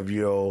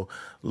 25-year-old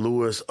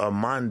Luis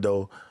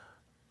Armando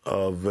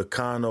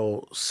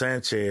Vicano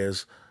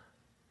Sanchez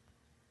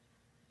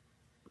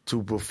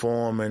to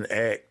perform an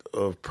act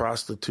of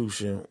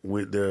prostitution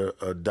with their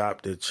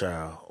adopted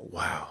child.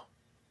 Wow.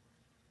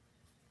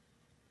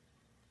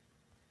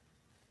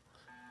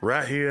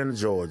 Right here in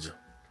Georgia.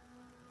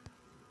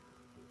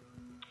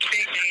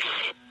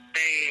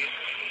 They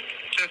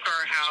took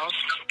our house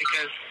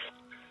because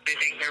they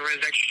think there was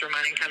extra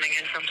money coming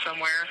in from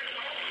somewhere.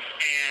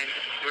 And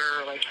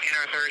we're like in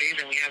our 30s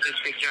and we have this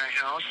big giant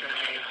house and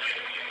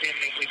they didn't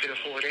think we could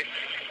afford it.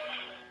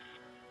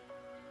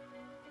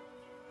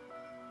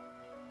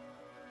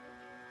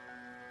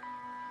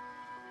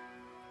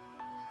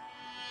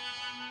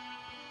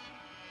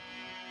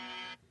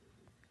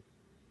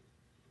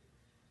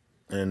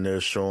 And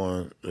they're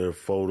showing their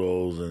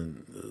photos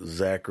and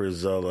Zachary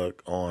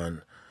Zullock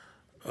on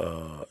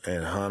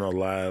and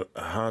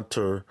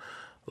Hunter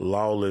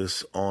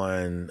Lawless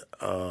on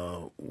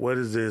what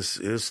is this?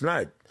 It's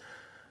not.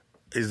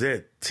 Is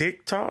that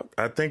TikTok?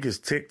 I think it's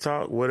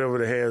TikTok. Whatever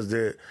that has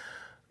the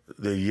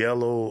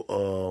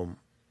yellow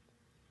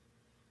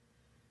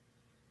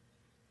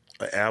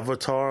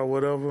avatar or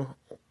whatever.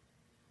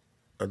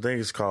 I think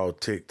it's called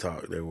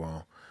TikTok. They were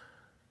on.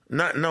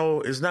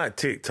 No, it's not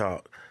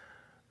TikTok.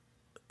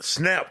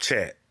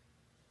 Snapchat.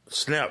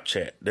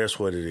 That's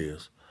what it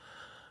is.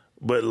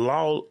 But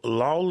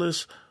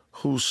Lawless,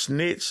 who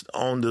snitched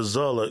on the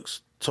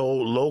Zullocks,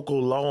 told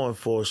local law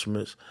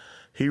enforcement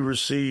he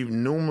received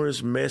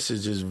numerous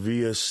messages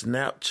via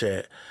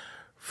Snapchat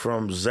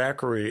from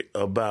Zachary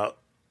about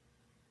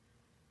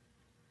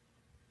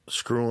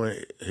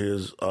screwing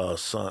his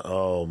son.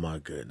 Oh, my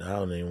goodness. I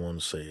don't even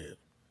want to say it.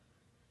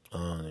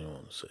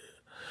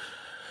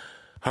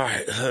 All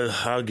right,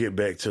 I'll get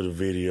back to the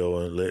video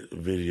and let the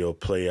video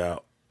play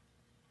out.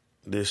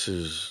 This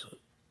is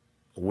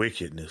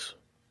wickedness.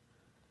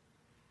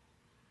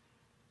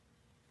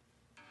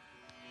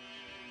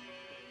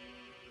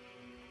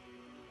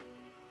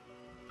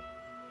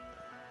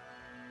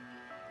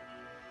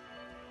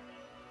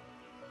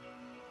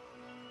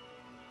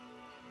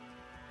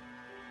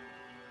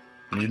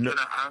 You know, can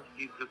I ask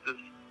you, does this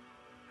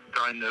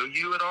guy know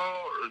you at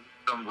all, or is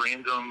some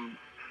random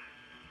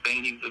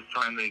thing he's just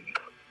trying to,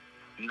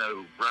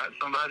 rat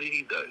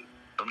somebody?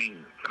 I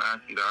mean, can I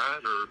ask you that,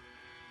 or?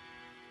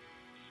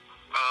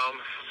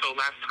 So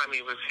last time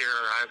he was here,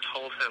 I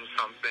told him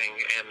something,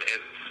 and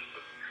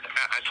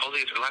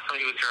last time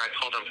he was here, I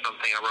told him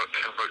something. I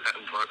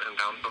wrote him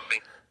down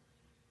something.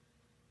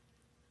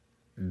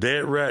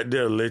 That right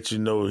there let you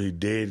know he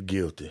dead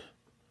guilty.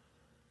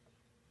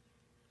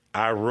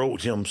 I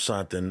wrote him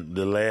something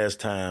the last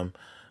time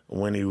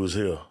when he was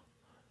here,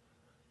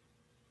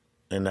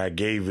 and I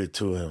gave it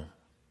to him.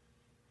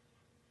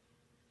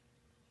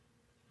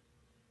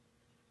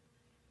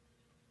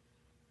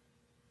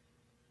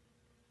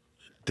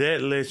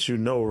 That lets you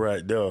know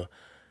right there,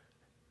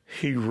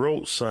 he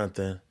wrote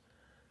something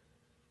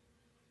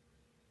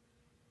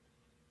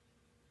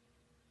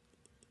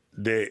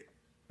that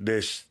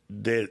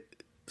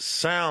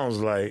sounds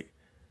like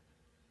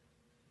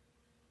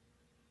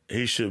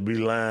he should be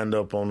lined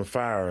up on the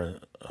firing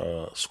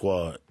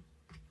squad.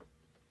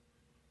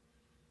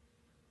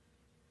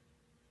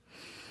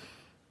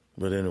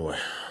 But anyway,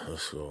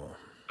 let's go.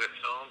 This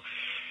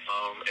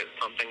film,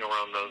 it's something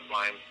around those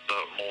lines,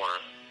 but more.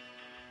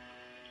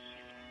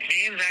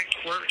 Me and Zach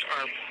worked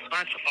our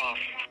butts off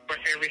for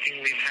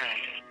everything we've had.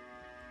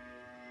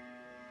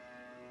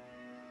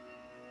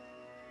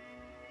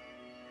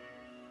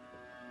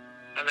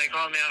 And they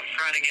called me out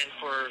front again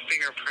for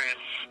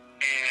fingerprints,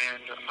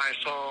 and I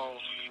saw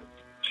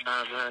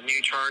the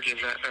new charges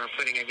that they're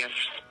putting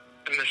against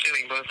I'm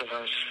assuming both of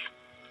us.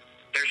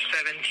 There's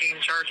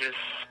 17 charges.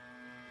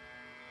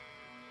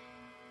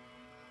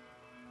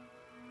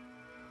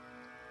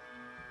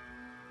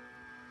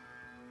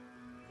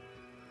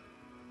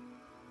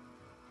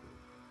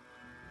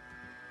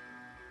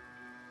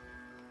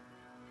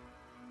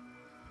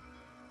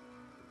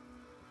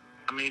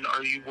 I mean,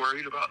 are you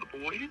worried about the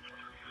boys?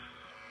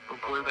 Of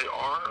where they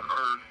are?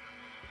 Or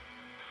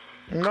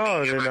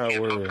No, they're not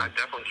worried. I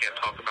definitely can't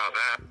talk about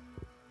that.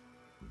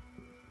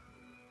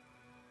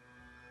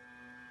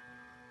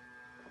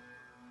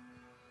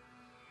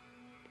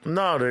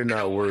 No, they're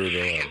not worried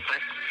at all.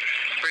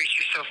 Brace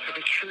yourself for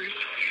the truth,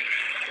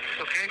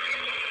 okay?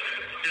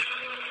 Just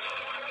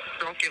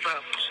don't give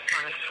up,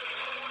 honest.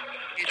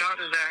 Your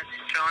daughter's there.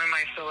 Tell him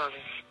I still love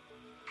him. I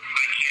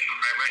can't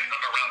write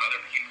stuff around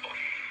other people.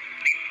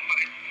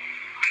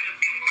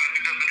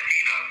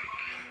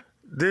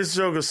 This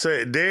joker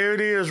said, there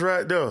it is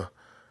right there.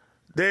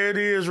 There it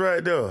is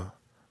right there.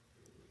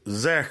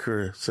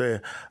 Zachary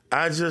said,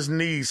 I just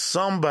need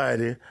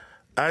somebody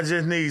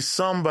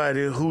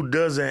who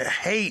doesn't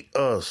hate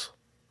us.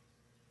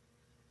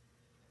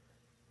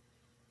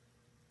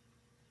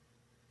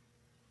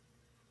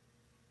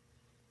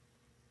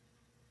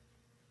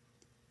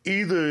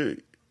 Either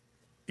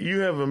you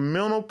have a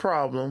mental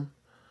problem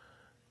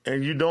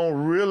and you don't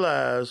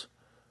realize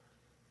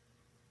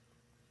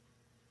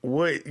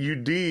what you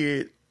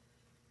did,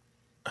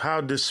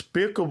 how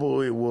despicable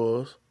it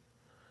was,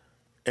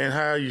 and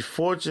how you're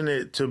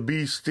fortunate to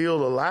be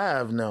still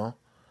alive now,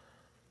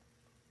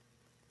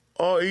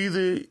 or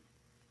either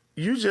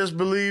you just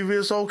believe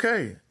it's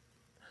okay.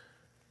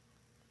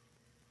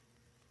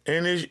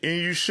 And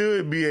you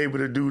should be able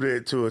to do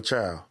that to a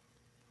child.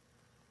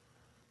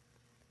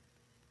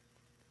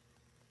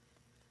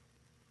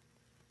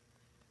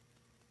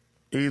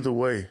 Either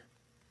way,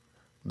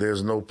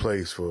 there's no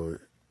place for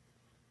it.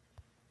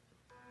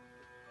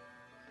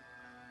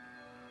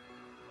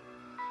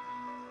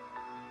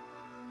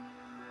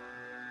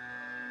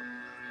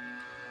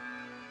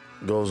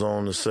 Goes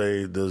on to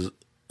say the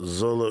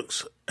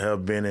Zulux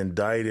have been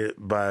indicted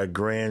by a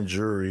grand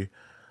jury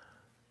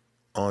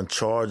on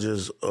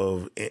charges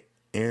of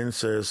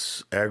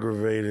incest,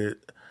 aggravated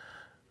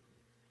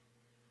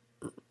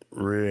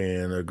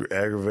rearing,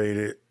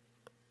 aggravated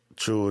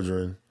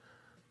children,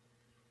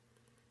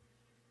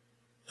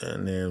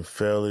 and then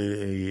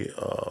felony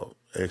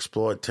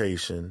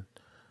exploitation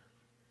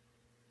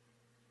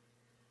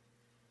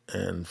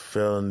and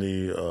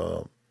felony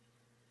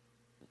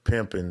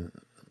pimping.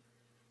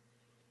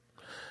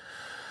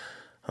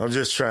 I'm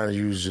just trying to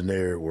use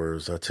generic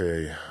words. I tell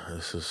you,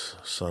 this is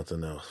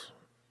something else.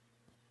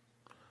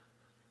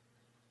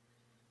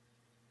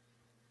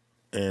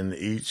 And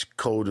each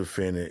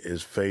co-defendant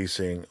is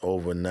facing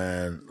over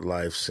 9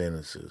 life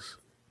sentences.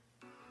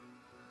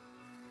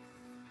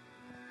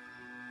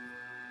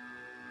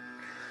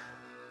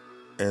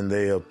 And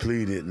they have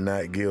pleaded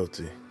not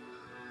guilty.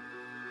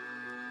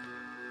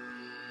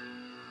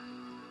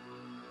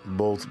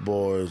 Both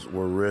boys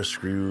were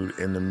rescued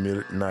in the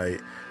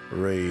midnight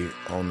raid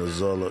on the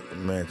Zuluk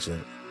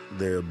mansion.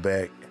 They're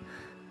back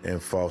in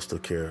foster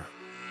care.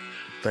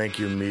 Thank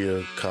you,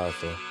 Mia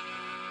Katha,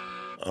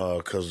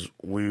 because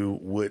we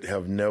would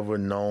have never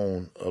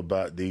known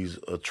about these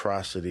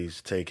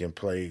atrocities taking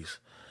place.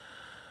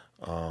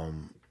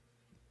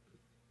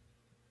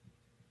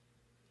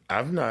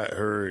 I've not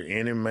heard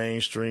any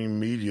mainstream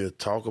media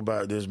talk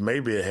about this.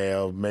 Maybe it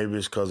have. Maybe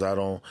it's because I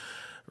don't,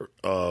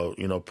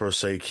 per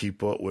se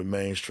keep up with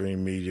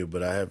mainstream media,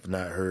 but I have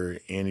not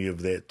heard any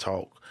of that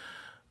talk.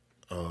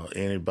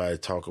 Anybody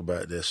talk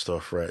about that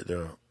stuff right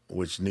there,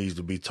 which needs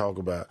to be talked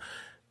about.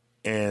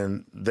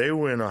 And they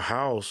were in a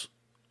house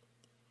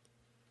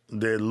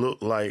that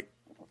looked like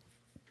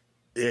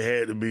it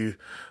had to be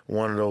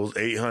one of those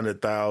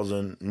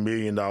 $800,000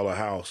 million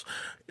house.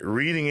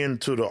 Reading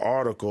into the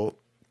article,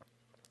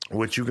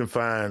 which you can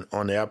find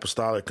on the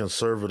Apostolic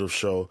Conservative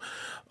show,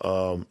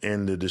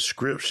 in the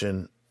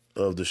description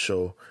of the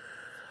show,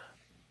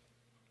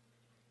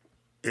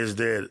 is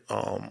that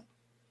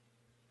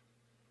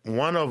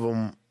one of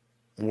them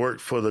worked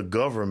for the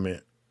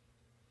government,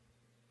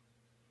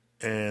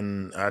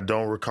 and I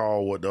don't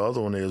recall what the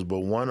other one is, but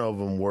one of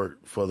them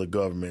worked for the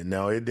government.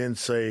 Now, it didn't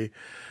say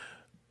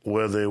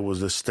whether it was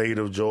the state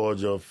of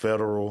Georgia,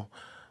 federal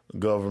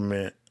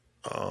government.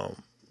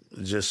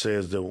 It just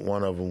says that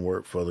one of them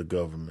worked for the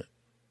government.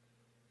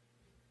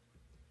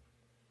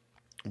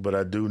 But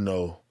I do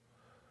know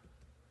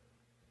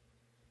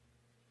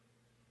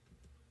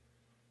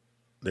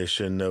they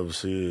should never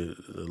see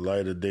the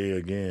light of day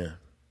again.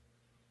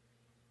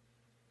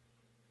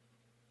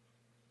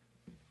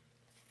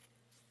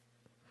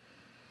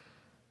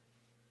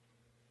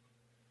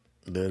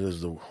 That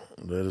is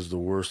the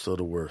worst of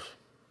the worst.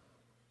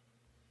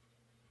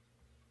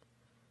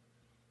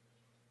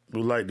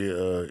 We like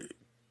the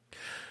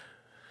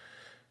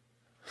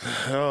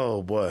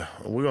oh boy,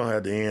 we're gonna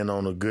have to end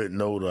on a good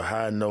note, a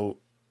high note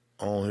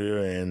on here,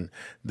 and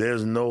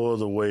there's no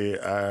other way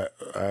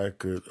I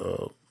could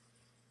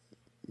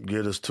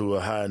get us to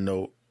a high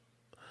note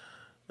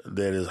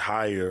that is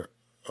higher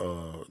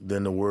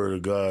than the Word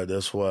of God.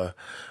 That's why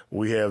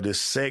we have this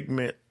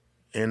segment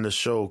in the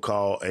show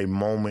called A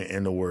Moment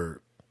in the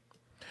Word.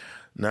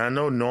 Now, I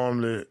know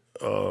normally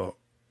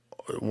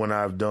when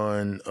I've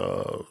done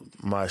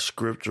my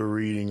scripture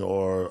reading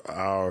or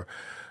our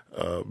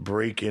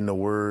break in the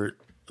Word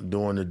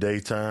during the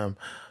daytime,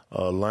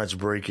 lunch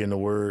break in the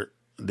Word,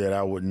 that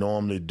I would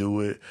normally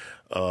do it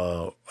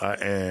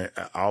and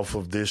off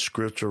of this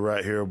scripture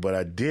right here, but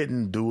I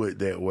didn't do it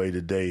that way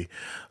today.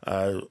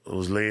 I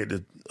was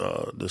led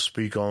to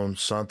speak on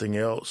something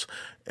else.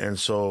 And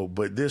so,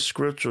 but this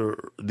scripture,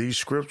 these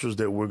scriptures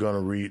that we're going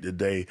to read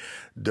today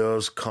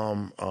does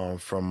come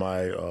from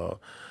my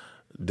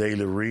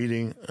daily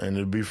reading, and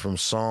it'll be from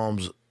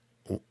Psalms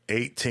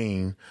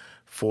 18,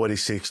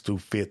 46 through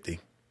 50.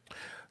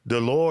 The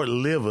Lord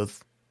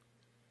liveth,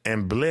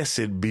 and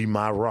blessed be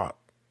my rock.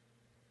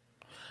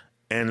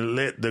 And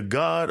let the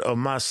God of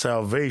my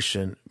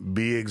salvation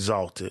be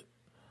exalted.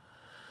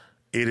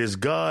 It is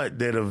God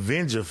that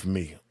avengeth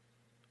me,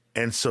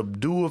 and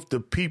subdueth the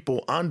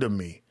people under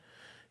me.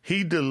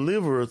 He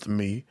delivereth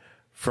me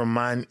from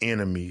mine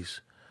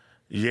enemies.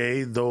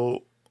 Yea,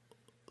 though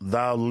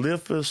thou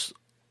liftest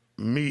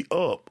me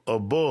up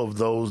above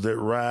those that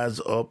rise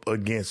up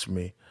against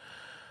me.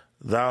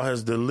 Thou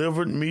hast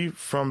delivered me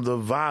from the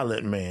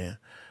violent man.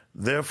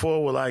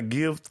 Therefore will I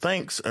give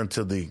thanks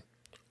unto thee,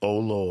 O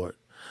Lord,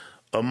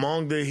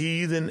 among the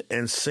heathen,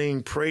 and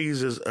sing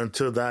praises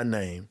unto thy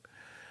name.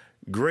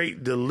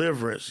 Great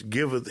deliverance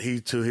giveth he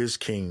to his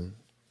king,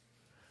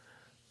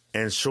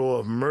 and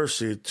showeth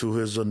mercy to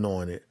his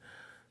anointed,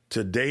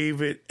 to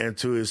David and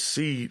to his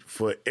seed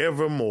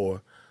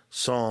forevermore.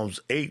 Psalms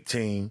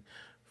 18,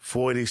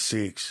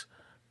 46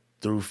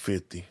 through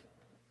 50.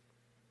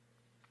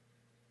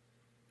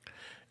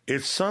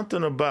 It's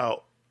something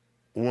about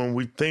when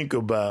we think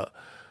about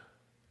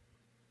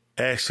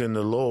asking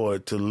the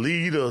Lord to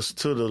lead us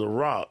to the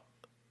rock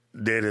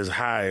that is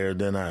higher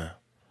than I.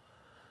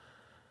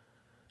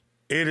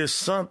 It is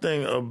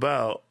something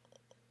about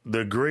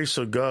the grace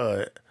of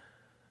God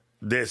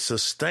that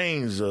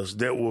sustains us,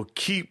 that will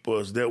keep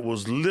us, that will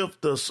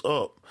lift us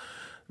up,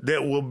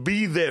 that will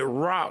be that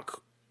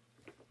rock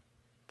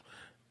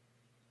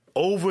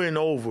over and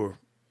over.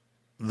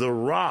 The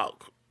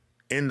rock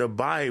in the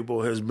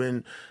Bible has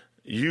been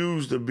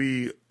used to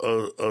be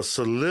a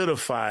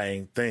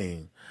solidifying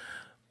thing,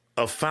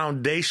 a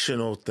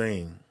foundational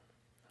thing,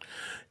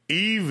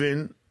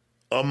 even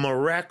a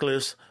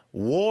miraculous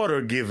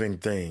water-giving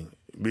thing,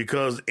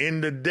 because in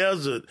the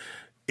desert,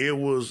 it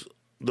was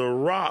the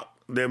rock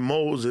that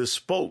Moses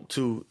spoke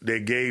to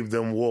that gave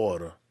them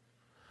water.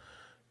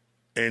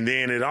 And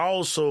then it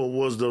also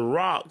was the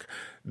rock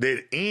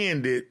that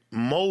ended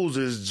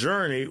Moses'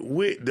 journey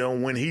with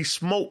them when he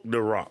smoked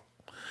the rock,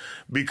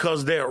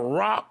 because that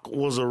rock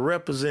was a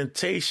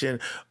representation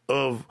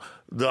of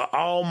the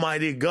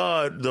Almighty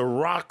God, the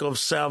rock of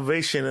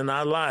salvation in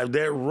our lives.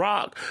 That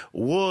rock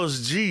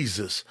was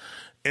Jesus.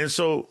 And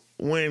so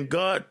when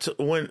God,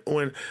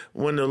 when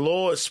the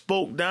Lord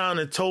spoke down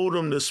and told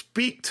them to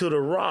speak to the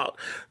rock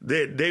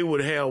that they would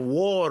have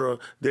water,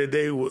 that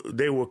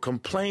they were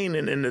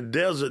complaining in the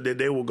desert that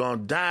they were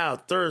going to die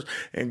of thirst,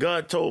 and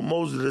God told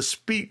Moses to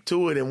speak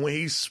to it, and when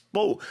he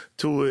spoke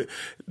to it,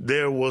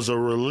 there was a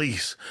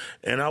release.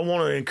 And I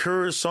want to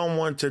encourage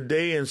someone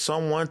today and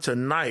someone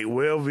tonight,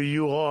 wherever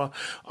you are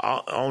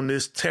on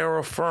this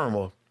terra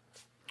firma,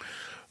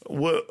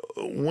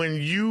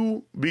 when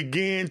you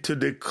begin to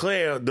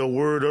declare the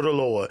word of the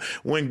Lord,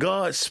 when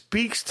God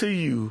speaks to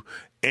you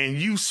and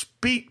you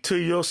speak to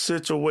your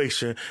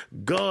situation,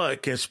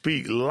 God can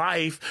speak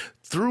life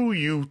through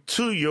you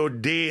to your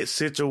dead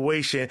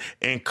situation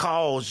and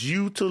cause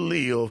you to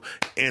live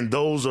and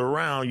those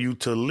around you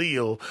to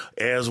live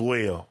as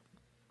well.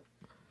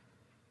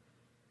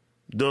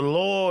 The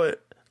Lord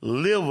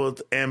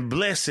liveth, and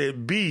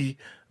blessed be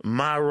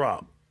my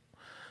rock.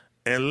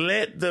 And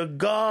let the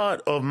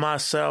God of my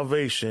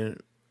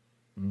salvation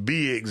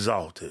be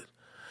exalted.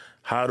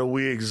 How do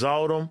we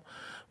exalt him?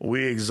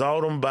 We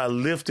exalt him by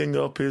lifting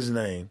up his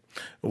name.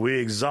 We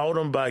exalt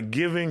him by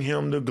giving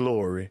him the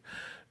glory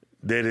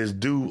that is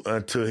due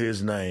unto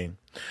his name.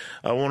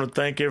 I want to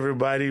thank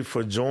everybody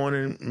for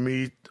joining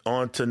me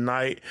on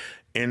tonight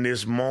in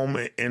this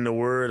moment in the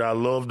word. I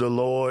love the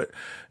Lord,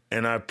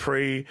 and I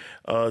pray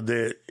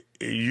that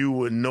you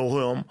would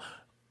know him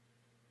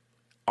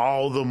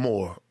all the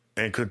more,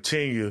 and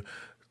continue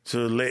to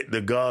let the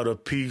God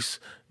of peace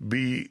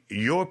be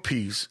your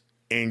peace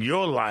in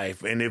your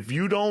life. And if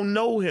you don't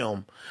know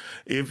him,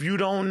 if you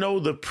don't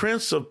know the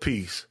Prince of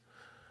Peace,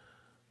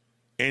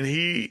 and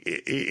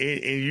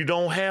you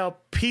don't have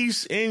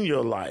peace in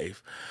your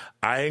life,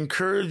 I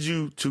encourage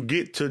you to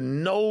get to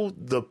know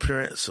the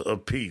Prince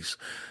of Peace,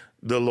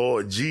 the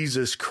Lord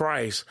Jesus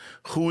Christ,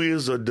 who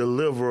is a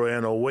deliverer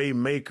and a way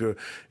maker,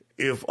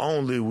 if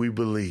only we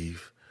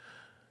believe.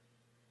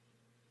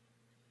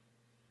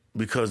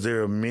 Because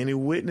there are many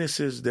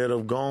witnesses that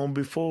have gone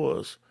before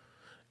us.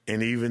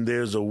 And even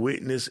there's a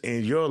witness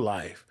in your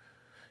life.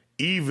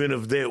 Even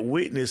if that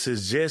witness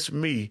is just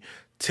me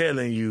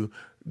telling you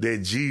that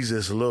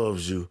Jesus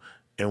loves you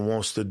and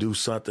wants to do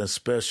something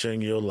special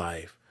in your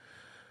life,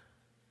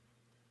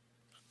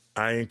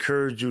 I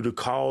encourage you to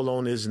call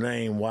on his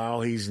name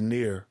while he's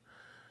near.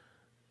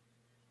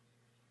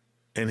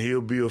 And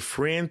he'll be a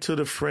friend to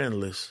the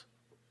friendless.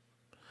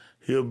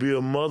 He'll be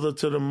a mother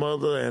to the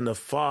mother and a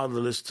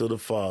fatherless to the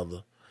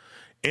father.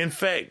 In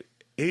fact,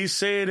 he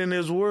said in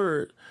his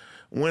word,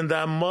 when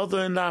thy mother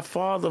and thy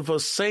father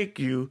forsake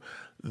you,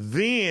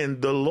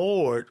 then the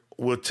Lord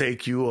will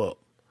take you up.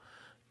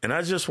 And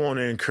I just want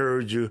to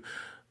encourage you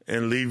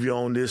and leave you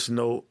on this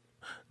note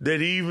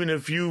that even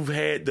if you've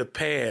had the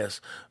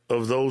past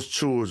of those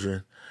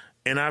children,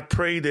 and I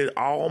pray that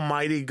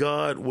Almighty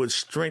God would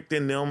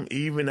strengthen them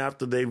even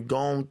after they've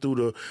gone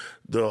through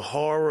the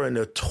horror and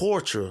the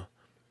torture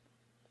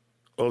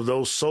of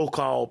those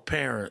so-called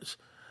parents,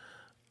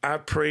 I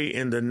pray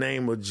in the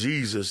name of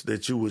Jesus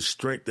that you would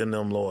strengthen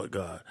them, Lord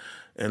God,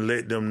 and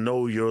let them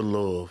know your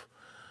love.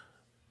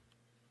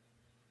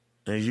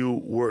 And you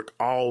work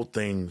all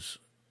things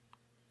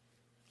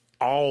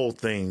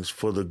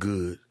for the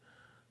good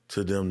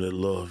to them that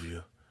love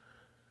you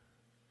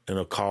and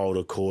are called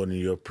according to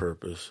your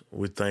purpose.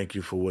 We thank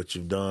you for what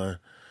you've done.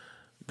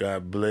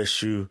 God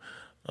bless you.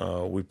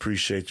 We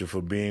appreciate you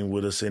for being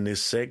with us in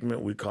this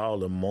segment we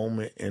call A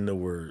Moment in the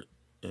Word.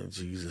 In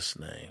Jesus'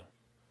 name.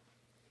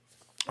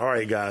 All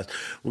right, guys,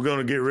 we're going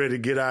to get ready to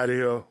get out of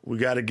here. We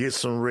got to get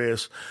some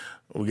rest.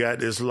 We got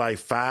this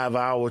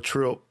 5-hour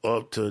trip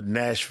up to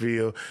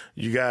Nashville.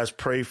 You guys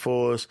pray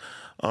for us.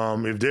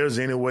 If there's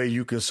any way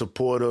you can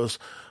support us,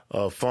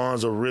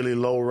 funds are really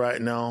low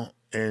right now,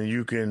 and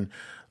you can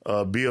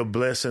be a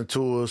blessing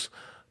to us.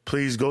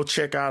 Please go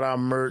check out our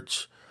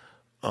merch.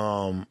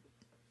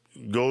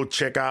 Go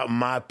check out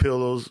My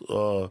Pillows.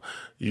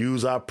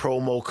 Use our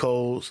promo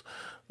codes.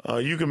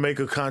 You can make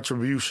a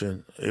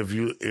contribution if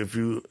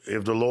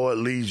the Lord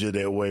leads you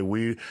that way.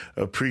 We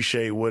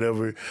appreciate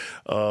whatever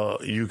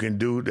you can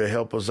do to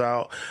help us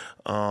out.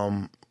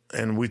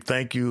 And we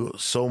thank you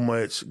so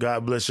much.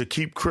 God bless you.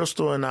 Keep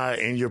Crystal and I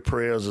in your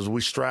prayers as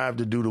we strive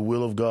to do the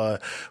will of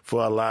God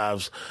for our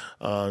lives,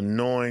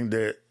 knowing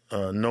that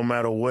no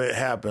matter what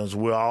happens,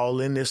 we're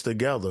all in this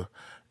together.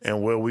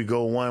 And where we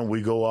go one,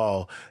 we go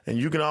all. And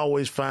you can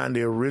always find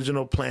the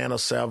original plan of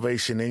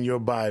salvation in your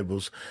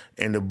Bibles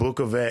in the book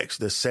of Acts,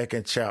 the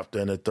 2nd chapter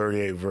and the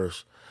 38th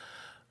verse.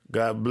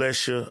 God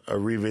bless you.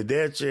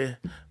 Arrivederci.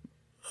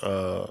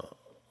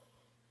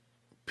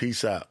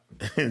 Peace out.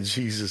 In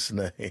Jesus'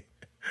 name.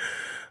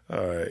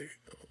 All right.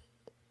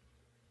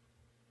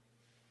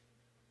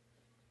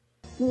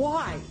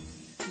 Why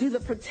do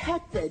the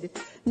protected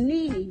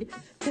need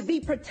to be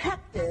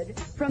protected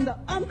from the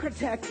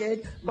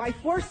unprotected by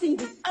forcing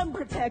the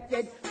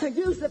unprotected to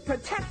use the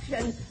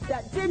protection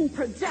that didn't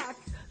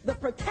protect the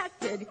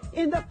protected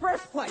in the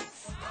first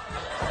place?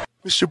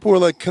 Mr.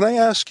 Borla, can I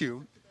ask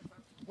you,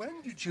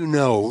 when did you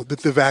know that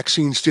the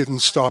vaccines didn't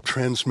stop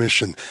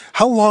transmission?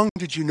 How long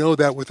did you know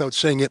that without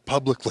saying it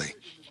publicly?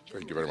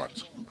 Thank you very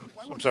much.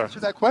 I'm sorry.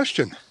 Answer that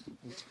question.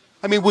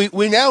 I mean,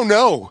 we now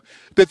know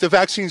that the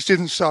vaccines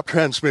didn't stop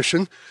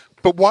transmission,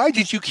 but why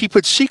did you keep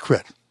it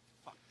secret?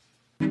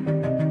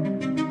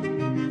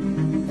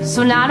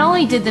 So not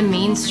only did the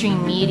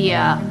mainstream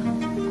media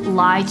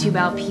lie to you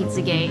about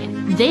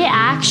Pizzagate, they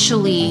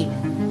actually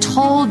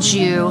told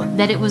you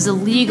that it was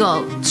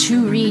illegal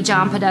to read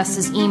John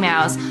Podesta's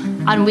emails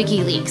on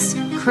WikiLeaks.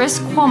 Chris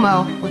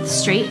Cuomo, with a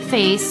straight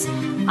face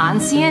on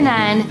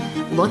CNN,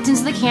 looked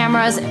into the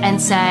cameras and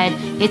said,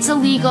 it's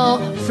illegal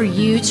for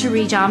you to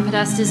read John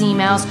Podesta's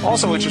emails.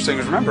 Also interesting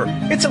is, remember,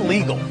 it's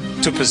illegal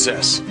to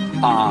possess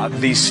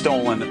these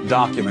stolen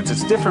documents.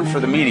 It's different for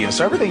the media.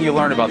 So everything you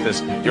learn about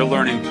this, you're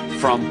learning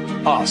from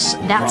us.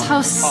 That's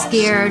how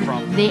scared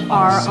they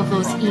are of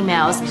those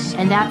emails.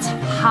 And that's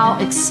how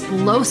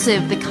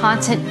explosive the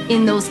content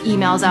in those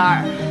emails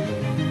are.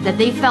 That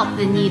they felt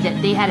the need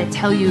that they had to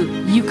tell you,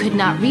 you could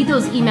not read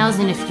those emails,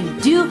 and if you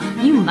do,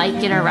 you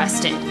might get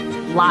arrested.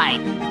 Lie.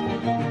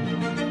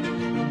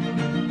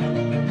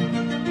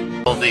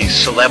 All these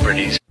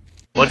celebrities,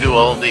 what do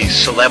all these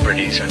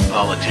celebrities and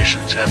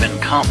politicians have in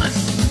common?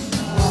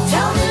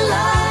 Tell me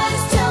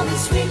lies, tell me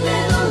sweet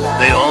little lies.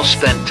 They all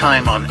spent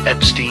time on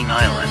Epstein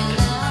Island.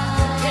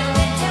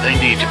 They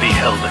need to be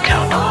held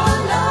accountable. Oh,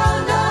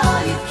 no, no,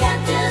 you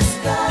can't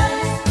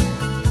disguise.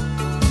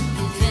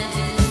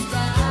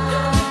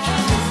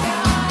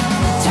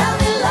 Tell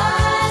me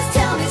lies,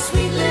 tell me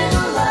sweet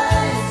little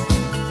lies.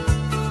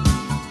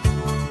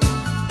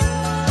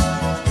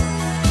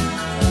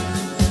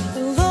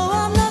 Although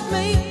I'm not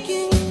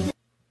making.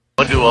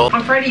 What do all...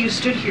 On Friday, you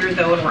stood here,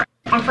 though, and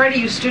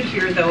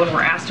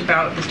were asked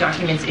about this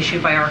documents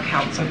issued by our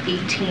account some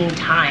 18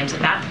 times. At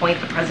that point,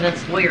 the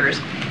president's lawyers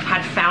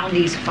had found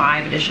these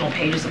 5 additional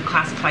pages of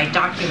classified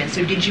documents.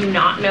 So did you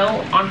not know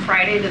on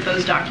Friday that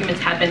those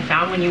documents had been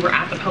found when you were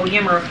at the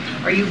podium, or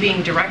are you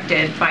being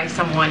directed by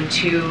someone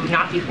to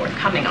not be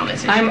forthcoming on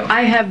this issue?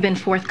 I have been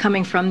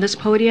forthcoming from this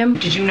podium.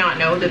 Did you not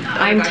know that?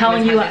 I'm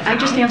telling you, I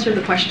just answered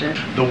the question.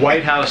 The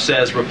White House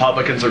says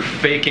Republicans are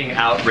faking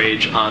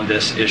outrage on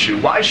this issue.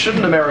 Why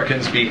shouldn't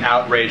Americans be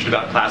outraged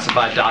about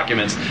classified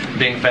documents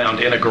being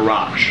found in a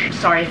garage?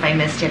 Sorry if I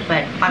missed it,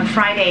 but on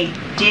Friday,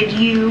 did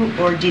you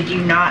or did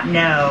you not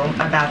know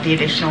about the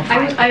additional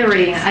 5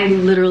 pages? I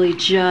literally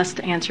just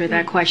answered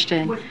that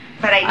question.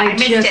 But I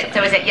missed it,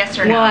 so is it yes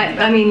or no?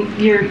 Well, I mean,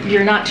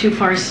 you're not too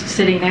far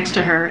sitting next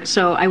to her,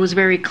 so I was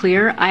very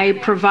clear. I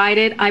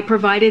provided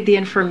the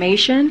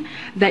information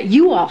that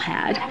you all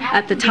had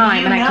at the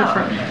time, and I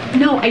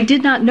confirmed. No, I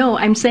did not know.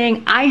 I'm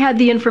saying I had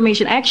the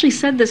information. I actually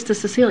said this to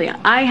Cecilia.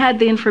 I had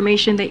the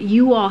information that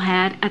you all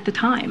had at the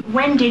time.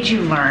 When did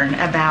you learn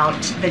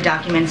about the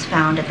documents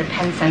found at the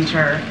Penn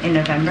Center in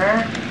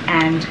November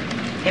and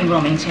in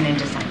Wilmington in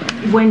December?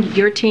 When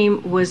your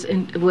team was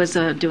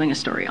doing a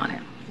story on it.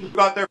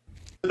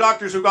 The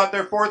doctors who got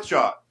their 4th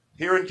shot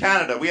here in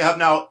Canada. We have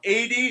now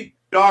 80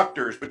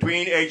 doctors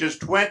between ages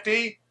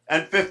 20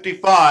 and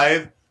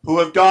 55 who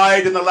have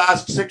died in the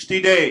last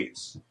 60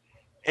 days.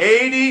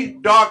 80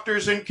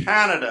 doctors in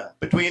Canada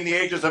between the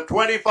ages of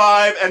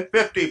 25 and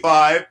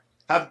 55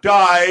 have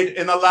died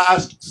in the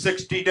last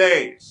 60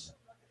 days.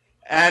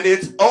 And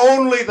it's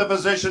only the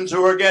physicians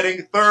who are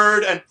getting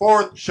 3rd and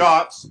 4th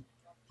shots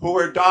who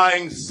are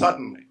dying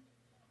suddenly.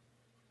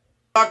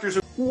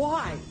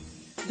 Why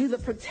do the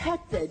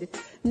protected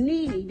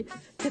need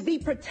to be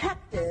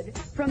protected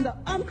from the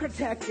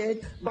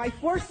unprotected by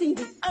forcing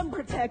the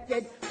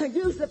unprotected to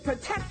use the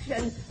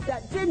protection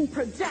that didn't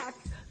protect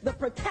the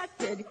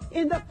protected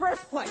in the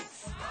first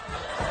place?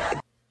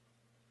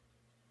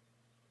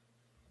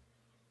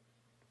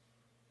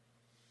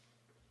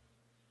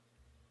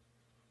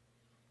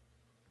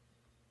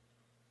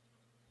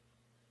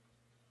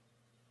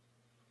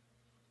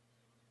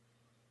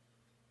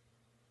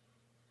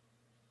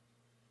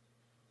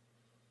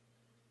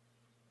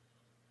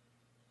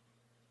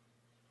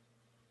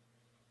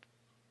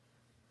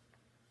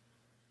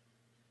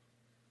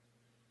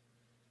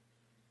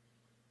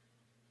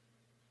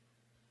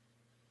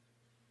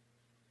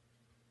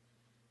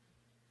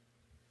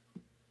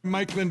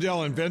 Mike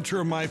Lindell,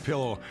 inventor of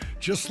MyPillow.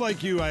 Just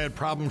like you, I had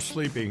problems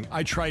sleeping.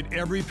 I tried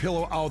every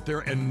pillow out there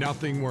and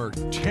nothing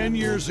worked. 10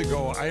 years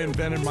ago, I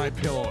invented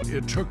MyPillow.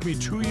 It took me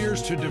 2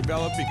 years to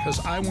develop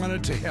because I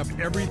wanted to have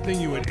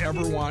everything you would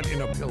ever want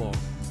in a pillow.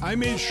 I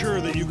made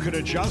sure that you could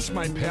adjust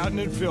my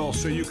patented fill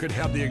so you could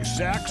have the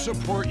exact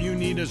support you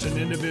need as an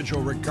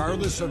individual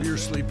regardless of your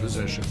sleep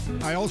position.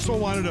 I also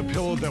wanted a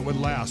pillow that would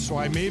last, so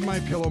I made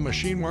MyPillow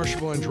machine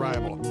washable and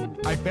dryable.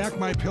 I back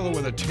MyPillow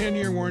with a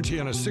 10-year warranty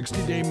and a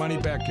 60-day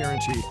money-back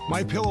guarantee.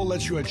 MyPillow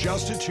lets you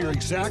adjust it to your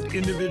exact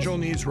individual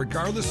needs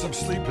regardless of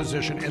sleep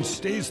position and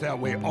stays that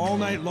way all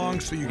night long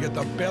so you get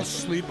the best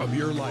sleep of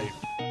your life.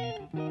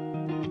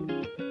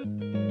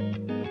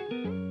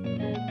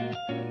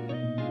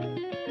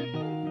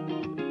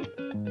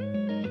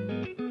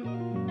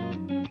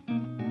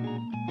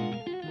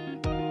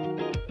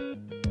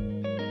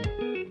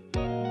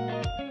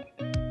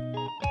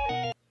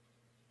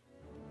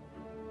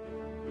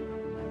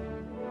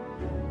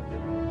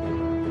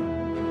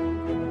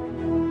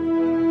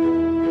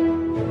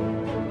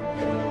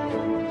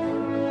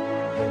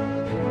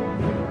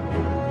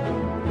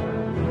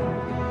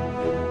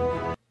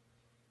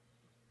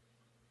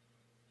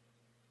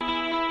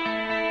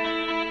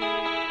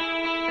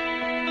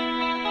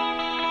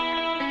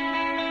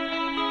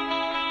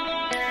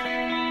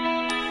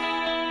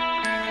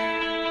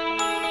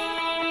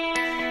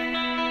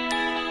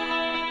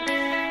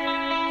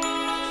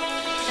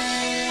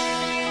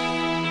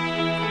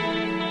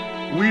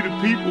 We the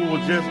people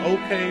was just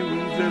okay. We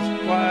was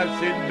just quiet,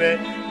 sitting back.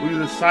 We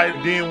was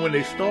excited. Then when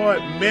they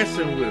started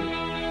messing with it,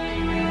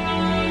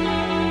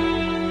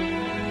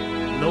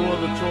 no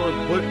other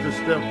choice but to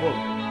step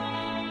up.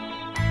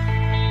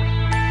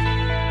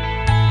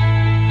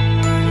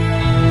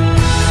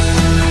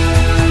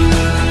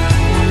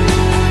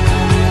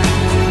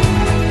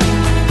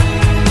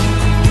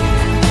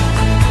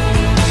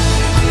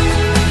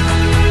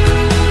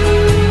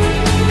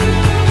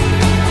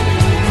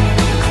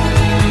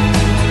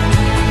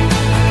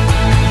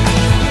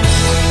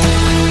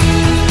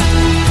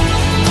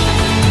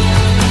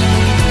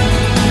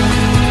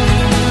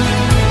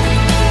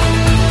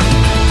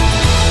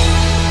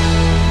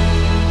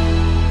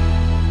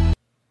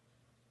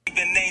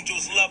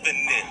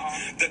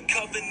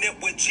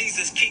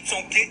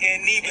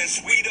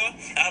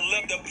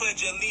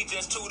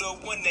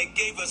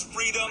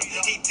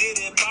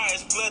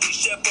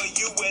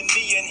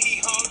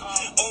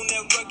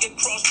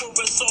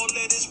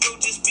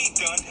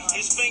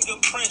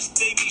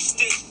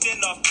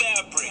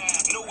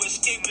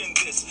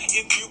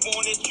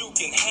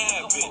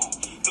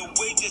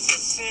 is a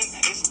sin,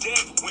 it's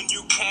death when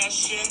you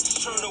cash in.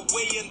 Turn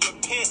away and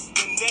repent,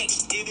 the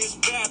next it is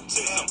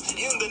baptism.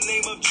 In the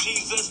name of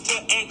Jesus to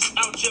X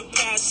out your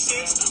past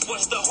sins.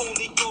 What's the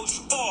Holy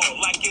Ghost fall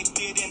like it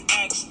did in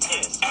Acts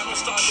 10? Adam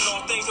started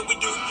all things that we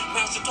do.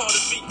 Pastor taught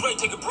us be great,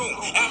 take a broom.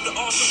 After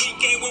all the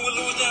weekend when we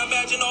lose, now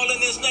imagine all in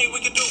His name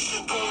we could do.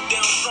 Pull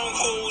down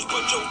strongholds,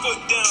 put your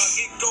foot down.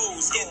 It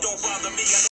goes, it don't bother me.